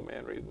 35-year-old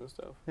man reading this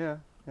stuff. Yeah,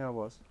 I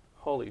was.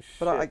 Holy shit.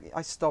 But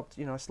I stopped.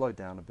 I slowed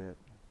down a bit.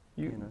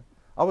 You know,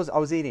 I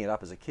was eating it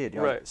up as a kid.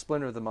 You know, Right.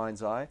 Splinter of the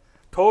Mind's Eye.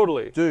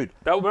 Totally. Dude.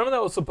 Remember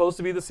that was supposed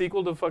to be the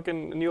sequel to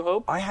fucking New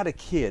Hope? I had a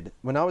kid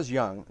when I was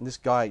young, and this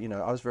guy,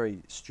 I was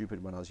very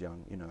stupid when I was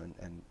young,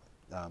 and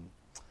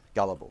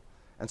gullible.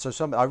 And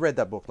so I read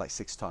that book like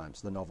 6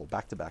 times, the novel,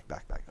 back to back,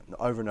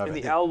 over and over.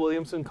 And the Al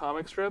Williamson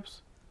comic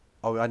strips?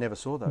 Oh, I never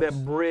saw those.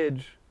 That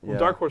bridge. Well,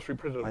 Dark Horse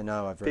reprinted them. I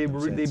know, I've read them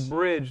since. They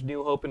bridge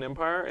New Hope and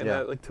Empire, and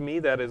that, like, to me,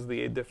 that is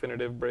the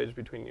definitive bridge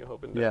between New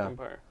Hope and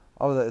Empire.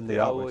 Oh, the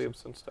Al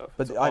Williamson stuff.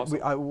 But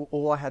awesome.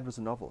 All I had was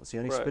a novel. It's the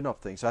only spin-off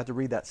thing, so I had to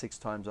read that 6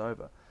 times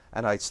over.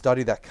 And I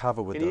studied that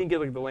cover with. And you didn't get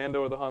like the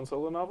Lando or the Han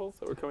Solo novels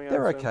that were coming out.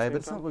 They're okay, but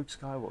it's not Luke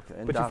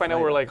Skywalker. But you find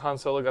out where like Han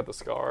Solo got the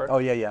scar. Oh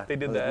yeah. They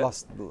did that.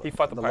 He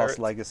fought the pirates. Lost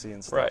Legacy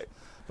and stuff. Right.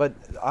 But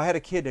I had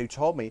a kid who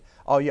told me,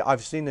 "Oh yeah,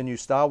 I've seen the new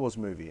Star Wars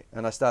movie,"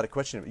 and I started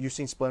questioning him. "You've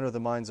seen Splinter of the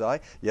Mind's Eye?"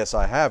 "Yes,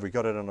 I have. We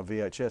got it on a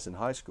VHS in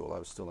high school. I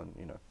was still in,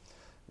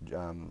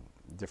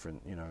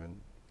 different,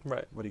 in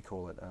what do you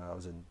call it? I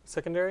was in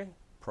secondary,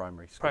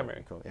 primary school.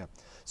 Primary. Yeah.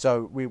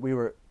 So we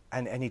were.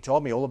 And he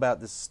told me all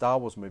about this Star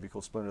Wars movie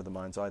called Splinter of the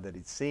Mind's Eye that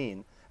he'd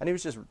seen, and he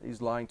was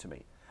lying to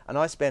me. And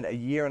I spent a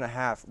year and a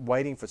half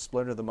waiting for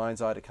Splinter of the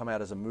Mind's Eye to come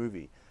out as a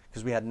movie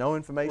because we had no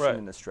information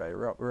in Australia.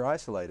 We were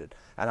isolated.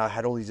 And I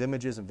had all these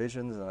images and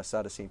visions, and I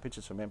started seeing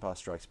pictures from Empire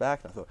Strikes Back,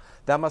 and I thought,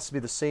 that must be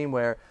the scene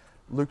where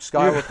Luke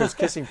Skywalker was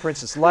kissing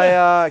Princess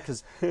Leia,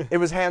 because it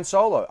was Han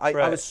Solo.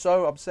 I was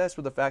so obsessed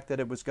with the fact that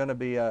it was going to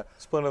be a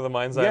Splinter of the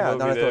Mind's Eye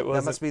movie. I thought,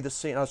 that must be the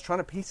scene. I was trying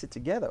to piece it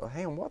together.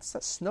 Hang on, what's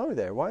that snow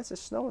there? Why is there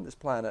snow on this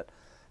planet?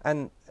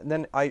 And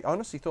then I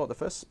honestly thought the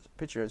first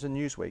picture, it was in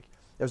Newsweek,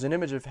 there was an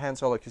image of Han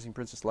Solo kissing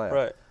Princess Leia.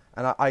 Right.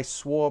 And I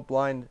swore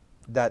blind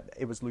that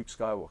it was Luke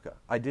Skywalker.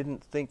 I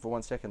didn't think for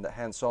one second that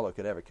Han Solo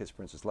could ever kiss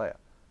Princess Leia.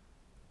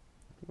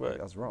 Right.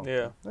 I was wrong.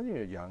 Yeah.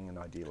 You're young and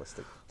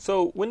idealistic.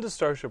 So when does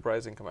Starship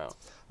Rising come out?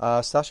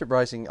 Starship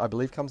Rising, I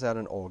believe, comes out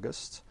in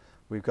August.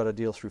 We've got a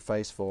deal through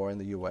Phase 4 in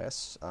the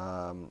US.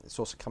 It's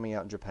also coming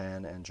out in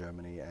Japan and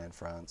Germany and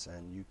France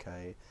and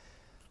UK,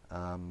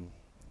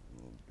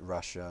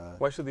 Russia.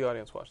 Why should the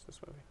audience watch this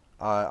movie?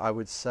 I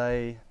would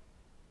say,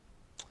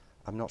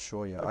 I'm not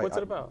sure yet. What's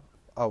it about?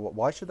 Oh,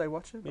 why should they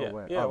watch it? Yeah.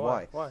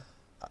 Why?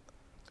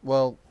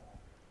 Well,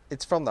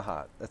 it's from the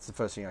heart. That's the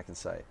first thing I can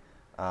say.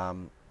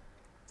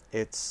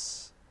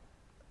 There's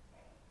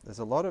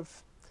a lot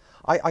of,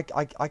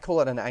 I call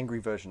it an angry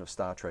version of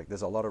Star Trek.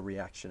 There's a lot of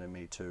reaction in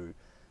me to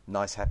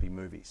nice, happy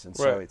movies, and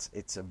so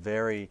it's a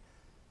very.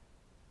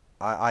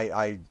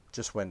 I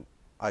just went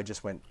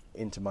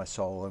into my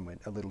soul and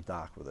went a little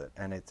dark with it,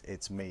 and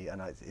it's me,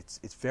 and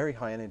it's very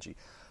high energy.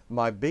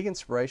 My big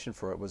inspiration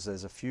for it was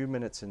there's a few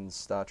minutes in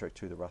Star Trek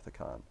II: The Wrath of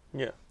Khan,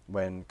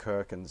 when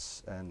Kirk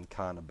and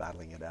Khan are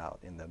battling it out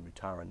in the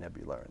Mutara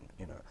Nebula,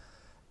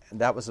 and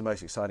that was the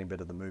most exciting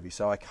bit of the movie.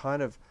 So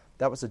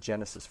that was the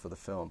genesis for the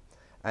film,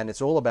 and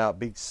it's all about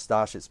big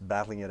starships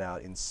battling it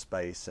out in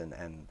space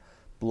and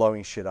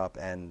blowing shit up,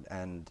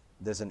 and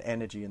there's an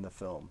energy in the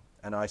film,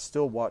 and I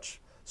still watch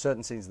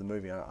certain scenes of the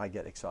movie, and I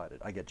get excited.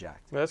 I get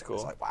jacked. That's cool.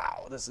 It's like,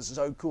 wow, this is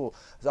so cool.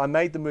 So I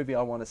made the movie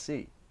I want to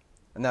see,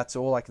 and that's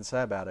all I can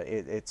say about it.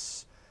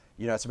 It's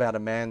about a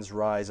man's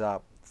rise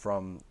up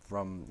from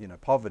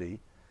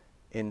poverty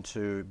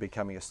into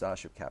becoming a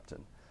starship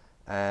captain,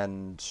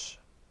 and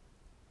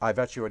I've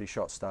actually already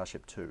shot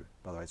Starship 2.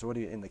 By the way, it's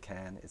already in the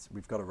can.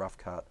 We've got a rough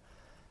cut,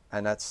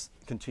 and that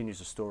continues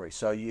the story.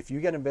 So if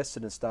you get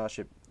invested in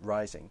Starship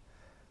Rising,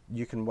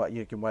 you can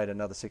wait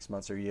another 6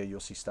 months or a year. You'll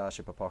see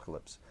Starship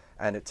Apocalypse,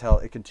 and it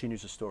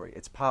continues the story.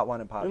 It's part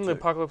 1 and part 2. Isn't the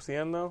Apocalypse the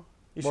end though?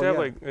 You should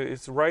have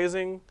it's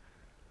Rising,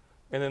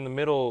 and then the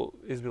middle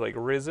is like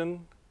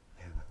Risen,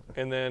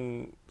 and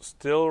then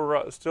still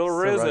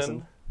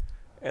risen,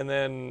 and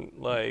then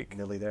like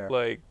nearly there,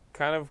 like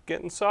kind of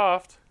getting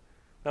soft.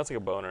 That's like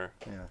a boner.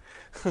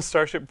 Yeah.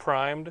 Starship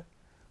primed,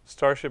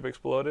 Starship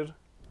exploded,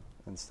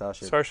 and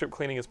Starship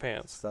cleaning his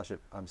pants.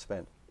 Starship, I'm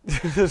spent.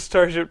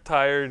 Starship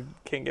tired,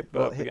 can't get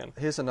up again.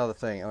 Here's another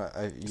thing.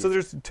 So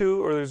there's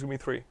 2 or there's going to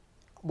be 3?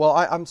 Well,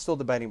 I'm still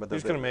debating, but they're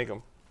just going to make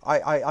them.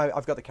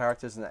 I've got the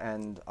characters,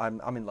 and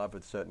I'm in love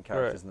with certain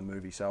characters in the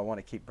movie, so I want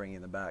to keep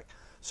bringing them back.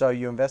 So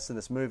you invest in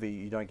this movie,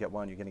 you don't get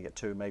 1, you're going to get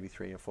 2, maybe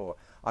 3 or 4.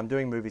 I'm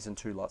doing movies in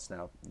 2 lots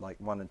now, like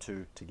 1 and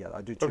 2 together.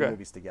 I do 2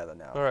 movies together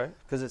now. All right.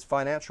 Because it's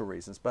financial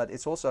reasons, but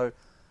it's also,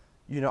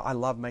 I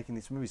love making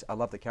these movies. I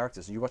love the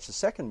characters. You watch the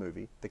second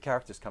movie, the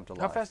characters come to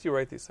life. How fast do you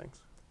write these things?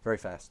 Very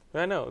fast.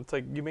 I know. It's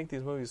like you make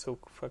these movies so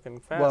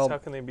fucking fast. Well, how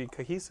can they be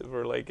cohesive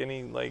or how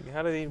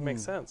do they even make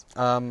sense?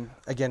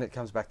 Again, it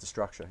comes back to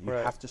structure. You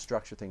have to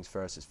structure things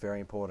first. It's very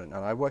important.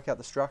 And I work out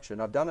the structure.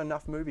 And I've done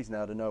enough movies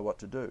now to know what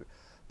to do.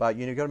 But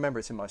you've got to remember,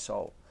 it's in my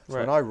soul. So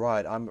when I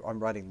write, I'm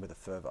writing with a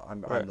fervor.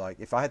 I'm like,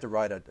 if I had to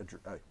write a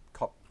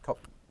cop,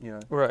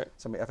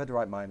 something. If I had to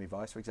write Miami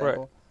Vice, for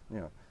example,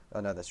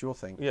 I know that's your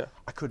thing. Yeah.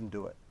 I couldn't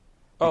do it.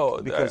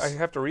 Because I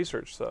have to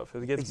research stuff.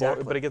 It gets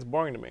but it gets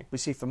boring to me. You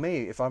see, for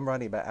me, if I'm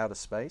writing about outer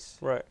space,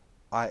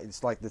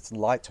 it's like this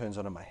light turns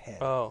on in my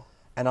head,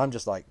 and I'm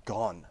just like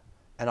gone,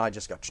 and I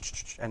just go,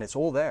 and it's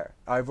all there.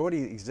 I've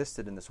already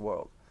existed in this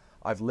world.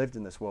 I've lived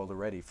in this world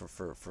already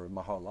for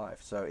my whole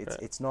life. So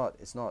it's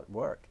not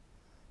work.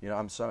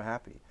 I'm so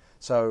happy.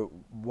 So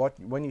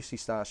when you see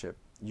Starship,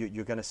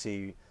 you're going to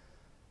see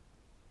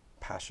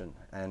passion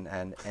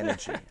and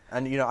energy.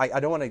 And, you know, I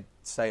don't want to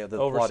say the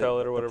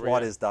oversell it or whatever. The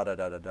plot is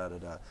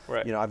da-da-da-da-da-da-da.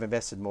 Right. You know, I've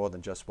invested more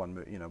than just one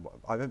movie. You know,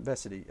 I've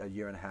invested a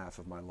year and a half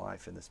of my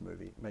life in this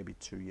movie, maybe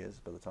 2 years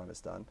by the time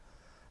it's done.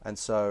 And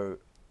so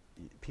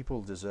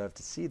people deserve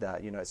to see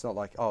that. You know, it's not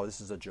like, oh,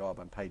 this is a job,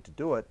 I'm paid to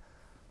do it.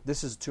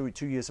 This is 2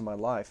 years of my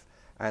life,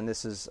 and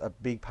this is a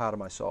big part of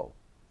my soul.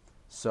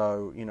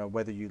 So, you know,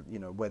 whether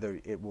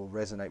it will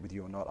resonate with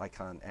you or not, I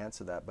can't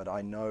answer that, but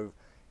I know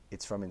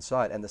it's from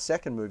inside. And the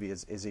second movie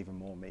is even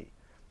more me,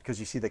 because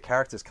you see the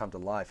characters come to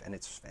life, and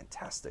it's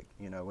fantastic.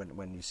 You know,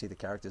 when you see the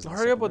characters.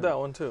 Hurry up with that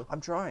one too. I'm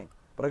trying,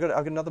 but I've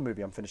got another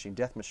movie I'm finishing,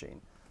 Death Machine.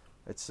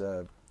 It's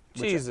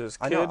Jesus,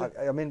 I kid. know,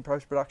 I'm in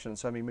post production in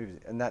so many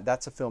movies, and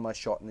that's a film I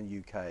shot in the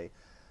UK.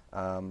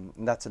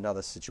 And that's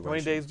another situation. How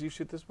many days do you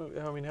shoot this movie?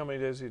 I mean, how many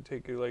days do you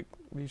take? Like,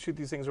 do you shoot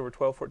these things over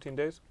 12, 14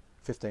 days?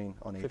 15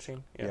 on each.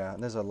 15, yeah.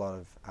 And there's a lot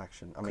of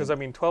action. Because, I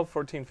mean, 12,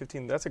 14,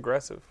 15, that's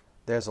aggressive.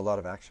 There's a lot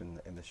of action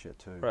in this shit,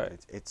 too. Right.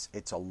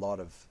 It's a lot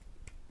of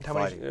how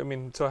fighting. many? I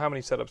mean, so how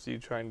many setups do you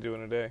try and do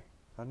in a day?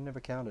 I've never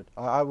counted.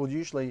 I will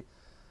usually...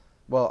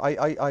 Well,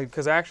 I...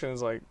 Because action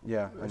is like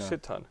a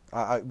shit ton.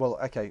 Well,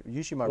 okay,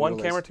 usually my One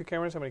rule camera, is, 2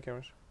 cameras, how many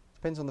cameras?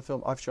 Depends on the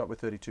film. I've shot with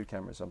 32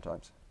 cameras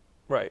sometimes.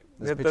 Right.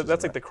 There's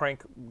That's like the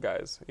crank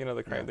guys. You know,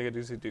 the crank. Yeah. They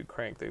usually do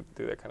crank. They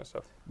do that kind of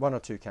stuff. 1 or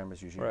 2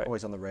 cameras usually. Right.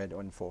 Always on the red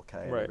or in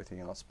 4K and Right. everything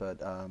else.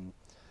 But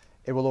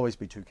it will always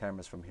be 2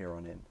 cameras from here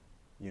on in.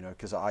 You know,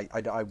 because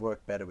I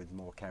work better with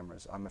more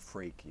cameras. I'm a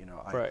freak. You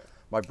know, Right.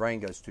 My brain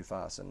goes too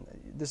fast, and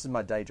this is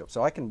my day job.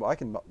 So I can.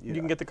 You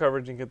can get the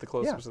coverage and get the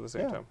close-ups at the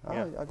same time.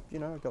 Yeah.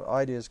 I've got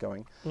ideas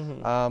going.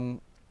 Mm-hmm.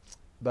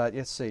 But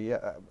let's see.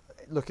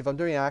 Look, if I'm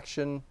doing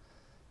action,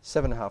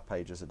 7.5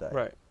 pages a day.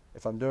 Right.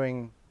 If I'm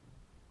doing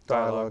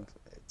dialogue,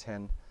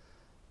 10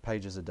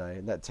 pages a day.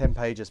 And that 10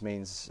 pages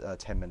means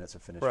 10 minutes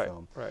of finished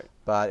film. Right.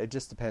 But it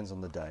just depends on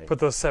the day. But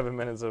those 7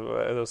 minutes of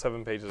those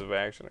 7 pages of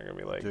action are gonna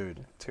be like,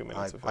 dude, 2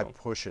 minutes of I film.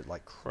 push it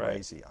like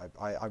crazy.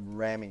 Right. I'm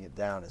ramming it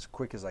down as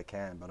quick as I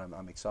can, but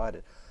I'm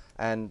excited.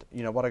 And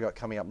you know what I got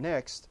coming up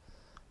next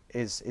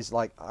is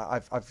like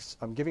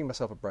I'm giving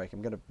myself a break.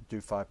 I'm going to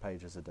do 5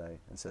 pages a day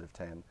instead of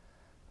 10,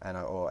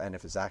 and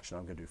if it's action,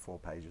 I'm going to do 4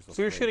 pages.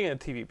 So you're shooting at a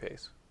TV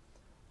pace.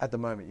 At the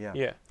moment, yeah.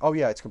 Yeah. Oh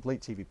yeah, it's complete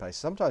TV pace.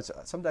 Some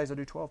days I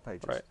do 12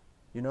 pages. Right.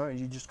 You know,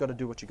 you just got to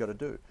do what you got to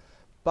do.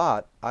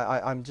 But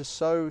I'm just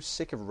so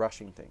sick of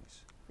rushing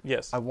things.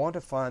 Yes. I want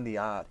to find the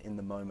art in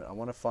the moment. I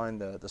want to find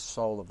the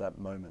soul of that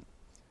moment,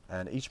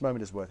 and each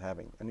moment is worth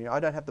having. And you know, I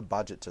don't have the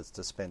budget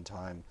to spend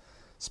time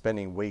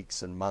spending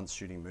weeks and months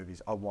shooting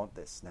movies. I want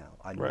this now.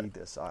 I need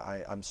this.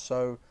 I'm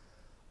so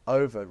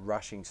over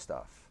rushing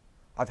stuff.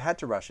 I've had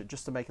to rush it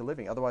just to make a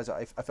living. Otherwise,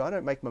 if I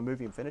don't make my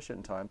movie and finish it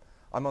in time,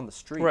 I'm on the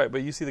street. Right,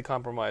 but you see the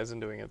compromise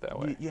in doing it that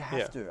way. You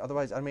have to.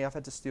 Otherwise, I mean, I've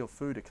had to steal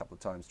food a couple of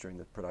times during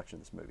the production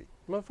of this movie.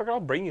 Motherfucker, I'll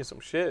bring you some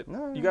shit.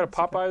 No, you got a it's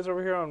okay. Popeyes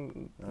over here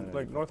on North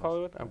Popeyes.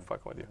 Hollywood? I'm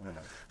fucking with you.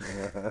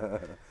 No.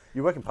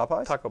 You work in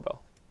Popeyes? Taco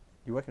Bell.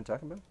 You work in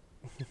Taco Bell?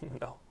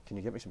 No. Can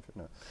you get me some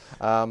food?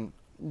 No.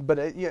 But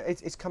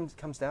it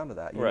comes down to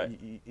that. Right.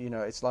 You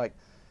know, it's like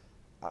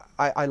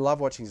I love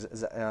watching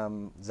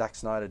Zack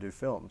Snyder do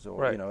films,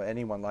 or you know,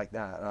 anyone like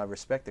that, and I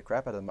respect the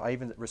crap out of them. I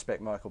even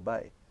respect Michael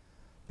Bay.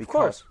 Of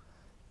course.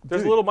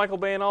 There's a little Michael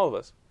Bay in all of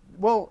us.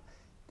 Well,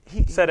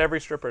 he said every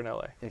stripper in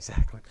LA.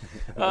 Exactly.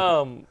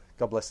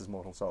 God bless his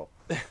mortal soul.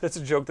 That's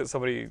a joke that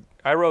somebody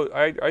I wrote.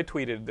 I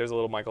tweeted. There's a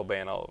little Michael Bay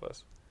in all of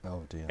us.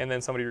 Oh dear. And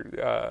then somebody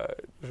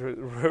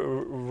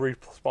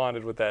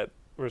responded with that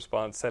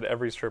response. Said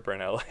every stripper in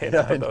LA. And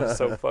I thought that was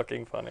so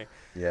fucking funny.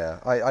 Yeah,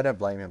 I don't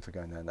blame him for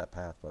going down that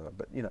path,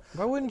 but you know.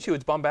 Why wouldn't you?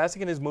 It's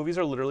bombastic, and his movies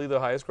are literally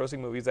the highest-grossing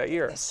movies that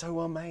year. They're so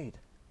well made.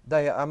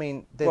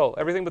 Well,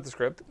 everything but the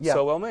script,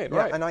 so well made,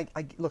 right? And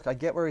I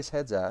get where his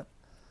head's at.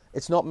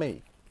 It's not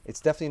me. It's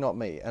definitely not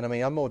me. And I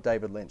mean, I'm more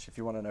David Lynch. If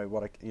you want to know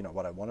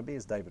what I want to be,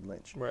 is David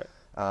Lynch. Right.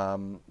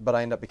 But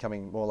I end up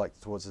becoming more like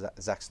towards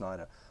Zack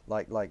Snyder,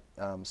 like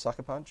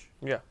Sucker Punch.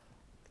 Yeah.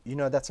 You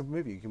know, that's a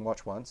movie you can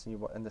watch once,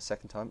 and the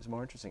second time it's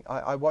more interesting.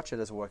 I watch it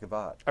as a work of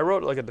art. I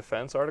wrote like a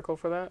defense article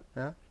for that.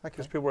 Yeah. Okay.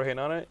 Because people were hating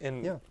on it,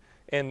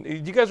 And do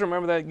you guys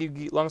remember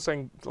that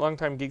long-time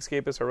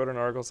Geekscapists? I wrote an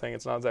article saying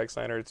it's not Zack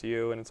Snyder, it's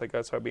you, and it's like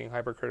us being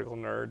hypercritical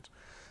nerds.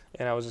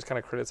 And I was just kind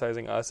of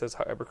criticizing us as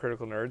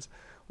hypercritical nerds.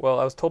 Well,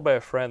 I was told by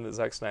a friend that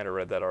Zack Snyder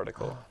read that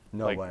article.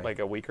 No way. Like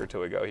a week or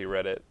two ago, he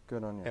read it.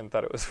 Good on you. And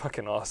thought it was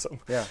fucking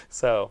awesome. Yeah.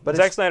 So, but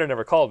Zack Snyder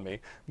never called me.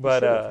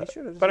 But he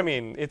should've. But I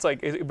mean, it's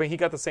like, but he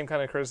got the same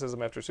kind of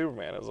criticism after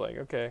Superman. I was like,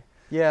 okay.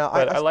 Yeah.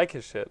 But I like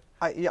his shit.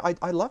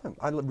 I love him.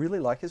 I really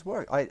like his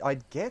work. I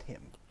get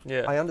him.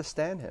 Yeah. I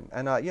understand him.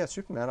 And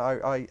Superman,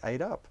 I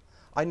ate up.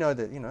 I know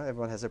that, you know,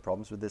 everyone has their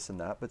problems with this and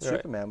that, but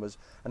Superman was,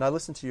 and I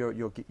listened to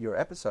your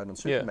episode on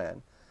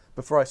Superman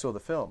before I saw the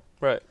film.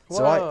 Right.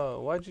 So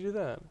why'd you do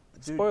that?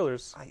 Dude,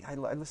 spoilers. I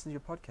listen to your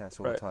podcast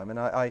all the time, and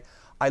I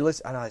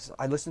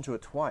listened to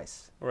it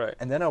twice. Right.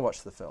 And then I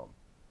watched the film,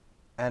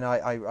 and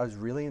I was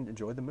really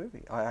enjoyed the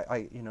movie.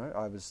 I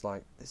was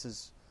like, this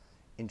is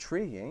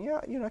intriguing.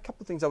 Yeah, you know, a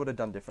couple of things I would have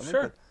done differently.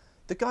 Sure. But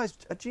the guy's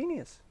a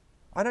genius.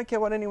 I don't care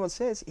what anyone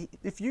says.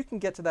 If you can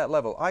get to that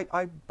level,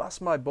 I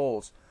bust my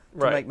balls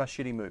to make my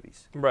shitty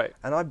movies. Right.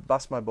 And I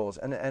bust my balls.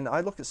 And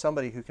I look at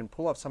somebody who can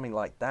pull off something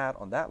like that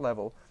on that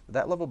level, with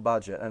that level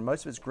budget, and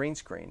most of it's green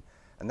screen.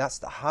 And that's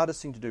the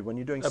hardest thing to do when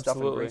you're doing stuff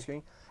in green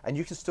screen. And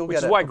you can still Which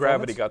get is why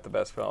Gravity got the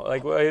best film.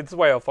 Like, it's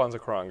why Alfonso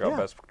Cuarón got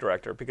best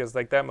director, because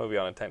like that movie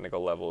on a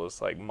technical level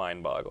is like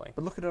mind-boggling.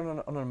 But look at it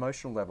on an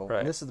emotional level. Right.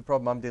 And this is the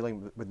problem I'm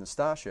dealing with the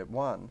Starship.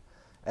 One,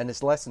 and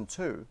its lesson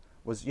two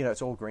was,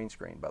 it's all green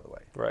screen, by the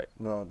way. Right.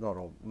 No, not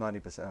all,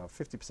 90%,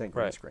 50% green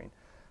right. screen.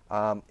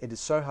 It is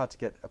so hard to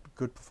get a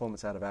good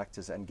performance out of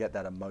actors and get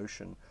that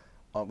emotion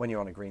when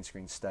you're on a green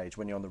screen stage.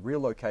 When you're on the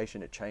real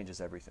location, it changes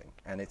everything.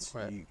 And it's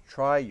you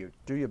try, you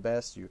do your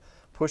best, you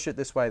push it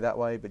this way, that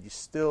way, but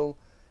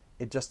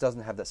it just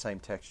doesn't have that same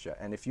texture.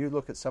 And if you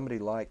look at somebody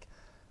like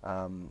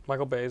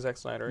Michael Bay, Zack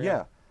Snyder,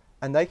 yeah,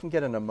 and they can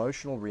get an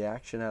emotional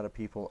reaction out of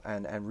people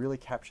and really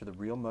capture the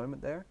real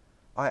moment there,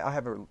 I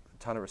have a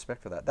ton of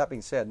respect for that. That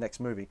being said, next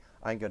movie,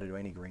 I ain't going to do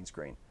any green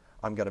screen.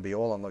 I'm going to be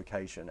all on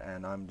location,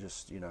 and I'm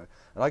just, and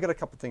I got a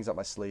couple of things up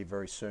my sleeve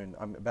very soon.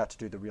 I'm about to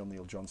do the real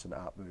Neil Johnson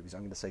art movies. I'm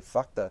going to say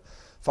fuck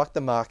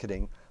the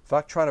marketing,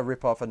 fuck trying to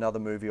rip off another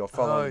movie or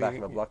follow on the back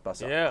of a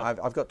blockbuster. Yeah.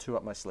 I've got two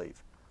up my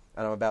sleeve,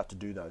 and I'm about to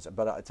do those.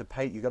 But to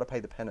pay, you got to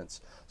pay the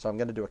penance. So I'm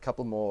going to do a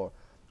couple more,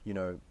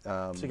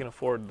 so you can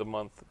afford the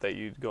month that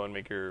you go and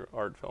make your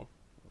art film.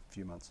 A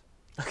few months.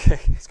 Okay.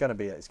 It's going to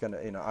be. It's going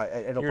to.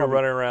 It'll. You're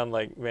running around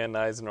like Van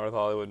Nuys in North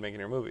Hollywood making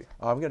your movie.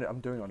 I'm doing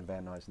it on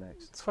Van Nuys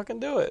next. Let's fucking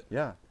do it.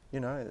 Yeah.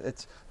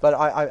 It's. But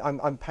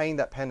I'm paying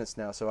that penance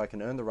now, so I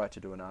can earn the right to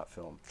do an art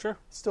film. Sure.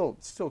 It's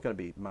still going to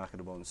be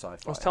marketable in sci-fi.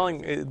 I was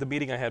telling the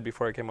meeting I had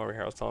before I came over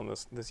here. I was telling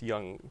this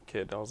young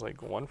kid. I was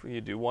like, one for you,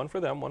 do one for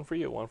them, one for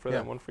you, one for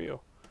them, one for you.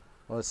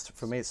 Well,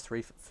 for me, it's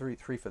three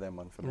for them,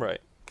 one for me.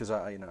 Right. Because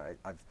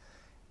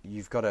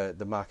you've got to.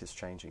 The market's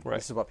changing. Right.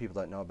 This is what people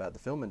don't know about the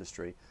film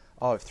industry.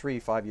 Oh,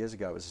 3-5 years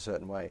ago it was a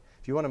certain way.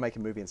 If you want to make a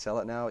movie and sell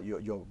it now,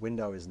 your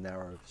window is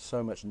narrow,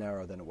 so much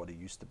narrower than what it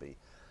used to be.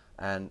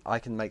 And I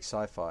can make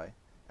sci-fi,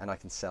 and I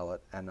can sell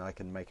it, and I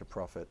can make a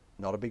profit.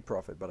 Not a big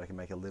profit, but I can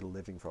make a little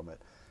living from it.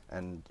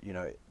 And,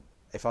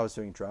 if I was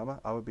doing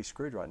drama, I would be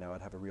screwed right now.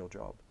 I'd have a real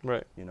job.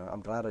 Right.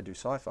 I'm glad I do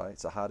sci-fi.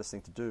 It's the hardest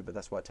thing to do, but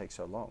that's why it takes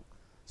so long.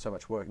 So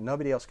much work.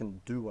 Nobody else can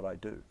do what I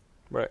do.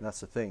 Right. And that's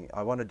the thing. If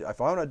I want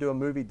to do a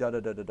movie,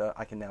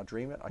 I can now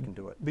dream it. I can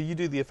do it. But you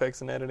do the effects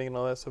and editing and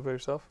all that stuff by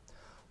yourself?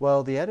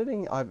 Well, the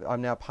editing,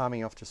 I'm now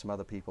palming off to some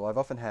other people. I've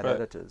often had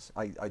editors.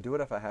 I do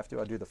it if I have to.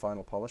 I do the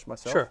final polish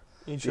myself. Sure.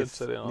 You should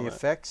sit in on the that.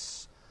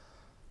 effects,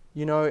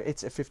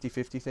 it's a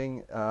 50-50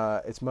 thing.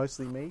 It's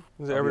mostly me.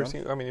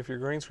 If you're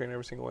green screen,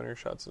 every single one of your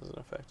shots is an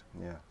effect.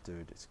 Yeah,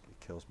 dude, it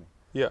kills me.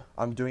 Yeah.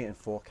 I'm doing it in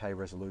 4K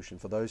resolution.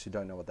 For those who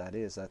don't know what that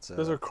is,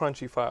 those are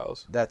crunchy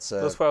files.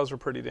 Those files are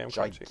pretty damn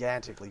crunchy.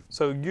 Gigantically.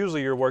 So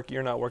usually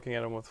you're not working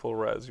at them with full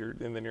res,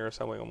 and then you're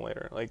assembling them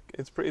later. Like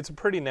it's a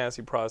pretty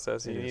nasty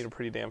process, and you need a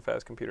pretty damn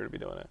fast computer to be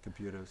doing it.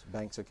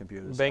 Banks of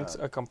computers. Banks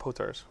of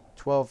computers.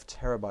 12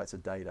 terabytes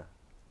of data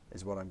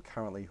is what I'm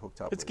currently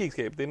hooked up with. It's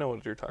Geekscape. They know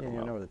what you're talking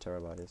about. You know what a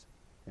terabyte is.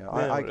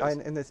 Yeah,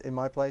 in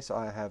my place,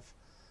 I have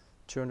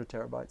 200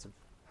 terabytes of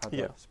hard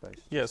drive space.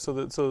 Yeah, so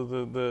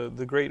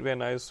the great Van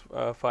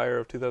Nuys fire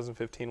of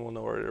 2015 will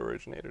know where it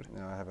originated.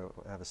 No, I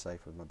have a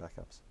safe with my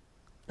backups.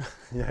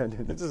 Yeah,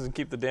 it doesn't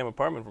keep the damn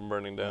apartment from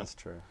burning down. That's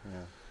true.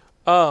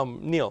 Yeah.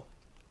 Neil,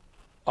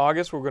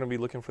 August we're going to be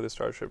looking for the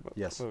Starship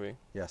movie.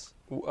 Yes.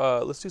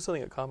 Let's do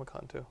something at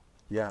Comic-Con too.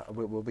 Yeah,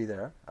 we'll be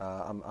there.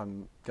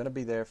 I'm going to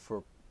be there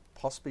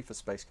possibly for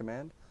Space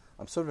Command.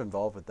 I'm sort of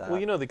involved with that.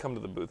 Well, they come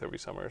to the booth every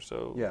summer,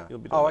 so you'll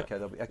be doing okay.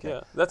 Okay.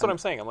 Yeah, that's what I'm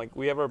saying. I'm like,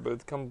 we have our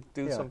booth. Come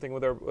do something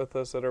with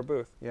us at our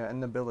booth. Yeah, and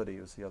Nobility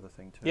was the other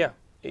thing, too. Yeah,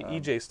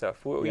 EJ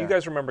stuff. You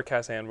guys remember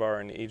Cass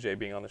Anvar and EJ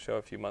being on the show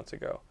a few months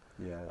ago.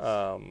 Yes.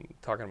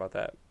 Talking about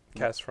that.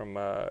 Cass from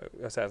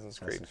Assassin's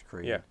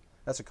Creed. Yeah.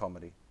 That's a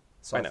comedy.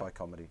 Sci-fi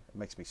comedy. It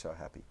makes me so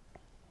happy.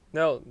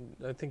 No,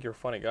 I think you're a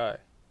funny guy.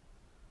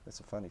 That's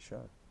a funny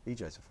show.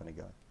 EJ's a funny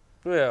guy.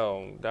 Well,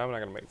 I'm not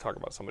going to talk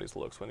about somebody's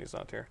looks when he's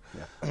not here.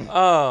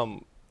 Yeah.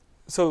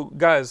 So,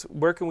 guys,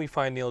 where can we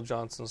find Neil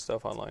Johnson's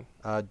stuff online?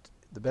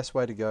 The best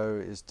way to go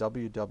is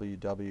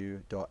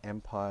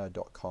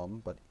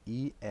www.empire.com, but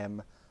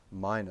EM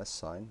minus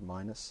sign,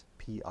 minus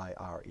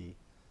P-I-R-E.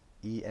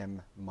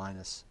 EM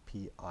minus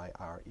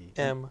P-I-R-E.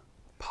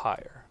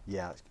 Empire.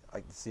 Yeah,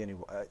 it's the only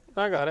one.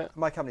 I got it.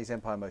 My company's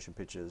Empire Motion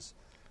Pictures.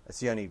 It's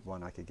the only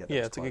one I could get.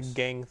 Yeah, it's like a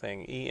gang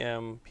thing.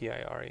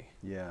 EMPIRE.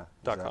 Yeah,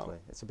 exactly.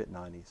 .com. It's a bit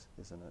 90s,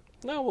 isn't it?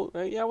 No,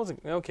 I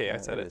wasn't. Okay, yeah, I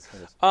said it. Is.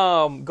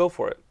 Go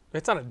for it.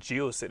 It's not a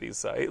GeoCities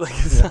site. Like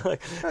it's not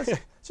like it's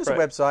just a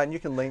website, and you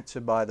can link to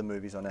buy the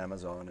movies on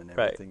Amazon and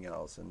everything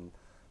else. And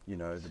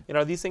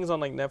are these things on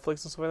like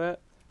Netflix and stuff like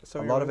that?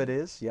 A lot of it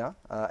is, yeah.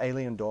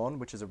 Alien Dawn,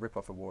 which is a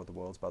rip-off of War of the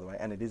Worlds, by the way,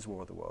 and it is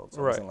War of the Worlds.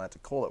 I wasn't allowed to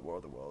call it War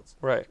of the Worlds.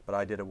 Right. But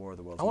I did a War of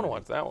the Worlds. I want to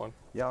watch that one.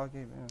 Yeah, I'll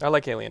give you. I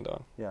like Alien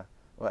Dawn. Yeah.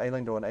 Well,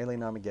 Alien Dawn,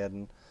 Alien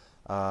Armageddon.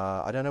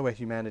 I don't know where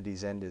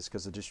Humanity's End is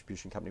because the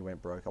distribution company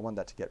went broke. I want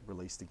that to get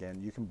released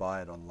again. You can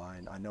buy it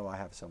online. I know I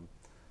have some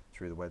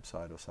through the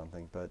website or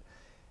something, but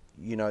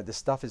this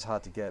stuff is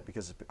hard to get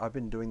because I've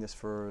been doing this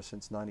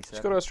since '97.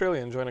 Just go to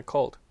Australia and join a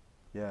cult.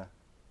 Yeah.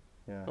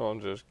 Oh,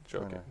 I'm just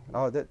joking.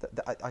 Oh,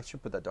 I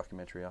should put that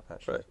documentary up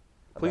actually. Right.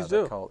 Please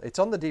do. Cult. It's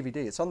on the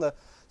DVD. It's on the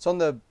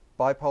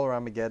Bipolar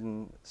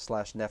Armageddon /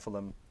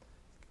 Nephilim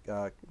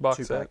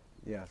box set.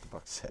 Yeah, the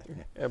box set.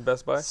 Yeah. At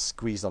Best Buy.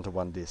 Squeezed onto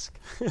one disc.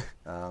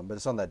 But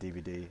it's on that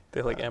DVD.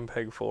 They like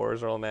MPEG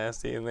 4s are all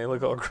nasty and they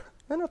look all.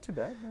 They're not too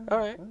bad. No. All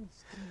right.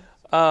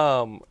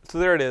 So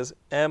there it is,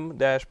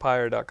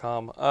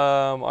 m-pyre.com.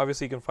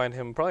 Obviously, you can find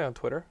him probably on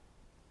Twitter.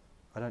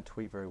 I don't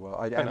tweet very well.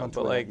 I know, am on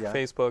but Twitter,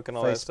 Facebook and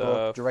all that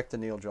stuff. Director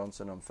Neil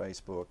Johnson on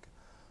Facebook.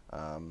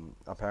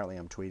 Apparently,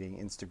 I'm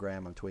tweeting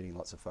Instagram. I'm tweeting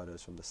lots of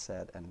photos from the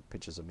set and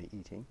pictures of me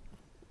eating.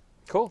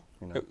 Cool.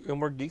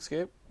 And we're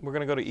Geekscape. We're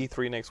going to go to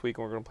E3 next week,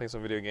 and we're going to play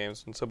some video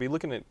games. And so be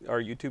looking at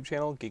our YouTube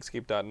channel,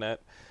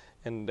 geekscape.net,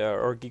 and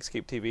or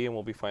Geekscape TV, and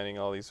we'll be finding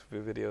all these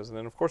videos. And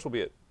then, of course, we'll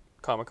be at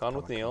Comic-Con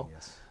with Neil.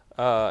 Yes.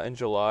 In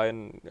July,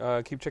 and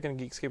keep checking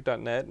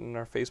Geekscape.net and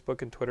our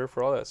Facebook and Twitter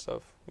for all that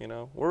stuff.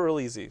 We're real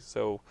easy.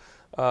 So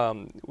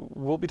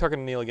we'll be talking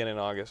to Neil again in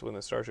August when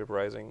the Starship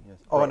Rising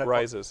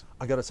rises.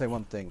 I got to say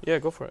one thing. Yeah,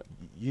 go for it.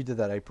 You did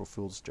that April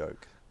Fool's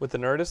joke with the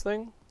Nerdist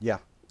thing. Yeah.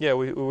 Yeah,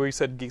 we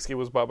said Geekscape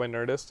was bought by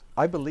Nerdist.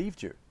 I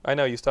believed you. I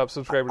know you stopped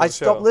subscribing to the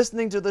show. I stopped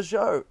listening to the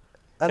show.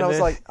 And I was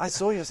like, I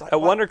saw you. I was like, at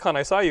WonderCon,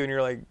 I saw you, and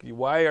you're like,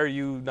 why are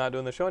you not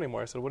doing the show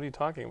anymore? I said, what are you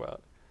talking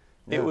about?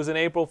 Yeah. It was an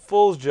April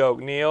Fool's joke,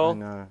 Neil. I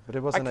know, but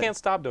it wasn't. I can't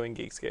stop doing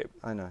Geekscape.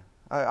 I know.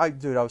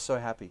 Dude, I was so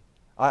happy.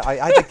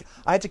 I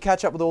had to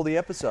catch up with all the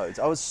episodes.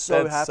 I was so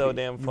happy. That's so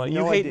damn funny.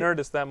 You hate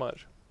Nerdist that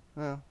much.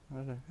 Well, I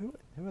don't know.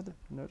 Who are the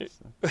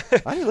Nerdists?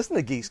 I didn't listen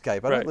to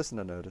Geekscape. I don't listen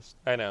to Nerdist.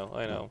 I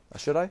know.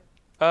 Should I?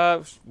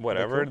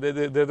 Whatever. Cool?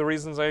 They're the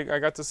reasons I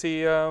got to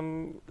see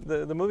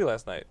the movie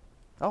last night.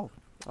 Oh.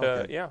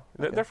 Okay. Yeah,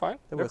 they're fine.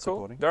 They're cool.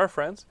 Supporting. They're our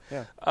friends.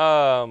 Yeah.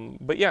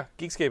 But yeah,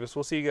 Geekscapists.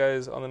 We'll see you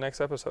guys on the next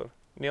episode.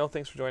 Neil,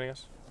 thanks for joining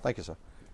us. Thank you, sir.